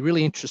well? I'd be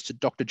really interested,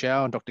 Dr.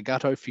 Zhao and Dr.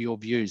 Gatto, for your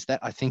views. That,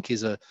 I think,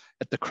 is at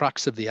the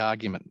crux of the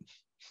argument.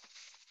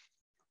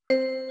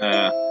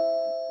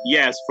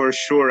 Yes, for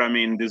sure. I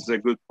mean, this is a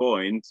good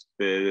point.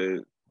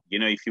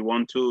 If you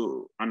want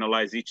to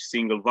analyze each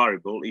single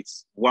variable,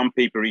 it's one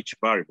paper each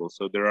variable.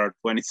 So there are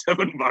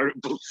 27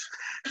 variables.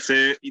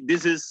 So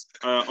this is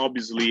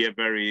obviously a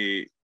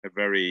very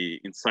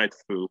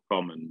insightful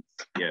comment.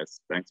 Yes,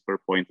 thanks for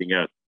pointing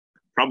out.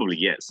 Probably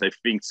yes, I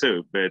think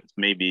so, but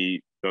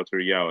maybe Dr.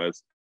 Yao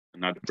has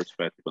another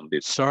perspective on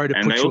this. Sorry to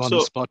put you on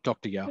the spot,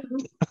 Dr. Yao.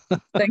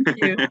 Thank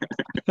you.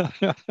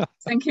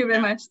 Thank you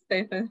very much,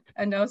 Stephen,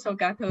 and also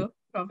Gatto,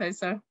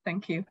 Professor.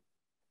 Thank you.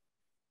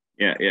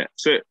 Yeah.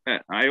 So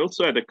I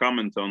also had a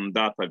comment on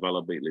data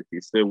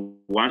availability. So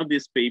one of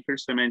these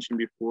papers I mentioned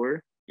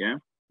before,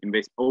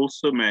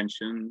 also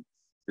mentioned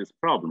this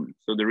problem.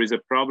 So there is a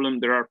problem.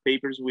 There are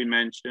papers we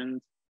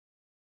mentioned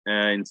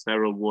in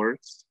several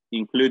words,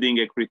 including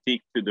a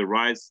critique to the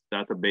RISE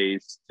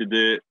database, to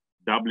the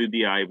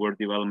WDI, World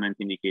Development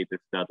Indicators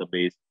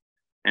database.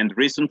 And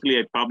recently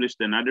I published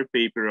another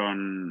paper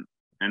on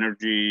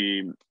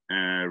energy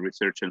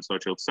research and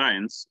social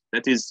science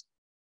that is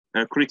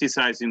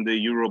criticizing the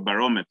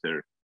Eurobarometer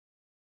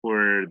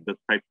for the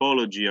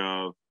typology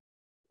of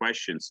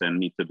questions and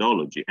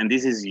methodology. And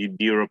this is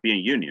the European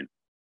Union.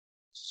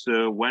 So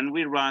when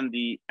we run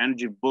the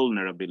Energy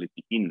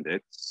Vulnerability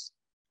Index,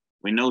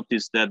 we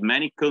noticed that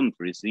many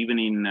countries, even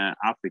in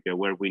Africa,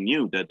 where we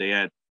knew that they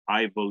had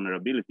high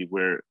vulnerability,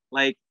 were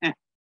like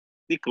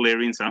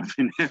declaring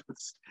something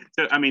else.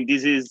 So, I mean,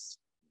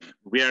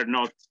 we are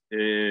not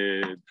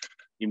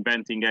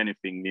inventing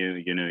anything new,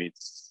 you know,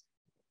 it's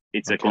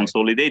okay. A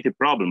consolidated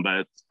problem,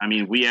 but I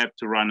mean, we have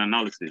to run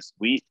analysis.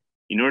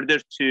 In order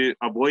to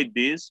avoid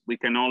this, we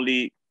can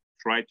only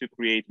try to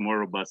create more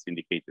robust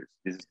indicators.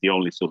 This is the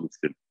only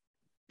solution.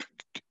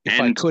 If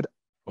I could,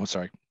 oh,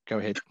 sorry, go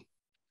ahead.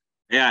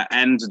 Yeah,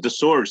 and the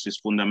source is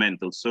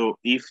fundamental. So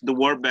if the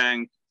World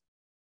Bank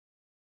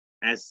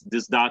has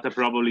this data,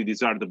 probably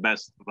these are the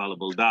best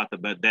available data,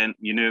 but then,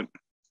 you know,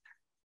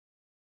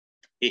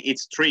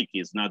 it's tricky.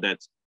 It's not that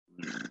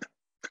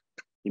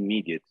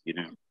immediate, you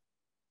know.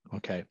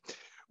 Okay,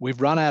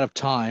 we've run out of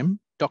time.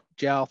 Dr.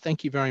 Zhao,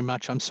 thank you very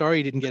much. I'm sorry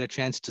you didn't get a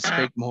chance to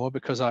speak more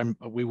because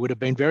we would have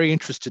been very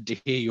interested to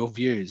hear your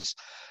views.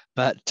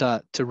 But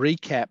to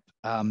recap,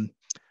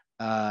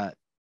 China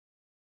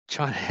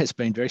has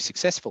been very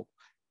successful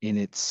in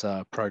its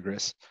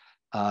progress.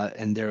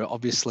 And there are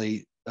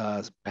obviously,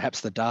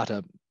 perhaps the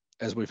data,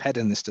 as we've had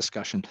in this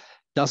discussion,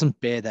 doesn't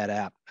bear that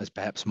out as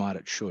perhaps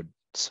it should.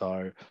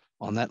 So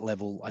on that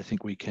level, I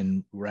think we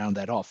can round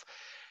that off.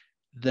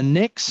 The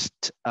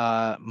next,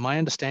 my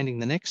understanding,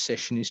 the next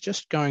session is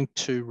just going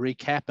to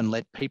recap and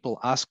let people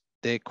ask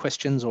their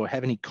questions or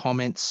have any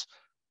comments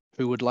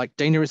who would like.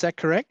 Dina, is that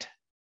correct?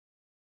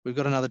 We've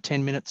got another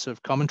 10 minutes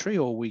of commentary,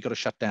 or we got to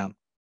shut down?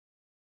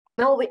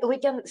 No, we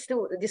can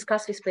still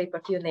discuss this paper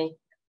Q&A.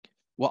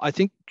 Well, I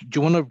think, do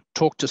you want to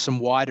talk to some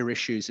wider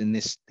issues in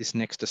this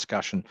next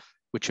discussion,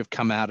 which have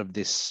come out of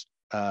this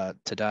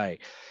today?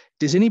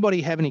 Does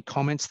anybody have any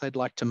comments they'd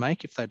like to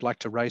make? If they'd like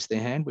to raise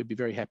their hand, we'd be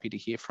very happy to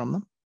hear from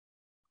them.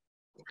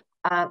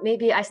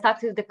 Maybe I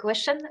start with the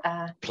question.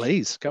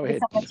 Please, go ahead.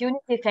 This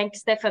opportunity. Thanks,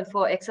 Stefan,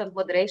 for excellent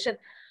moderation.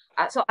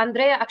 So,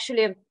 Andrea,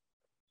 actually,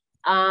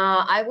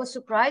 I was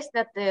surprised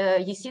that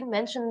Yasin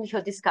mentioned in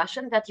your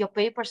discussion that your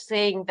paper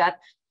saying that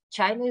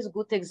China is a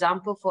good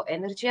example for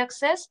energy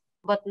access,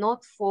 but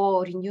not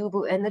for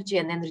renewable energy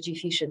and energy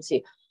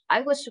efficiency.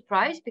 I was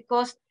surprised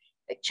because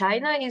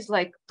China is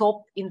like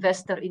top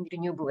investor in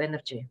renewable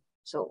energy.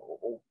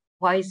 So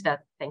why is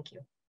that? Thank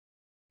you.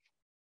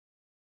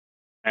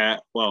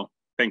 Well,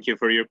 thank you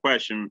for your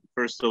question.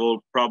 First of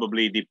all,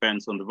 probably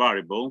depends on the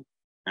variable.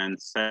 And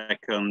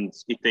second,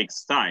 it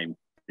takes time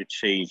to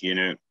change, you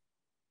know,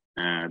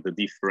 the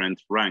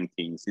different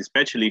rankings,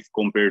 especially if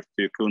compared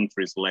to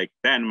countries like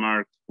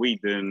Denmark,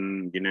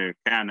 Sweden, you know,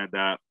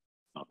 Canada.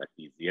 Not that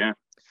easy, yeah?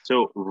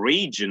 So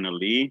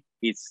regionally,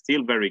 it's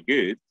still very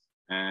good,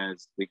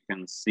 as we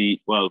can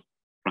see. Well,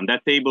 from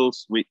that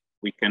tables, we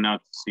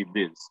cannot see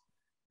this.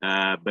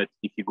 But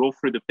if you go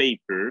through the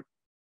paper,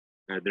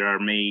 there are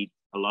made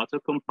a lot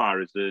of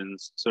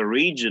comparisons. So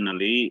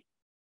regionally,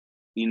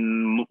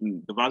 in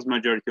the vast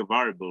majority of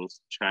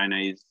variables, China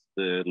is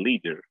the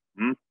leader,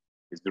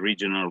 is the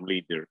regional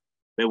leader.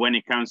 But when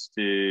it comes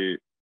to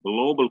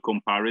global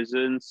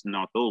comparisons,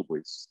 not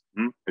always,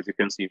 as you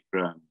can see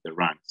from the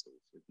ranks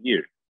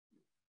here.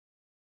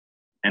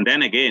 And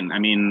then again, I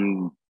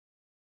mean,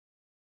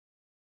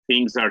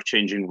 things are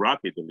changing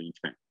rapidly in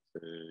China,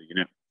 you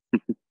know,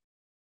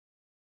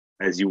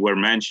 as you were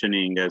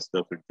mentioning, as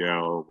Dr.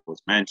 Zhao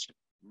was mentioning.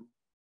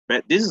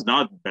 But this is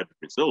not a bad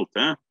result,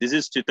 huh? This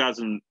is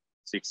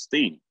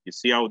 2016. You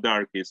see how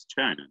dark is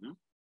China, no?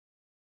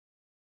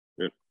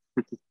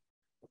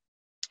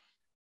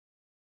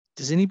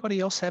 Does anybody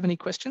else have any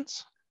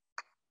questions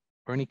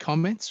or any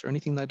comments or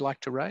anything they'd like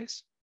to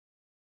raise?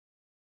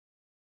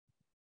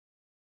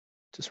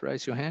 Just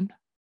raise your hand.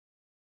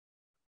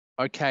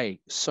 Okay,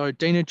 so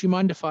Dina, do you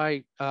mind if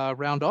I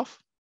round off?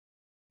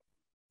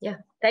 Yeah,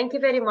 thank you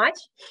very much.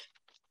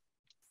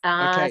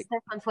 Okay.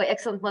 Stefan, for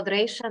excellent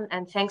moderation,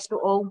 and thanks to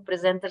all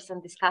presenters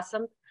and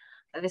discussants.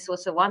 This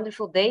was a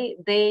wonderful day,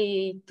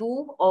 day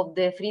 2 of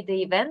the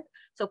 3-day event.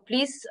 So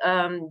please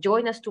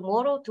join us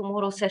tomorrow.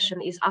 Tomorrow's session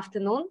is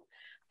afternoon,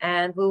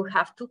 and we'll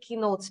have 2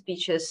 keynote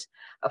speeches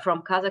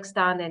from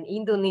Kazakhstan and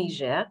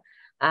Indonesia,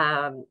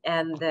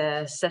 and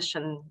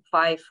session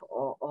 5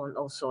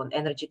 also on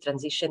energy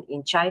transition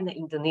in China,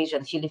 Indonesia,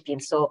 and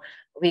Philippines. So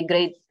we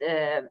got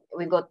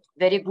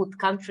very good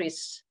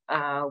countries,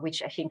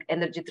 which I think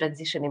energy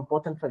transition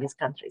important for these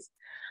countries.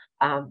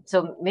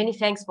 So many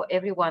thanks for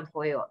everyone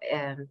for your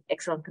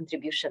excellent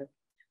contribution,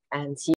 and see you.